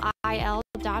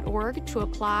 collinsvilleil.org, to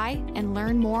apply and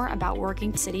learn more about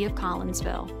working City of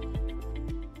Collinsville.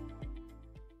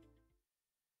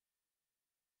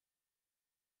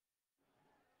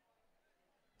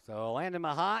 So Landon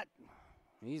Mahat,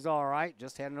 he's all right,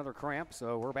 just had another cramp,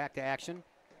 so we're back to action.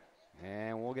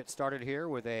 And we'll get started here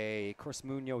with a Chris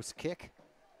Munoz kick.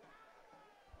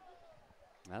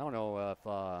 I don't know if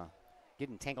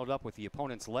getting tangled up with the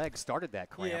opponent's leg started that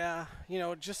cramp. Yeah, you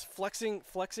know, just flexing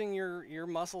your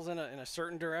muscles in a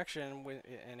certain direction,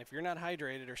 and if you're not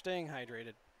hydrated or staying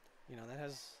hydrated, you know, that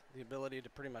has the ability to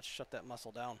pretty much shut that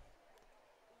muscle down.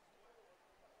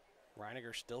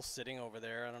 Reiniger's still sitting over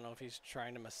there. I don't know if he's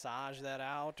trying to massage that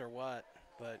out or what,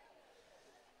 but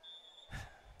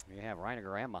you have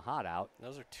Reiniger and Mahat out.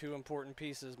 Those are two important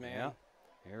pieces, man. Yeah.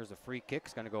 Here's a free kick.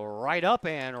 It's going to go right up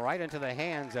and right into the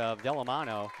hands of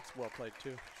Delamano. It's well played,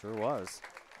 too. Sure was.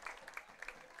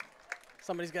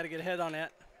 Somebody's got to get ahead on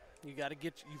that. You've got to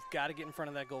get in front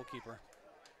of that goalkeeper.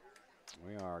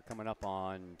 We are coming up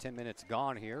on 10 minutes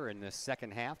gone here in this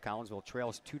second half. Collinsville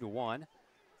trails 2-1.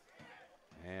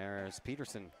 There's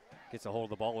Peterson gets a hold of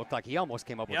the ball. Looked like he almost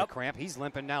came up with a cramp. He's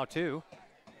limping now, too.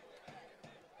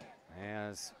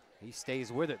 As he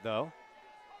stays with it, though.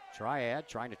 Triad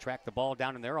trying to track the ball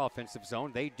down in their offensive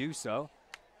zone. They do so.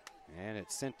 And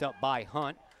it's sent up by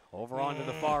Hunt over onto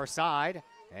the far side.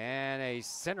 And a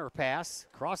center pass,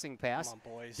 crossing pass. Come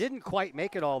on, boys. Didn't quite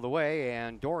make it all the way.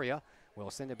 And Doria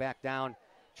will send it back down,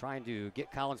 trying to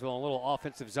get Collinsville in a little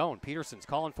offensive zone. Peterson's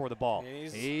calling for the ball.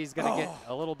 He's going to get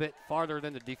a little bit farther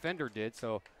than the defender did,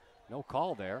 so no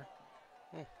call there.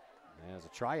 As a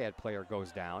Triad player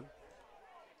goes down.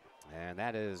 And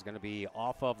that is going to be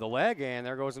off of the leg, and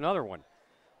there goes another one.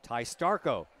 Ty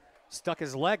Starko stuck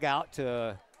his leg out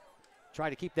to try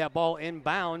to keep that ball in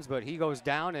bounds, but he goes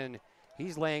down, and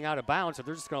he's laying out of bounds, so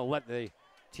they're just going to let the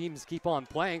teams keep on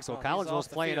playing. So Collinsville's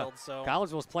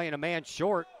playing a man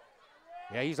short.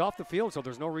 Yeah, he's off the field, so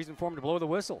there's no reason for him to blow the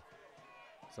whistle.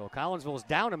 So Collinsville's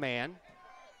down a man.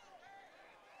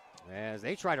 As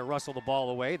they try to wrestle the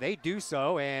ball away, they do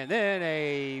so, and then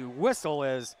a whistle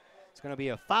is it's going to be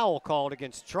a foul called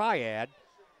against Triad.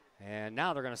 And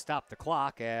now they're going to stop the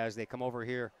clock as they come over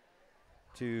here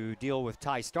to deal with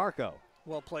Ty Starko.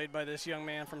 Well played by this young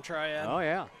man from Triad. Oh,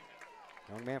 yeah.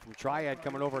 Young man from Triad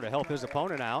coming over to help his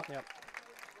opponent out. Yep.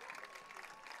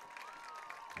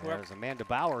 As Amanda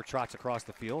Bauer trots across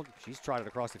the field. She's trotted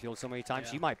across the field so many times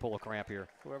she might pull a cramp here.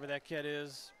 Whoever that kid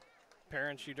is,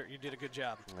 parents, you did a good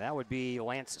job. That would be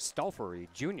Lance Stolfery,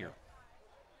 Jr.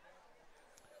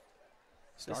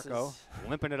 Starko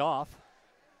limping it off.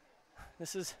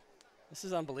 This is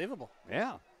unbelievable.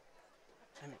 Yeah.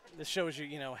 I mean, this shows you,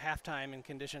 halftime in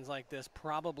conditions like this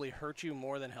probably hurt you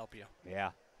more than help you.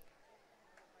 Yeah.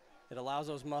 It allows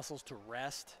those muscles to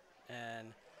rest and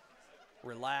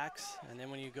relax, and then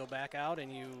when you go back out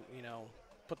and you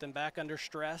put them back under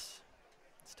stress,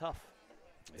 it's tough.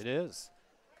 It is.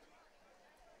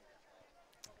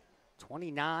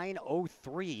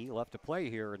 29:03 left to play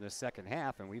here in the second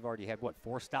half, and we've already had,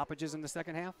 4 stoppages in the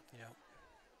second half? Yeah.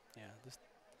 Yeah. This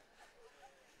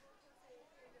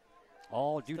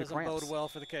all due to cramps. Doesn't bode well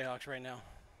for the Kahawks right now.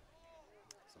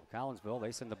 So Collinsville,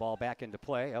 they send the ball back into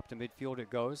play. Up to midfield it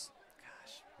goes.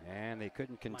 Gosh. And they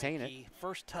couldn't contain Mikey, it.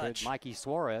 First touch. Good Mikey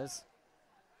Suarez.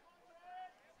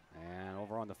 And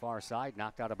over on the far side,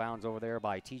 knocked out of bounds over there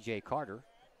by TJ Carter.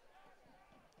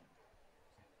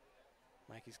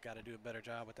 Mikey's got to do a better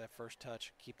job with that first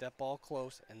touch. Keep that ball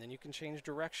close, and then you can change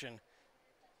direction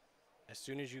as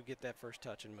soon as you get that first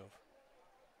touch and move.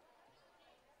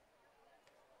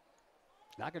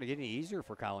 Not going to get any easier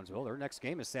for Collinsville. Their next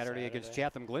game is Saturday against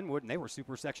Chatham Glenwood, and they were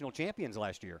super sectional champions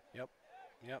last year. Yep,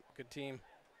 good team.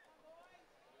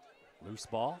 Loose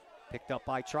ball, picked up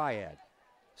by Triad.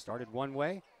 Started one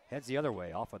way, heads the other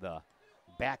way off of the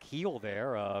back heel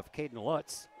there of Caden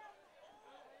Lutz.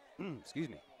 Excuse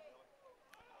me.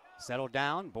 Settled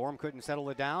down. Borum couldn't settle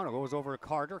it down. It goes over to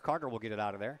Carter. Carter will get it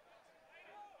out of there.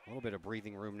 A little bit of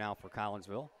breathing room now for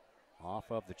Collinsville.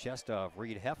 Off of the chest of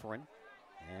Reed Hefferon.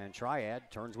 And Triad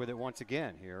turns with it once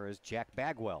again. Here is Jack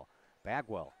Bagwell.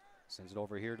 Bagwell sends it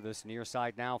over here to this near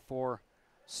side now for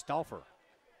Stauffer.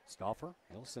 Stauffer,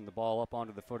 he'll send the ball up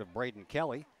onto the foot of Braden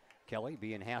Kelly. Kelly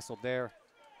being hassled there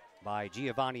by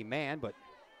Giovanni Mann, but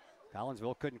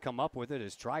Collinsville couldn't come up with it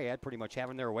as Triad pretty much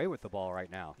having their way with the ball right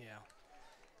now. Yeah.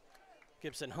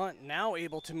 Gibson Hunt now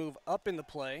able to move up in the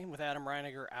play with Adam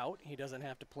Reiniger out. He doesn't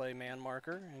have to play man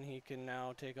marker, and he can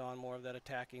now take on more of that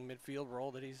attacking midfield role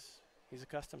that he's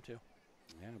accustomed to.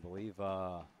 Yeah, I believe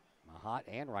Mahat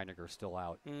and Reiniger still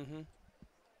out. Mm-hmm.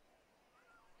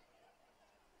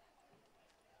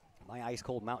 My ice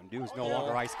cold Mountain Dew is no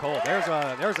longer ice cold. There's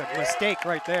a mistake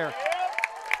right there.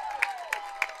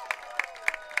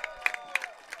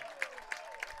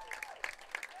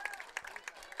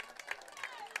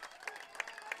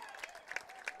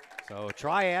 So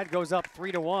Triad goes up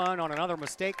 3-1 on another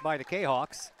mistake by the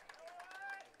Kahawks.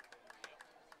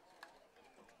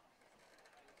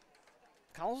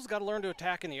 Collinsville's got to learn to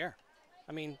attack in the air.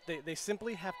 I mean, they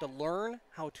simply have to learn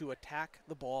how to attack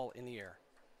the ball in the air.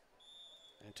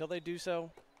 And until they do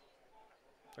so,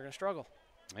 they're going to struggle.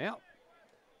 Yeah.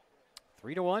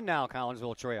 3-1 now,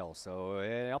 Collinsville trails. So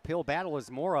an uphill battle is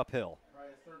more uphill.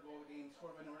 Triad's third goal of the game,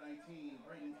 scored by number 19,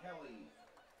 Braden Kelly.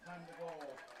 Time to goal.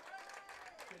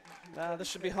 This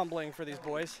should be humbling for these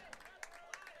boys.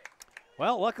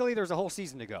 Well, luckily there's a whole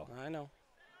season to go. I know.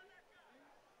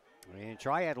 I mean,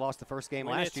 Triad lost the first game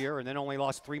last year and then only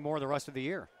lost 3 more the rest of the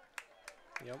year.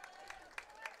 Yep.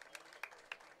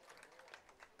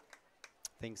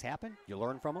 Things happen. You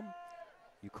learn from them.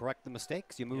 You correct the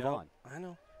mistakes. You move on. I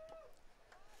know.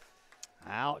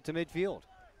 Out to midfield.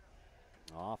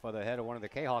 Off of the head of one of the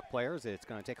Kahawk players. It's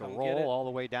going to take a roll all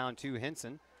the way down to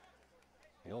Henson.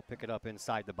 He'll pick it up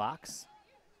inside the box.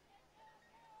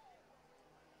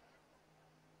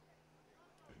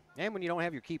 And when you don't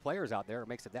have your key players out there, it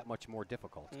makes it that much more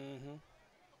difficult. Mm-hmm.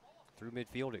 Through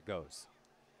midfield it goes.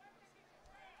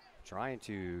 Trying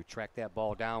to track that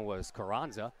ball down was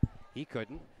Carranza. He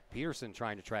couldn't. Peterson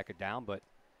trying to track it down, but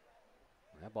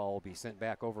that ball will be sent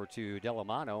back over to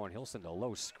Delamano, and he'll send a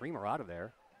low screamer out of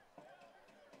there.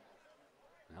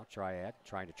 Now Triad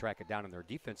trying to track it down in their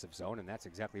defensive zone, and that's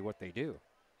exactly what they do.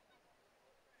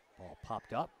 Ball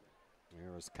popped up.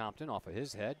 There was Compton off of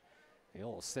his head.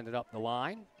 He'll send it up the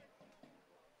line.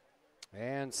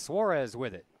 And Suarez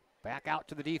with it. Back out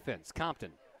to the defense.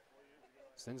 Compton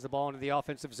sends the ball into the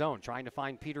offensive zone, trying to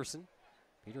find Peterson.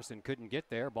 Peterson couldn't get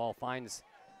there. Ball finds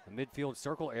the midfield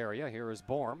circle area. Here is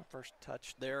Borum. First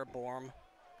touch there, Borum.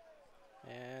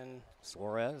 And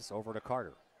Suarez over to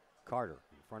Carter. Carter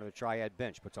in front of the Triad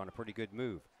bench puts on a pretty good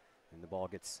move. And the ball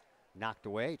gets knocked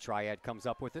away. Triad comes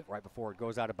up with it right before it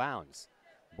goes out of bounds.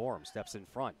 Borum steps in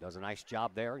front, does a nice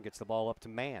job there, and gets the ball up to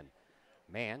Mann.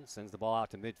 Mann sends the ball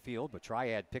out to midfield, but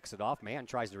Triad picks it off. Mann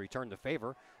tries to return the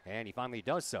favor, and he finally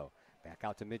does so. Back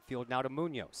out to midfield now to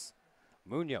Munoz.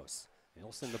 Munoz,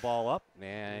 he'll send the ball up,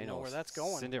 and know where that's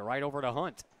going. Send it right over to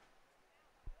Hunt.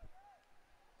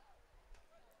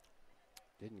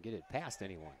 Didn't get it past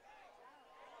anyone.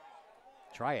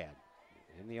 Triad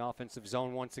in the offensive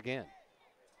zone once again.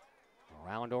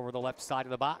 Around over the left side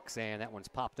of the box, and that one's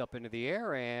popped up into the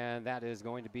air, and that is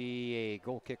going to be a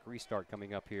goal kick restart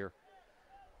coming up here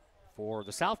for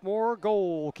the sophomore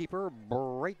goalkeeper,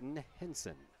 Brayton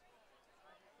Henson.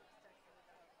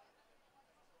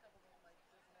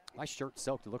 My shirt's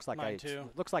soaked. It looks like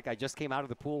looks like I just came out of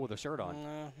the pool with a shirt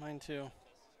on. Mine too.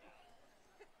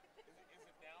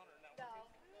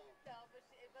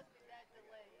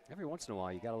 Every once in a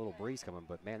while, you got a little breeze coming,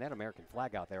 but man, that American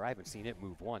flag out there, I haven't seen it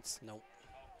move once. Nope.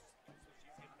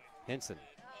 Henson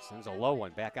sends a low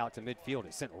one back out to midfield.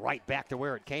 It's sent right back to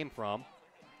where it came from.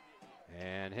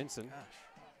 And Henson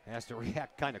has to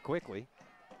react kind of quickly.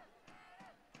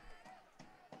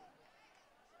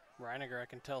 Reiniger, I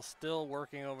can tell, still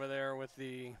working over there with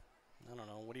the, I don't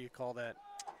know, what do you call that?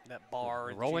 That bar.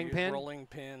 The rolling pin? Rolling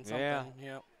pin, something. Yeah.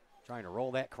 Yep. Trying to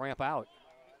roll that cramp out.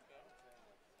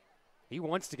 He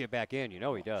wants to get back in. You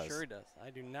know he does. Sure he does.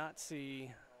 I do not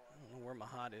see, I don't know where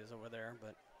Mahat is over there,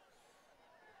 but.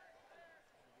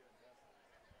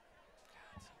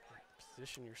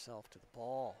 Position yourself to the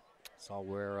ball. Saw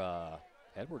where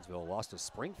Edwardsville lost to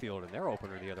Springfield in their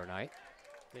opener the other night.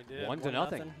 They did.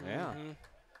 1-0. Yeah. Mm-hmm.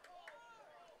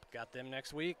 Got them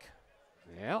next week.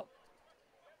 Yep.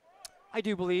 I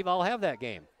do believe I'll have that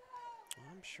game.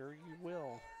 I'm sure you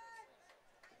will.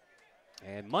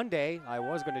 And Monday, I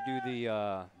was going to do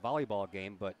the volleyball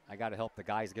game, but I got to help the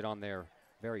guys get on their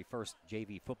very first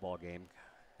JV football game.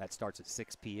 That starts at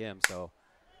 6 p.m., so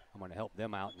I'm going to help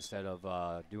them out instead of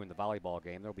doing the volleyball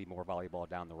game. There'll be more volleyball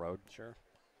down the road. Sure.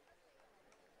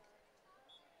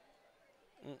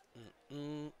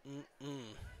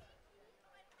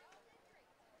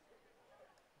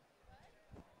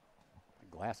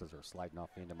 Glasses are sliding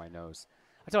off the end of my nose.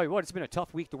 I tell you what, it's been a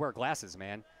tough week to wear glasses,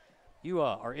 man. You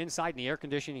are inside in the air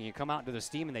conditioning, you come out into the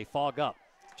steam, and they fog up.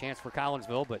 Chance for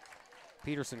Collinsville, but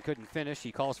Peterson couldn't finish.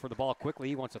 He calls for the ball quickly.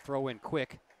 He wants to throw in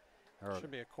quick. Should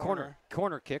be a corner.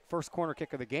 Corner kick, first corner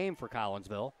kick of the game for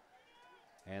Collinsville.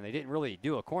 And they didn't really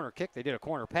do a corner kick. They did a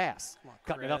corner pass,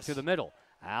 cutting it up to the middle.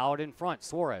 Out in front,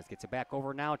 Suarez gets it back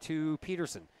over now to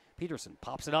Peterson. Peterson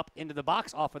pops it up into the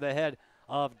box off of the head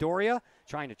of Doria.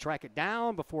 Trying to track it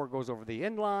down before it goes over the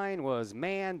end line was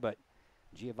Mann, but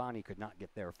Giovanni could not get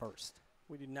there first.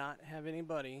 We do not have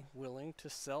anybody willing to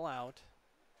sell out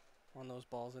on those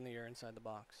balls in the air inside the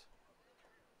box.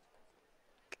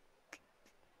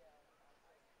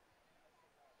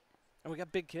 And we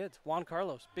got big kids. Juan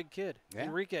Carlos, big kid. Yeah.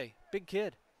 Enrique, big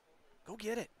kid. Go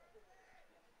get it.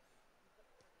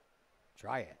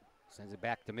 Triad sends it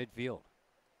back to midfield.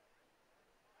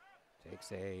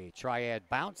 Takes a Triad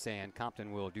bounce, and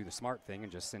Compton will do the smart thing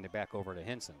and just send it back over to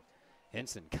Henson.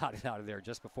 Henson got it out of there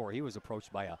just before he was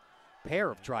approached by a pair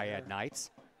of Triad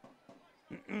Knights.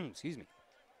 Excuse me.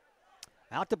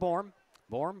 Out to Borm.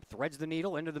 Borm threads the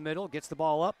needle into the middle, gets the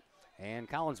ball up, and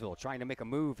Collinsville trying to make a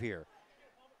move here.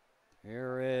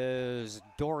 Here is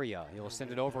Doria. He'll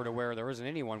send it over to where there isn't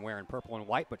anyone wearing purple and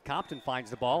white, but Compton finds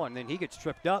the ball, and then he gets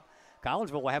tripped up.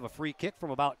 Collinsville will have a free kick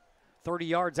from about 30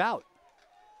 yards out.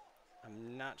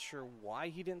 I'm not sure why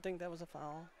he didn't think that was a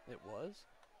foul. It was.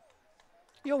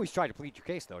 You always try to plead your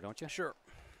case, though, don't you? Sure.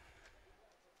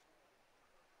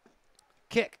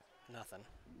 Kick. Nothing.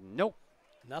 Nope.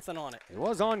 Nothing on it. It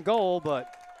was on goal,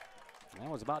 but that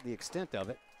was about the extent of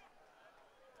it.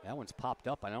 That one's popped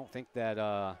up. I don't think that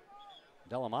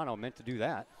Delamano meant to do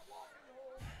that.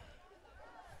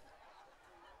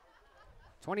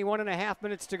 21.5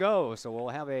 minutes to go, so we'll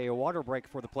have a water break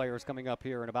for the players coming up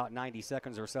here in about 90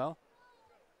 seconds or so.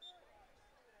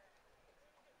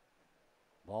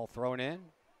 Ball thrown in.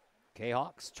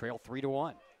 Kahawks trail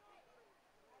 3-1.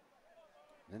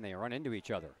 Then they run into each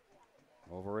other.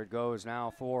 Over it goes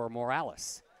now for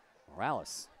Morales.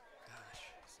 Morales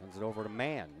sends it over to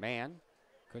Mann. Mann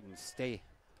couldn't stay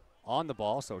on the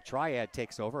ball, so Triad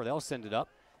takes over. They'll send it up.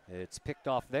 It's picked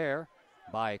off there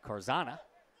by Carzana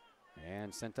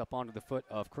and sent up onto the foot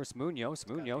of Chris Munoz.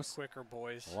 Munoz quicker,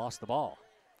 boys. Lost the ball.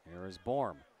 Here is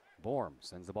Borm. Borm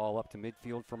sends the ball up to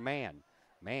midfield for Mann.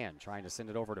 Mann trying to send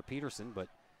it over to Peterson, but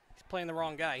he's playing the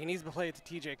wrong guy. He needs to play it to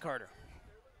T.J. Carter.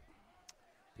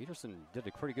 Peterson did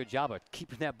a pretty good job of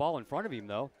keeping that ball in front of him,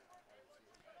 though.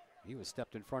 He was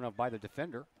stepped in front of by the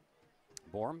defender.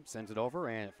 Borm sends it over,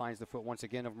 and it finds the foot once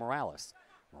again of Morales.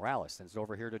 Morales sends it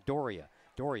over here to Doria.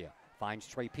 Doria finds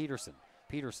Trey Peterson.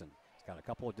 Peterson has got a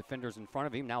couple of defenders in front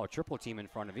of him, now a triple team in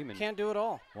front of him. And can't do it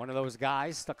all. One of those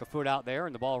guys stuck a foot out there,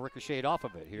 and the ball ricocheted off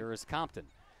of it. Here is Compton.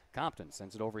 Compton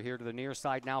sends it over here to the near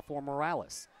side now for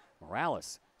Morales.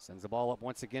 Morales sends the ball up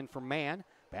once again for Mann.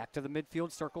 Back to the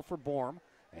midfield circle for Borm.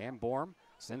 And Borm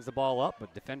sends the ball up,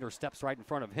 but defender steps right in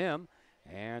front of him.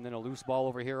 And then a loose ball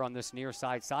over here on this near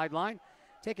side sideline.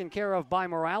 Taken care of by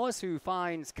Morales, who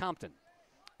finds Compton.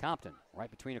 Compton,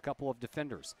 right between a couple of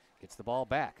defenders, gets the ball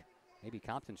back. Maybe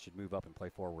Compton should move up and play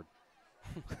forward.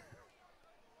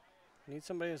 Need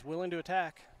somebody that's willing to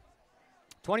attack.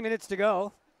 20 minutes to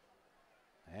go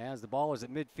as the ball is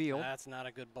at midfield. That's not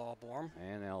a good ball, Borm.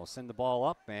 And they'll send the ball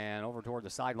up and over toward the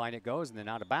sideline it goes, and then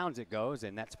out of bounds it goes,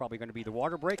 and that's probably going to be the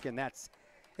water break, and that's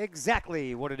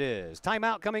exactly what it is.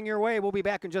 Timeout coming your way. We'll be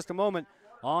back in just a moment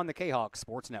on the Kahok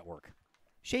Sports Network.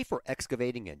 Schaefer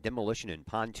Excavating and Demolition in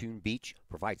Pontoon Beach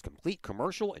provides complete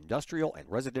commercial, industrial, and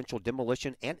residential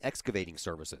demolition and excavating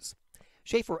services.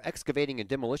 Schaefer Excavating and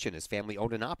Demolition is family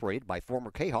owned and operated by former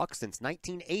Kahawks since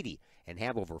 1980 and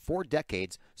have over 4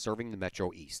 decades serving the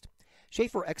Metro East.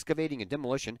 Schaefer Excavating and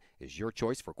Demolition is your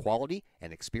choice for quality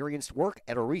and experienced work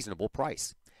at a reasonable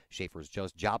price. Schaefer's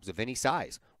does jobs of any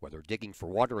size, whether digging for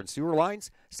water and sewer lines,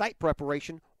 site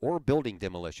preparation, or building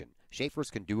demolition.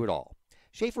 Schaefer's can do it all.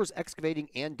 Schaefer's Excavating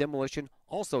and Demolition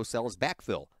also sells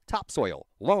backfill, topsoil,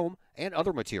 loam, and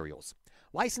other materials.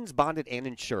 Licensed, bonded, and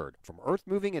insured, from earth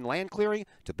moving and land clearing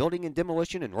to building and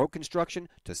demolition and road construction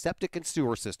to septic and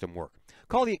sewer system work.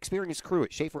 Call the experienced crew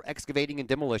at Schaefer Excavating and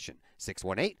Demolition,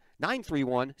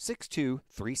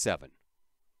 618-931-6237.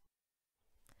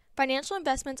 Financial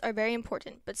investments are very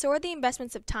important, but so are the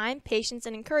investments of time, patience,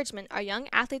 and encouragement our young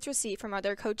athletes receive from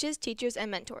other coaches, teachers, and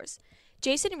mentors.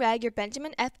 Jason Ragg, your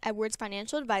Benjamin F. Edwards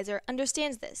financial advisor,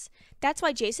 understands this. That's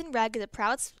why Jason Ragg is a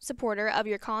proud supporter of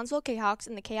your Collinsville Kahawks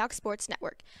and the Kahok Sports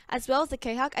Network, as well as the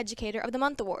Kahok Educator of the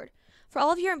Month Award. For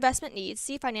all of your investment needs,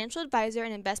 see financial advisor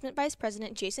and investment vice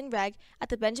president Jason Ragg at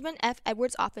the Benjamin F.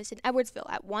 Edwards office in Edwardsville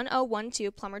at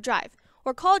 1012 Plummer Drive,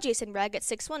 or call Jason Ragg at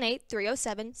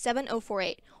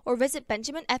 618-307-7048, or visit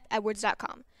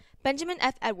benjaminfedwards.com. Benjamin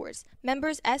F. Edwards,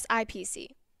 members SIPC.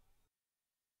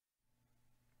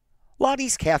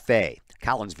 Lottie's Cafe,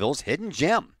 Collinsville's hidden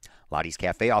gem. Lottie's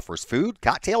Cafe offers food,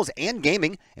 cocktails, and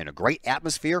gaming in a great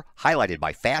atmosphere highlighted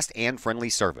by fast and friendly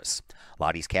service.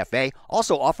 Lottie's Cafe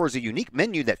also offers a unique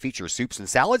menu that features soups and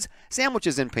salads,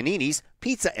 sandwiches and paninis,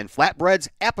 pizza and flatbreads,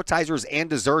 appetizers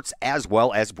and desserts, as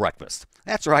well as breakfast.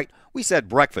 That's right, we said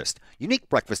breakfast. Unique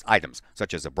breakfast items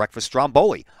such as a breakfast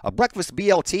stromboli, a breakfast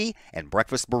BLT, and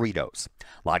breakfast burritos.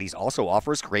 Lottie's also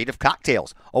offers creative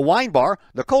cocktails, a wine bar,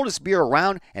 the coldest beer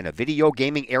around, and a video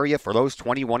gaming area for those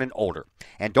 21 and older.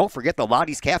 And don't forget the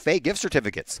Lottie's Cafe gift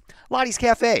certificates. Lottie's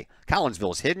Cafe,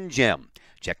 Collinsville's hidden gem.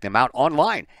 Check them out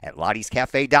online at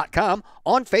lottiescafe.com,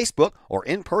 on Facebook, or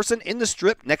in person in the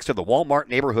Strip next to the Walmart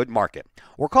Neighborhood Market.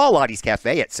 Or call Lottie's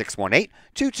Cafe at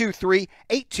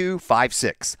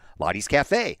 618-223-8256. Lottie's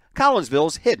Cafe,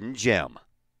 Collinsville's hidden gem.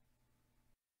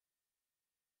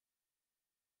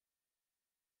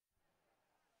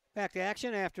 Back to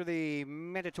action after the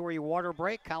mandatory water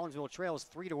break. Collinsville trails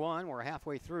 3-1. We're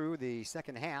halfway through the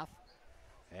second half.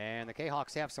 And the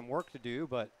Kahawks have some work to do,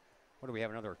 but what do we have,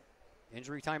 another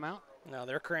injury timeout? No,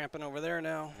 they're cramping over there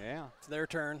now. Yeah. It's their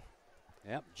turn.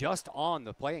 Yep, just on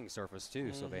the playing surface,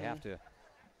 too, so they have to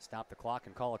stop the clock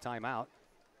and call a timeout.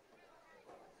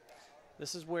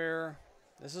 This is where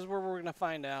we're going to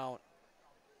find out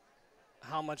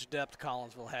how much depth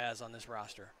Collinsville has on this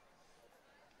roster.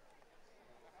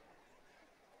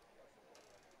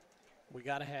 We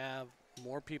got to have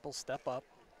more people step up,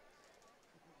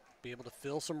 be able to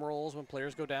fill some roles when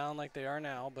players go down like they are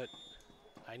now, but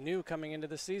I knew coming into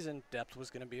the season depth was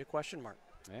going to be a question mark.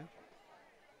 Yeah.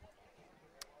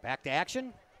 Back to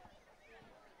action.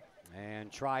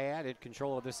 And Triad in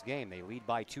control of this game. They lead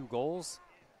by 2 goals.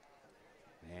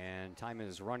 And time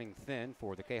is running thin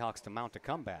for the Kahawks to mount a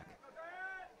comeback.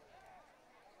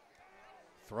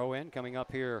 Throw in coming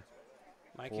up here.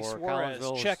 Mikey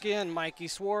Suarez, check in, Mikey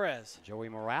Suarez. Joey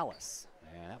Morales.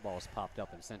 And that ball's popped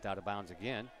up and sent out of bounds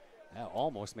again. That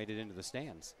almost made it into the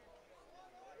stands.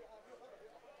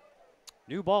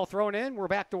 New ball thrown in, we're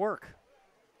back to work.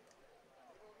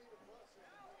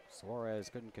 Suarez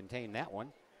couldn't contain that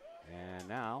one. And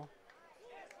now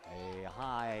a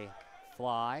high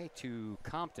fly to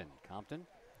Compton. Compton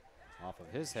off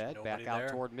of his head, back out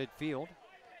toward midfield.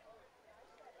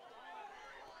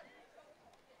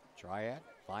 Triad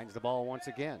finds the ball once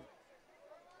again.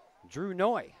 Drew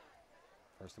Noy.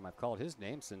 First time I've called his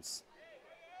name since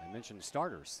I mentioned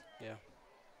starters. Yeah.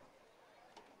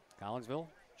 Collinsville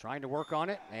trying to work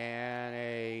on it, and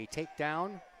a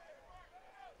takedown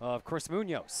of Chris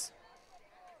Munoz.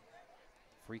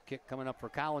 Free kick coming up for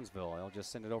Collinsville. They'll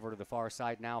just send it over to the far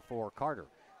side now for Carter.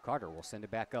 Carter will send it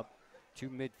back up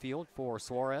to midfield for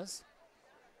Suarez.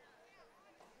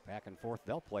 Back and forth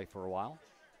they'll play for a while.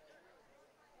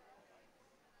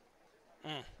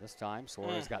 This time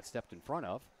Suarez got stepped in front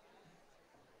of.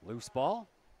 Loose ball,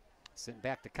 sent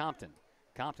back to Compton.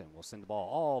 Compton will send the ball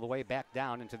all the way back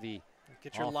down into the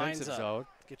Get your lines offensive up. zone.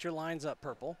 Get your lines up,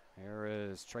 Purple. Here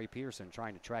is Trey Pearson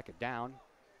trying to track it down.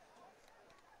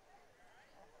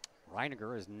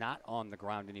 Reiniger is not on the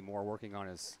ground anymore, working on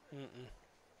his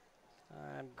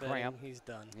I'm cramp. betting he's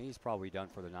done. He's probably done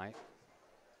for the night.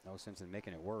 No sense in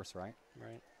making it worse, right?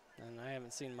 Right. And I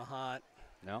haven't seen Mahat.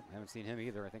 No, haven't seen him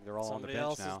either. I think they're all Somebody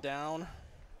on the bench now. else is down.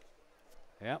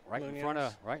 Yeah, right in front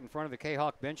of the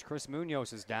Kahok bench. Chris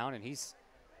Munoz is down, and he's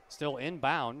still in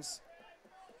bounds.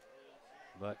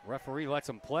 But referee lets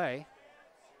him play.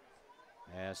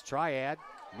 As Triad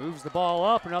moves the ball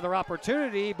up, another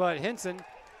opportunity, but Henson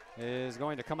is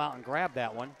going to come out and grab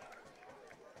that one.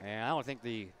 And I don't think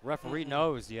the referee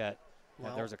knows yet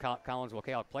that there's a Collinsville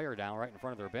Kahok player down right in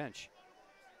front of their bench.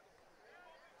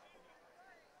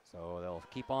 So they'll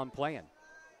keep on playing.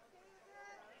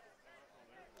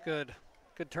 Good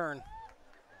turn.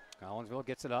 Collinsville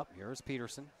gets it up. Here's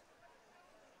Peterson.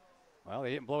 Well,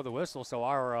 they didn't blow the whistle, so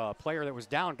our player that was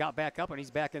down got back up, and he's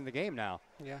back in the game now.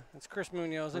 Yeah, it's Chris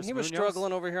Munoz, and he Munoz. was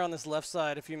struggling over here on this left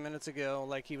side a few minutes ago.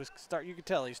 Like he was you could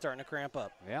tell he's starting to cramp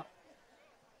up. Yeah.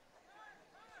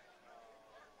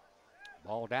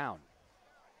 Ball down.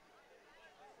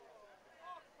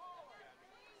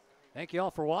 Thank you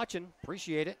all for watching.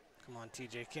 Appreciate it. Come on,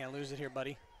 TJ, can't lose it here,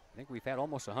 buddy. I think we've had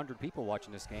almost 100 people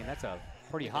watching this game. That's a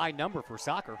pretty high number for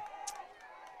soccer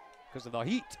because of the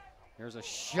heat. There's a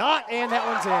shot, and that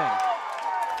one's in.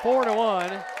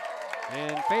 4-1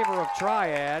 in favor of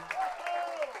Triad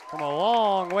from a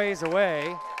long ways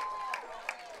away.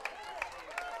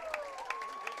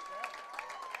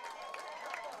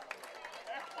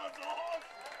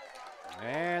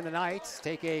 And the Knights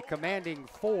take a commanding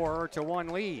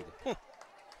 4-1 lead.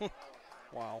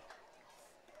 Wow.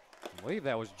 I believe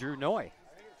that was Drew Noy.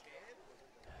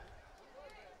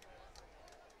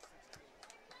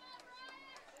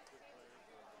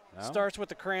 No? Starts with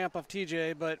the cramp of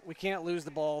TJ, but we can't lose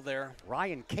the ball there.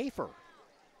 Ryan Kafer.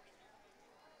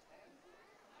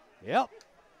 Yep.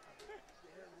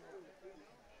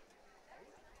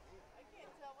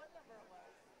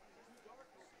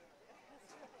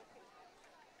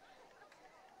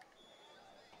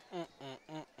 Mm.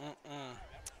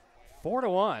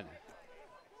 4-1.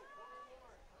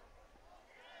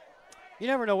 You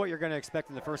never know what you're going to expect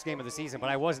in the first game of the season, but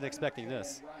I wasn't expecting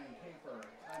this.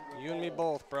 You and me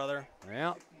both, brother.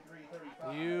 Yeah.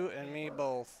 You and me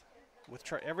both. With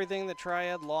everything that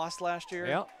Triad lost last year.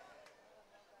 Yep.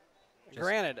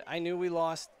 Granted, I knew we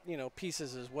lost,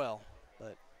 pieces as well,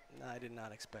 but I did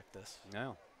not expect this.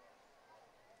 No.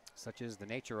 Such is the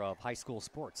nature of high school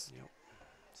sports. Yep.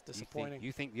 It's disappointing.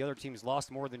 You think the other team's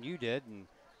lost more than you did, and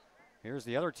here's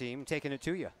the other team taking it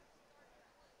to you.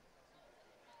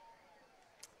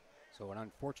 So an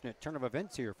unfortunate turn of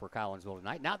events here for Collinsville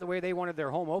tonight. Not the way they wanted their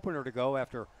home opener to go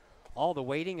after all the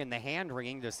waiting and the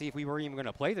hand-wringing to see if we were even going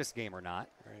to play this game or not.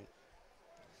 Right.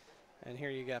 And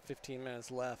here you got 15 minutes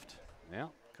left. Yeah.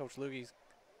 Coach Lugie's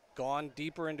gone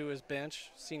deeper into his bench.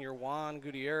 Senior Juan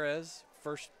Gutierrez,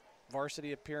 first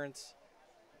varsity appearance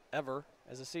ever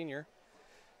as a senior.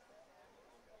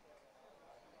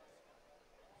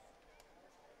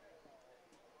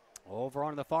 Over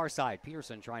on the far side,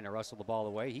 Peterson trying to wrestle the ball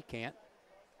away. He can't.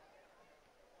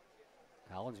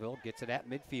 Collinsville gets it at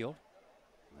midfield.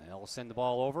 They'll send the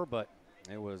ball over, but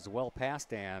it was well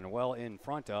past and well in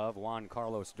front of Juan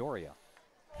Carlos Doria.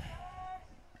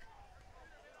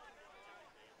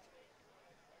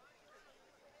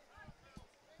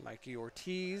 Mikey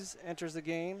Ortiz enters the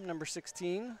game, number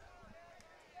 16.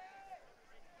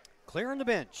 Clearing the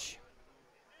bench.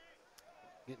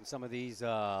 Getting some of these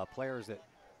players that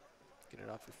get it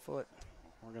off your foot.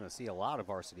 We're going to see a lot of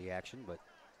varsity action, but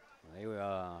they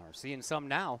are seeing some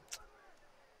now.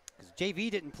 Because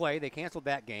JV didn't play. They canceled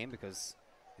that game because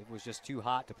it was just too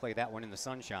hot to play that one in the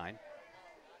sunshine.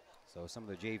 So some of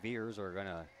the JVers are going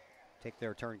to take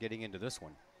their turn getting into this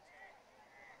one.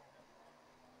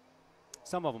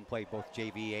 Some of them played both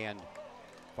JV and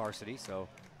varsity, so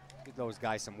give those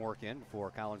guys some work in before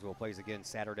Collinsville plays again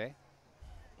Saturday.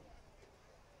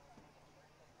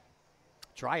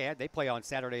 Triad, they play on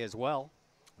Saturday as well.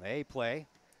 They play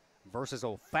versus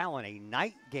O'Fallon, a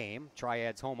night game.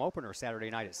 Triad's home opener Saturday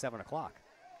night at 7 o'clock.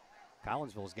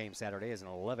 Collinsville's game Saturday is an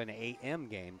 11 a.m.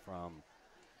 game from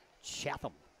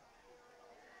Chatham.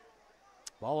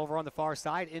 Ball over on the far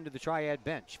side into the Triad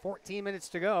bench. 14 minutes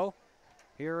to go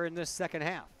here in this second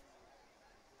half.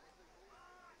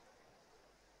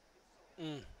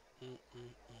 It's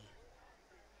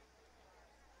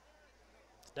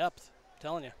depth, I'm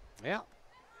telling you. Yeah.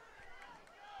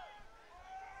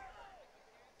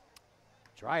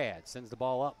 Triad sends the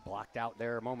ball up, blocked out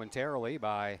there momentarily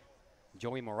by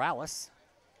Joey Morales.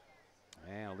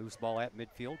 And a loose ball at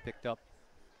midfield, picked up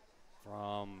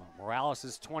from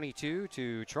Morales' 22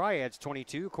 to Triad's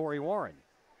 22, Corey Warren.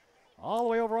 All the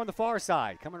way over on the far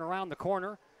side, coming around the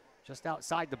corner, just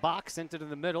outside the box, sent it in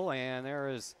the middle, and there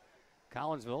is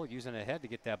Collinsville using a head to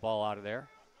get that ball out of there.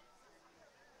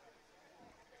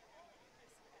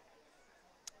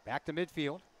 Back to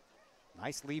midfield.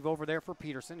 Nice leave over there for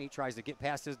Peterson. He tries to get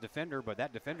past his defender, but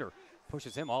that defender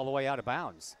pushes him all the way out of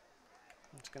bounds.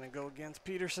 It's going to go against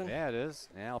Peterson. Yeah, it is.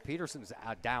 Now Peterson's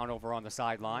down over on the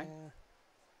sideline.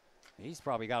 Yeah. He's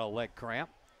probably got a leg cramp.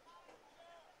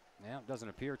 Yeah, it doesn't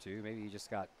appear to. Maybe he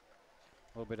just got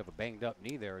a little bit of a banged up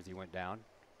knee there as he went down.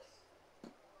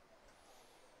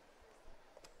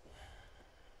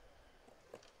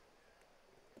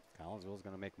 Collinsville's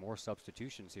going to make more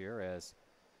substitutions here as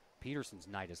Peterson's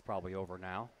night is probably over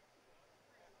now.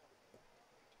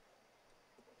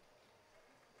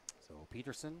 So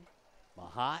Peterson,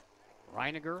 Mahat,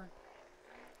 Reiniger,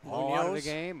 all out of the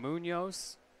game.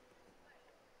 Munoz.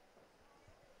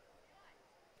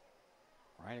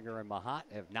 Reiniger and Mahat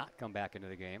have not come back into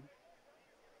the game.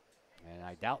 And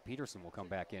I doubt Peterson will come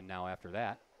back in now after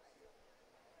that.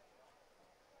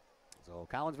 So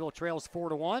Collinsville trails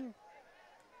 4-1.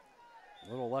 A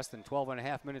little less than 12 and a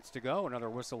half minutes to go. Another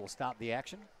whistle will stop the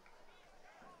action.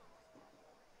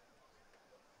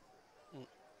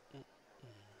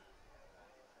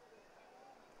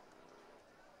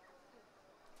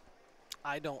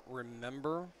 I don't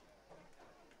remember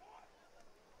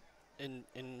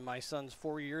in my son's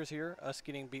 4 years here us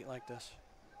getting beat like this.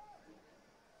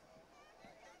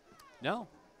 No.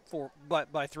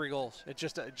 But by 3 goals. It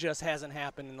just hasn't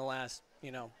happened in the last,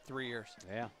 3 years.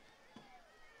 Yeah.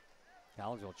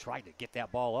 Collinsville tried to get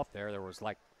that ball up there. There was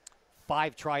like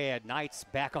 5 Triad Knights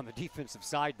back on the defensive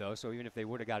side, though, so even if they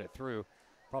would have got it through,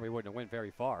 probably wouldn't have went very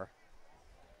far.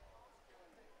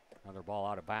 Another ball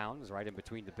out of bounds, right in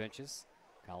between the benches.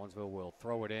 Collinsville will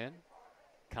throw it in.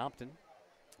 Compton,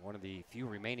 one of the few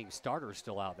remaining starters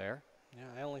still out there.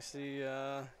 Yeah, I only see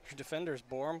your defenders,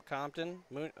 Borum, Compton,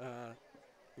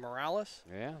 Morales.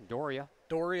 Yeah, Doria.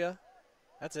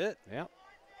 That's it. Yeah.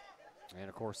 And,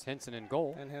 of course, Henson in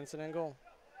goal.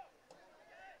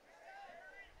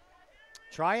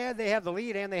 Triad, they have the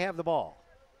lead and they have the ball.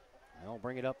 They'll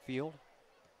bring it upfield.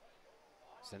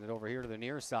 Send it over here to the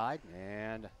near side.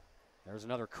 And there's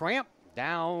another cramp.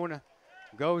 Down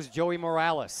goes Joey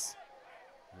Morales.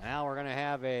 Now we're going to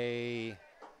have the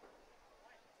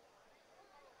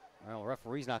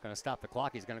referee's not going to stop the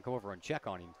clock. He's going to go over and check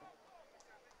on him.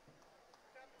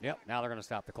 Yep, now they're going to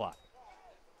stop the clock.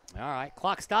 All right,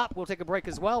 clock stop. We'll take a break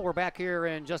as well. We're back here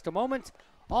in just a moment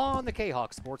on the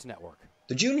Kahok Sports Network.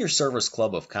 The Junior Service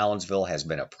Club of Collinsville has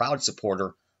been a proud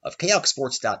supporter of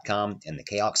KahokSports.com and the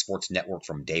Kahok Sports Network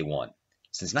from day one.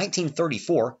 Since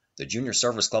 1934, the Junior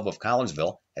Service Club of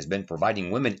Collinsville has been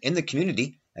providing women in the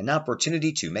community an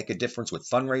opportunity to make a difference with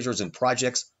fundraisers and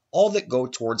projects, all that go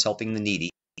towards helping the needy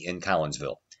in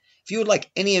Collinsville. If you would like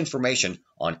any information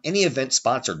on any event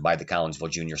sponsored by the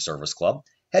Collinsville Junior Service Club,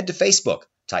 head to Facebook,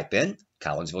 type in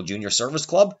Collinsville Junior Service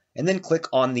Club, and then click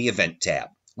on the Event tab.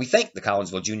 We thank the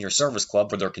Collinsville Junior Service Club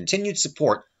for their continued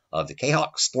support of the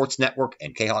Kahok Sports Network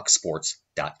and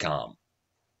KahokSports.com.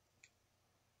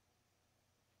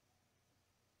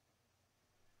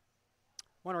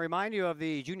 I want to remind you of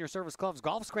the Junior Service Club's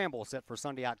Golf Scramble set for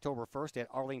Sunday, October 1st at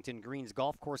Arlington Greens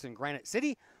Golf Course in Granite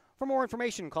City. For more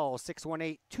information, call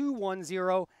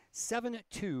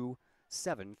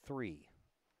 618-210-7273.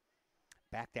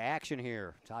 Back to action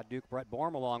here. Todd Duke, Brett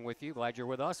Borm along with you. Glad you're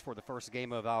with us for the first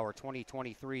game of our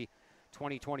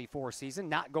 2023-2024 season.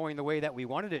 Not going the way that we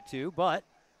wanted it to, but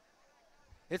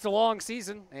it's a long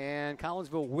season, and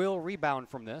Collinsville will rebound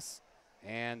from this,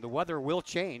 and the weather will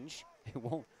change. It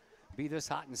won't be this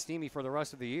hot and steamy for the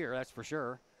rest of the year, that's for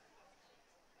sure.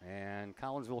 And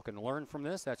Collinsville can learn from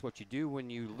this. That's what you do when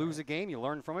you lose a game. You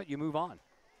learn from it, you move on.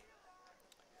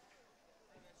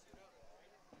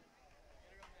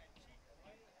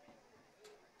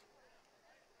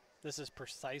 This is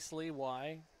precisely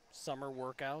why summer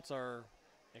workouts are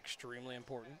extremely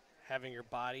important. Having your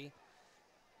body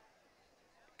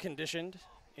conditioned,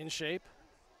 in shape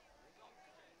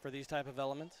for these type of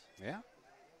elements. Yeah.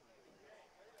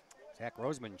 Zach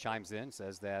Roseman chimes in,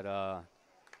 says that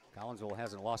Collinsville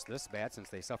hasn't lost this bad since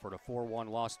they suffered a 4-1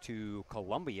 loss to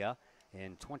Columbia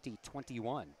in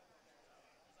 2021,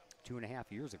 2.5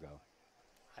 years ago.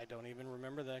 I don't even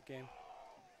remember that game.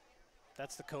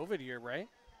 That's the COVID year, right?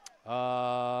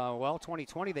 Well,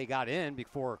 2020 they got in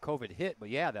before COVID hit, but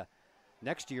yeah, the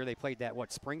next year they played that,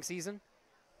 spring season?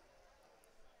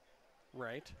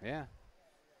 Right. Yeah.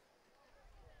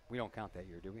 We don't count that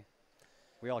year, do we?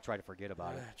 We all try to forget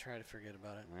about it. I try to forget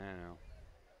about it. I know.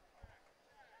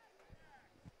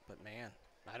 But, man,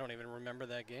 I don't even remember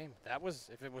that game. That was,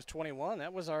 if it was 21,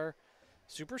 that was our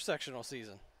super sectional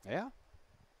season. Yeah.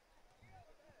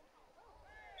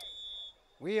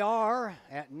 We are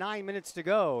at 9 minutes to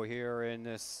go here in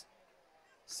this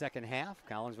second half.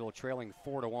 Collinsville trailing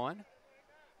 4-1.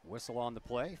 Whistle on the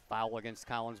play. Foul against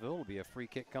Collinsville. Will be a free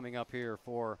kick coming up here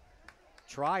for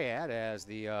Triad as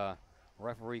the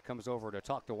referee comes over to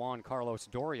talk to Juan Carlos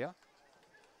Doria.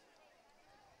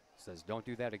 Says, don't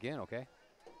do that again, okay?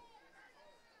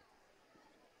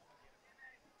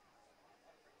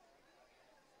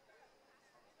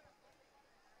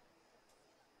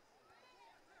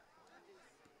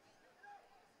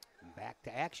 Back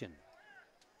to action.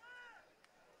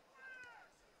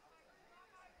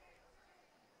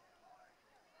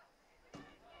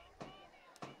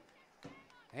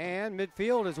 And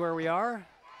midfield is where we are.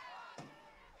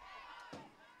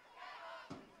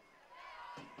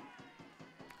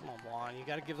 Come on, Juan. You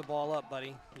got to give the ball up,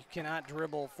 buddy. You cannot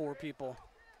dribble 4 people.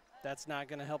 That's not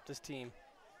going to help this team.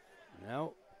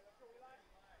 No.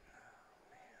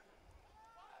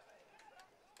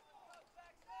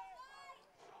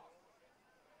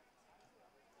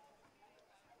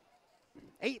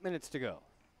 8 minutes to go.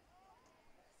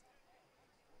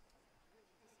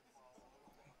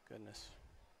 Goodness.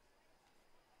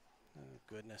 Oh,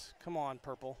 goodness. Come on,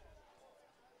 Purple.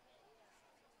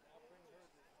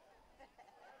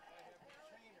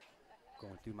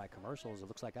 Going through my commercials, it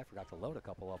looks like I forgot to load a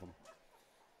couple of them.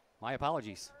 My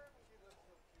apologies.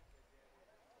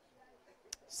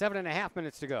 7.5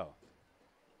 minutes to go.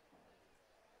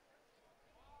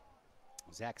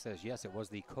 Zach says, yes, it was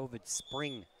the COVID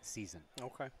spring season.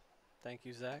 Okay. Thank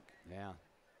you, Zach. Yeah.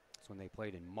 That's when they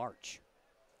played in March.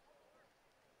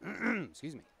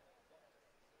 Excuse me.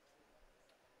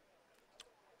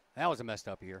 That was a messed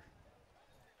up year.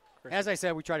 As I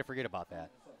said, we try to forget about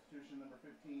that. Substitution number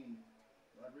 15,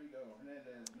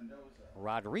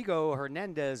 Rodrigo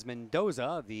Hernandez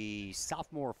Mendoza, the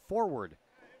sophomore forward,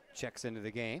 checks into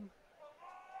the game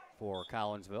for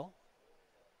Collinsville.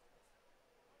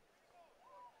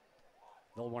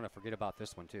 They'll want to forget about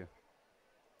this one, too.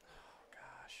 Oh,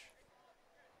 gosh.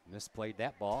 Misplayed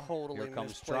that ball. Totally Here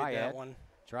comes misplayed Triad. that one.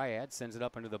 Triad sends it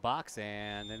up into the box,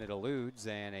 and then it eludes,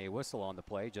 and a whistle on the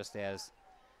play, just as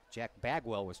Jack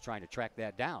Bagwell was trying to track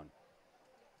that down.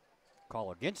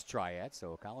 Call against Triad,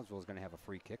 so Collinsville is going to have a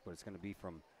free kick, but it's going to be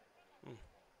from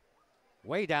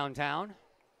way downtown,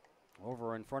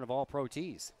 over in front of all pro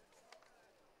tees.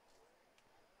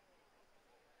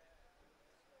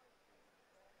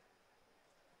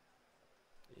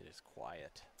 It is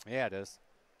quiet. Yeah, it is.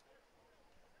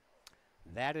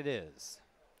 That it is.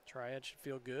 Triad should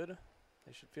feel good.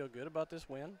 They should feel good about this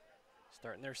win.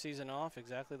 Starting their season off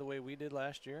exactly the way we did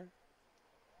last year.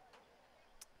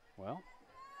 Well,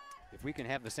 if we can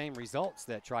have the same results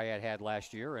that Triad had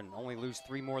last year and only lose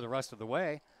 3 more the rest of the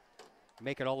way,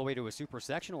 make it all the way to a super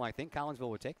sectional, I think Collinsville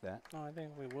would take that. Oh, I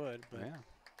think we would, but yeah.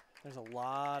 There's a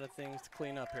lot of things to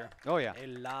clean up here. Oh, yeah. A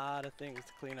lot of things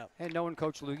to clean up. And knowing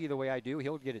Coach Luggie the way I do,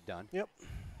 he'll get it done. Yep.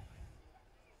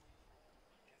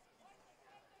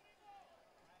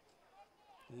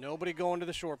 Nobody going to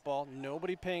the short ball.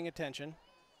 Nobody paying attention.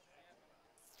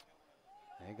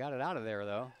 They got it out of there,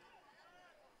 though.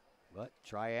 But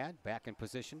Triad back in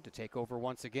position to take over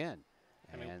once again.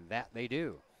 And that they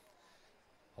do.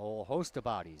 Whole host of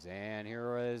bodies. And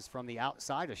here is from the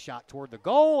outside a shot toward the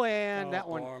goal. And that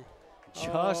one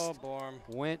just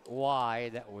went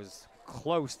wide. That was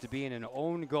close to being an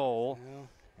own goal.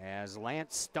 As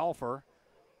Lance Stauffer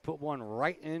put one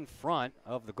right in front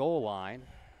of the goal line.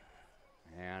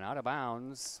 And out of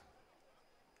bounds.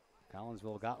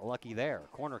 Collinsville got lucky there.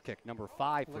 Corner kick number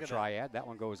 5 for Triad. That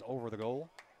one goes over the goal.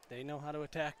 They know how to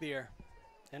attack the air.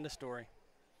 End of story.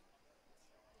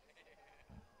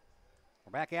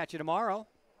 We're back at you tomorrow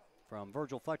from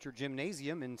Virgil Fletcher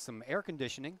Gymnasium in some air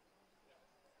conditioning.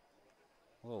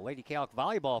 A little Lady Kahok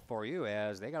volleyball for you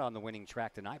as they got on the winning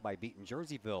track tonight by beating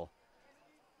Jerseyville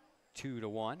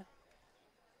 2-1.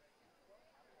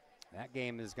 That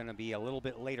game is going to be a little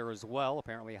bit later as well.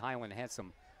 Apparently Highland had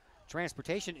some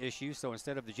transportation issues, so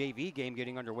instead of the JV game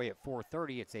getting underway at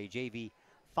 4:30, it's a JV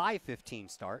 5:15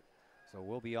 start. So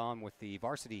we'll be on with the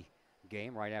varsity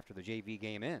game right after the JV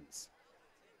game ends.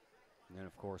 And then,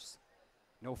 of course,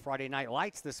 no Friday night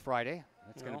lights this Friday.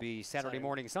 That's going to be Saturday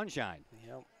morning sunshine.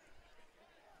 Yep.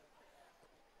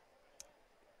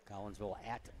 Collinsville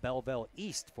at Belleville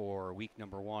East for week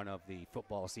number 1 of the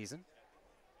football season.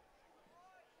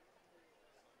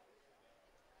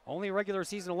 Only regular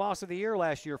season loss of the year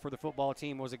last year for the football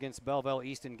team was against Belleville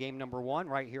East in game number 1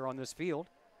 right here on this field.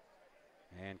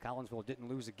 And Collinsville didn't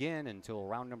lose again until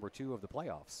round number 2 of the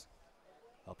playoffs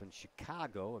up in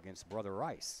Chicago against Brother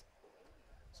Rice.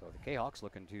 So the Kahawks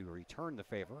looking to return the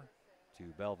favor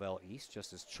to Belleville East,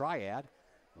 just as Triad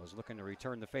was looking to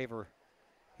return the favor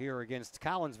here against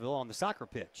Collinsville on the soccer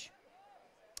pitch.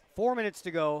 4 minutes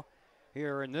to go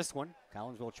here in this one.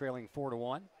 Collinsville trailing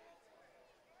 4-1.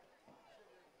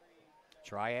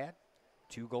 Triad,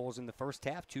 2 goals in the first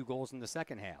half, 2 goals in the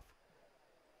second half.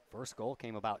 First goal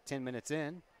came about 10 minutes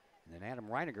in, and then Adam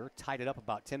Reiniger tied it up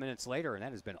about 10 minutes later, and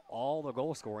that has been all the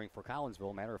goal scoring for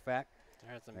Collinsville. Matter of fact,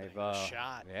 they've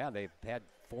shot. Yeah, they've had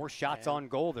 4 shots on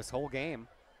goal this whole game.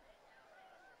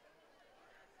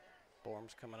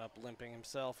 Borm's coming up limping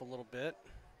himself a little bit.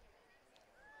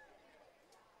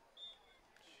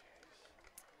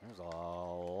 There's a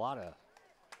lot of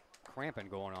cramping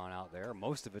going on out there.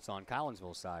 Most of it's on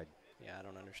Collinsville's side. Yeah, I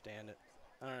don't understand it.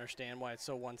 I don't understand why it's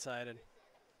so one-sided.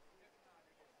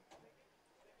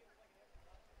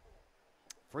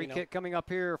 Free kick coming up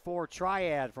here for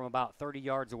Triad from about 30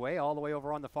 yards away, all the way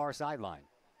over on the far sideline.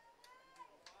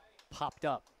 Popped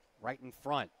up right in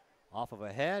front, off of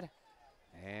a head,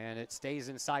 and it stays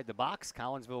inside the box.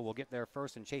 Collinsville will get there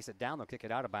first and chase it down. They'll kick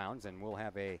it out of bounds, and we'll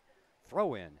have a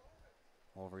throw-in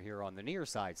over here on the near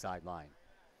side sideline.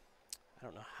 I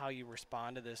don't know how you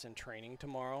respond to this in training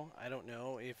tomorrow. I don't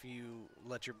know if you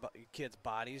let your kids'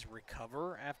 bodies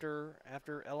recover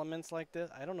after elements like this.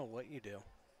 I don't know what you do.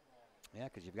 Yeah,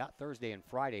 because you've got Thursday and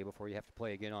Friday before you have to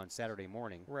play again on Saturday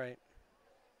morning. Right.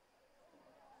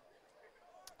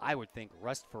 I would think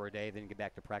rest for a day, then get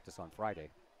back to practice on Friday.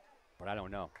 But I don't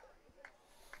know.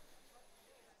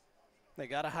 They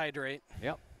got to hydrate.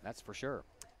 Yep, that's for sure.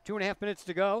 2.5 minutes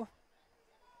to go.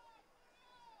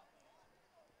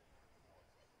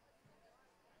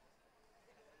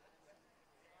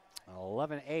 An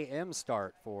 11 a.m.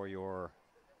 start for your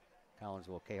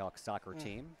Collinsville Kahawk soccer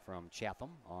team from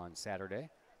Chatham on Saturday.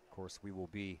 Of course, we will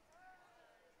be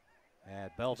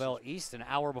at Belleville East an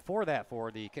hour before that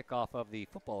for the kickoff of the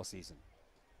football season.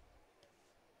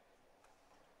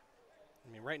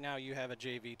 I mean, right now you have a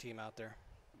JV team out there.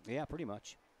 Yeah, pretty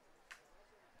much.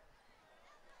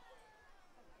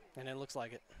 And it looks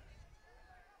like it.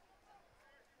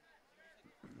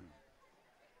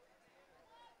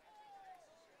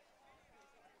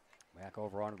 Back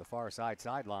over onto the far side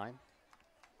sideline.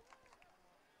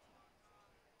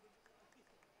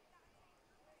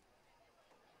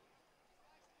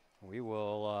 We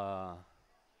will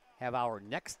have our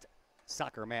next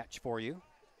soccer match for you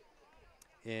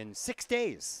in 6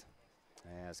 days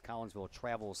as Collinsville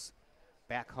travels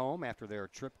back home after their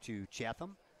trip to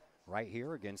Chatham, right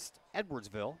here against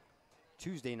Edwardsville,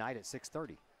 Tuesday night at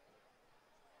 6:30.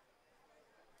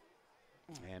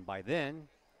 And by then,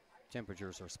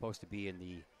 temperatures are supposed to be in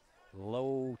the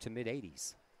low to mid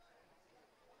 80s.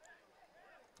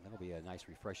 That'll be a nice,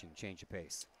 refreshing change of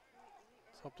pace.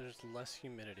 Let's hope there's less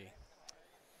humidity.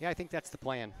 Yeah, I think that's the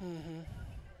plan.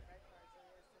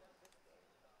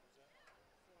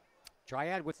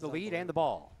 Triad with the lead and the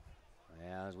ball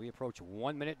as we approach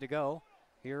 1 minute to go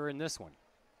here in this one.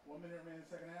 1 minute remaining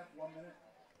second half, 1 minute.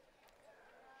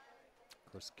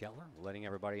 Chris Keller letting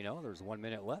everybody know there's 1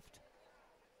 minute left.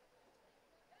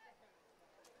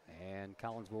 And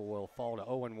Collinsville will fall to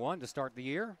 0-1 to start the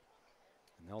year.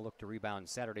 And they'll look to rebound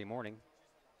Saturday morning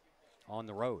on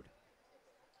the road.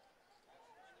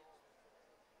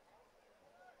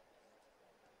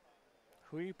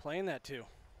 Who are you playing that to?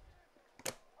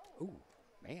 Ooh,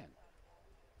 man.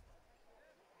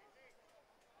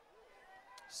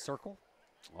 Circle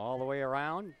all the way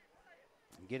around.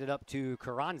 And get it up to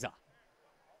Carranza.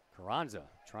 Carranza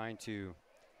trying to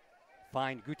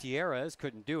find Gutierrez,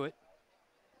 couldn't do it.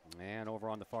 And over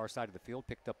on the far side of the field,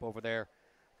 picked up over there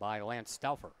by Lance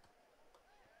Stauffer.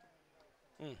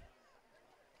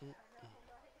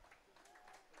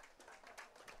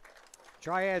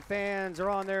 Triad fans are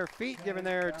on their feet, giving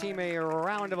their team a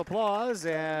round of applause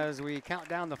as we count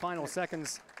down the final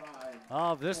seconds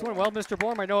of this one. Well, Mr.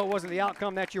 Borm, I know it wasn't the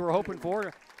outcome that you were hoping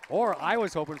for, or I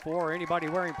was hoping for, or anybody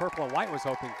wearing purple and white was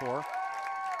hoping for.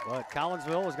 But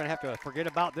Collinsville is going to have to forget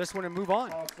about this one and move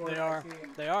on. They are.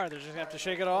 They are. They're just going to have to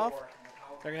shake it off.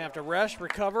 They're going to have to rest,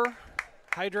 recover,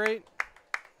 hydrate,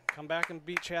 come back and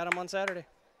beat Chatham on Saturday.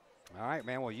 All right,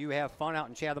 man. Well, you have fun out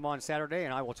in Chatham on Saturday,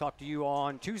 and I will talk to you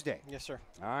on Tuesday. Yes, sir.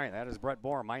 All right, that is Brett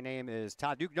Bohr. My name is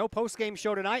Todd Duke. No post-game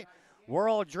show tonight. We're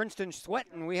all drenched in sweat,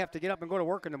 and we have to get up and go to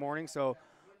work in the morning, so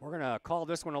we're going to call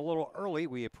this one a little early.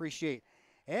 We appreciate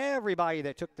everybody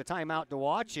that took the time out to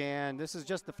watch, and this is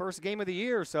just the first game of the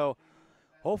year, so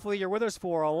hopefully you're with us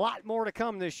for a lot more to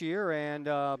come this year. And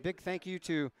big thank you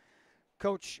to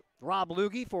Coach Rob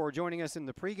Lugge for joining us in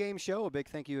the pregame show. A big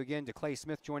thank you again to Clay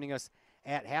Smith joining us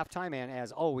at halftime. And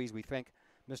as always, we thank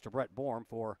Mr. Brett Borm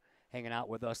for hanging out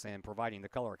with us and providing the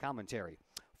color commentary.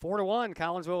 4-1,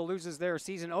 Collinsville loses their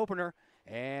season opener.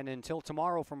 And until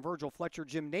tomorrow from Virgil Fletcher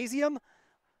Gymnasium,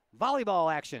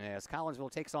 volleyball action as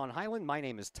Collinsville takes on Highland. My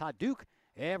name is Todd Duke.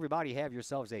 Everybody have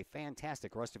yourselves a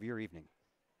fantastic rest of your evening.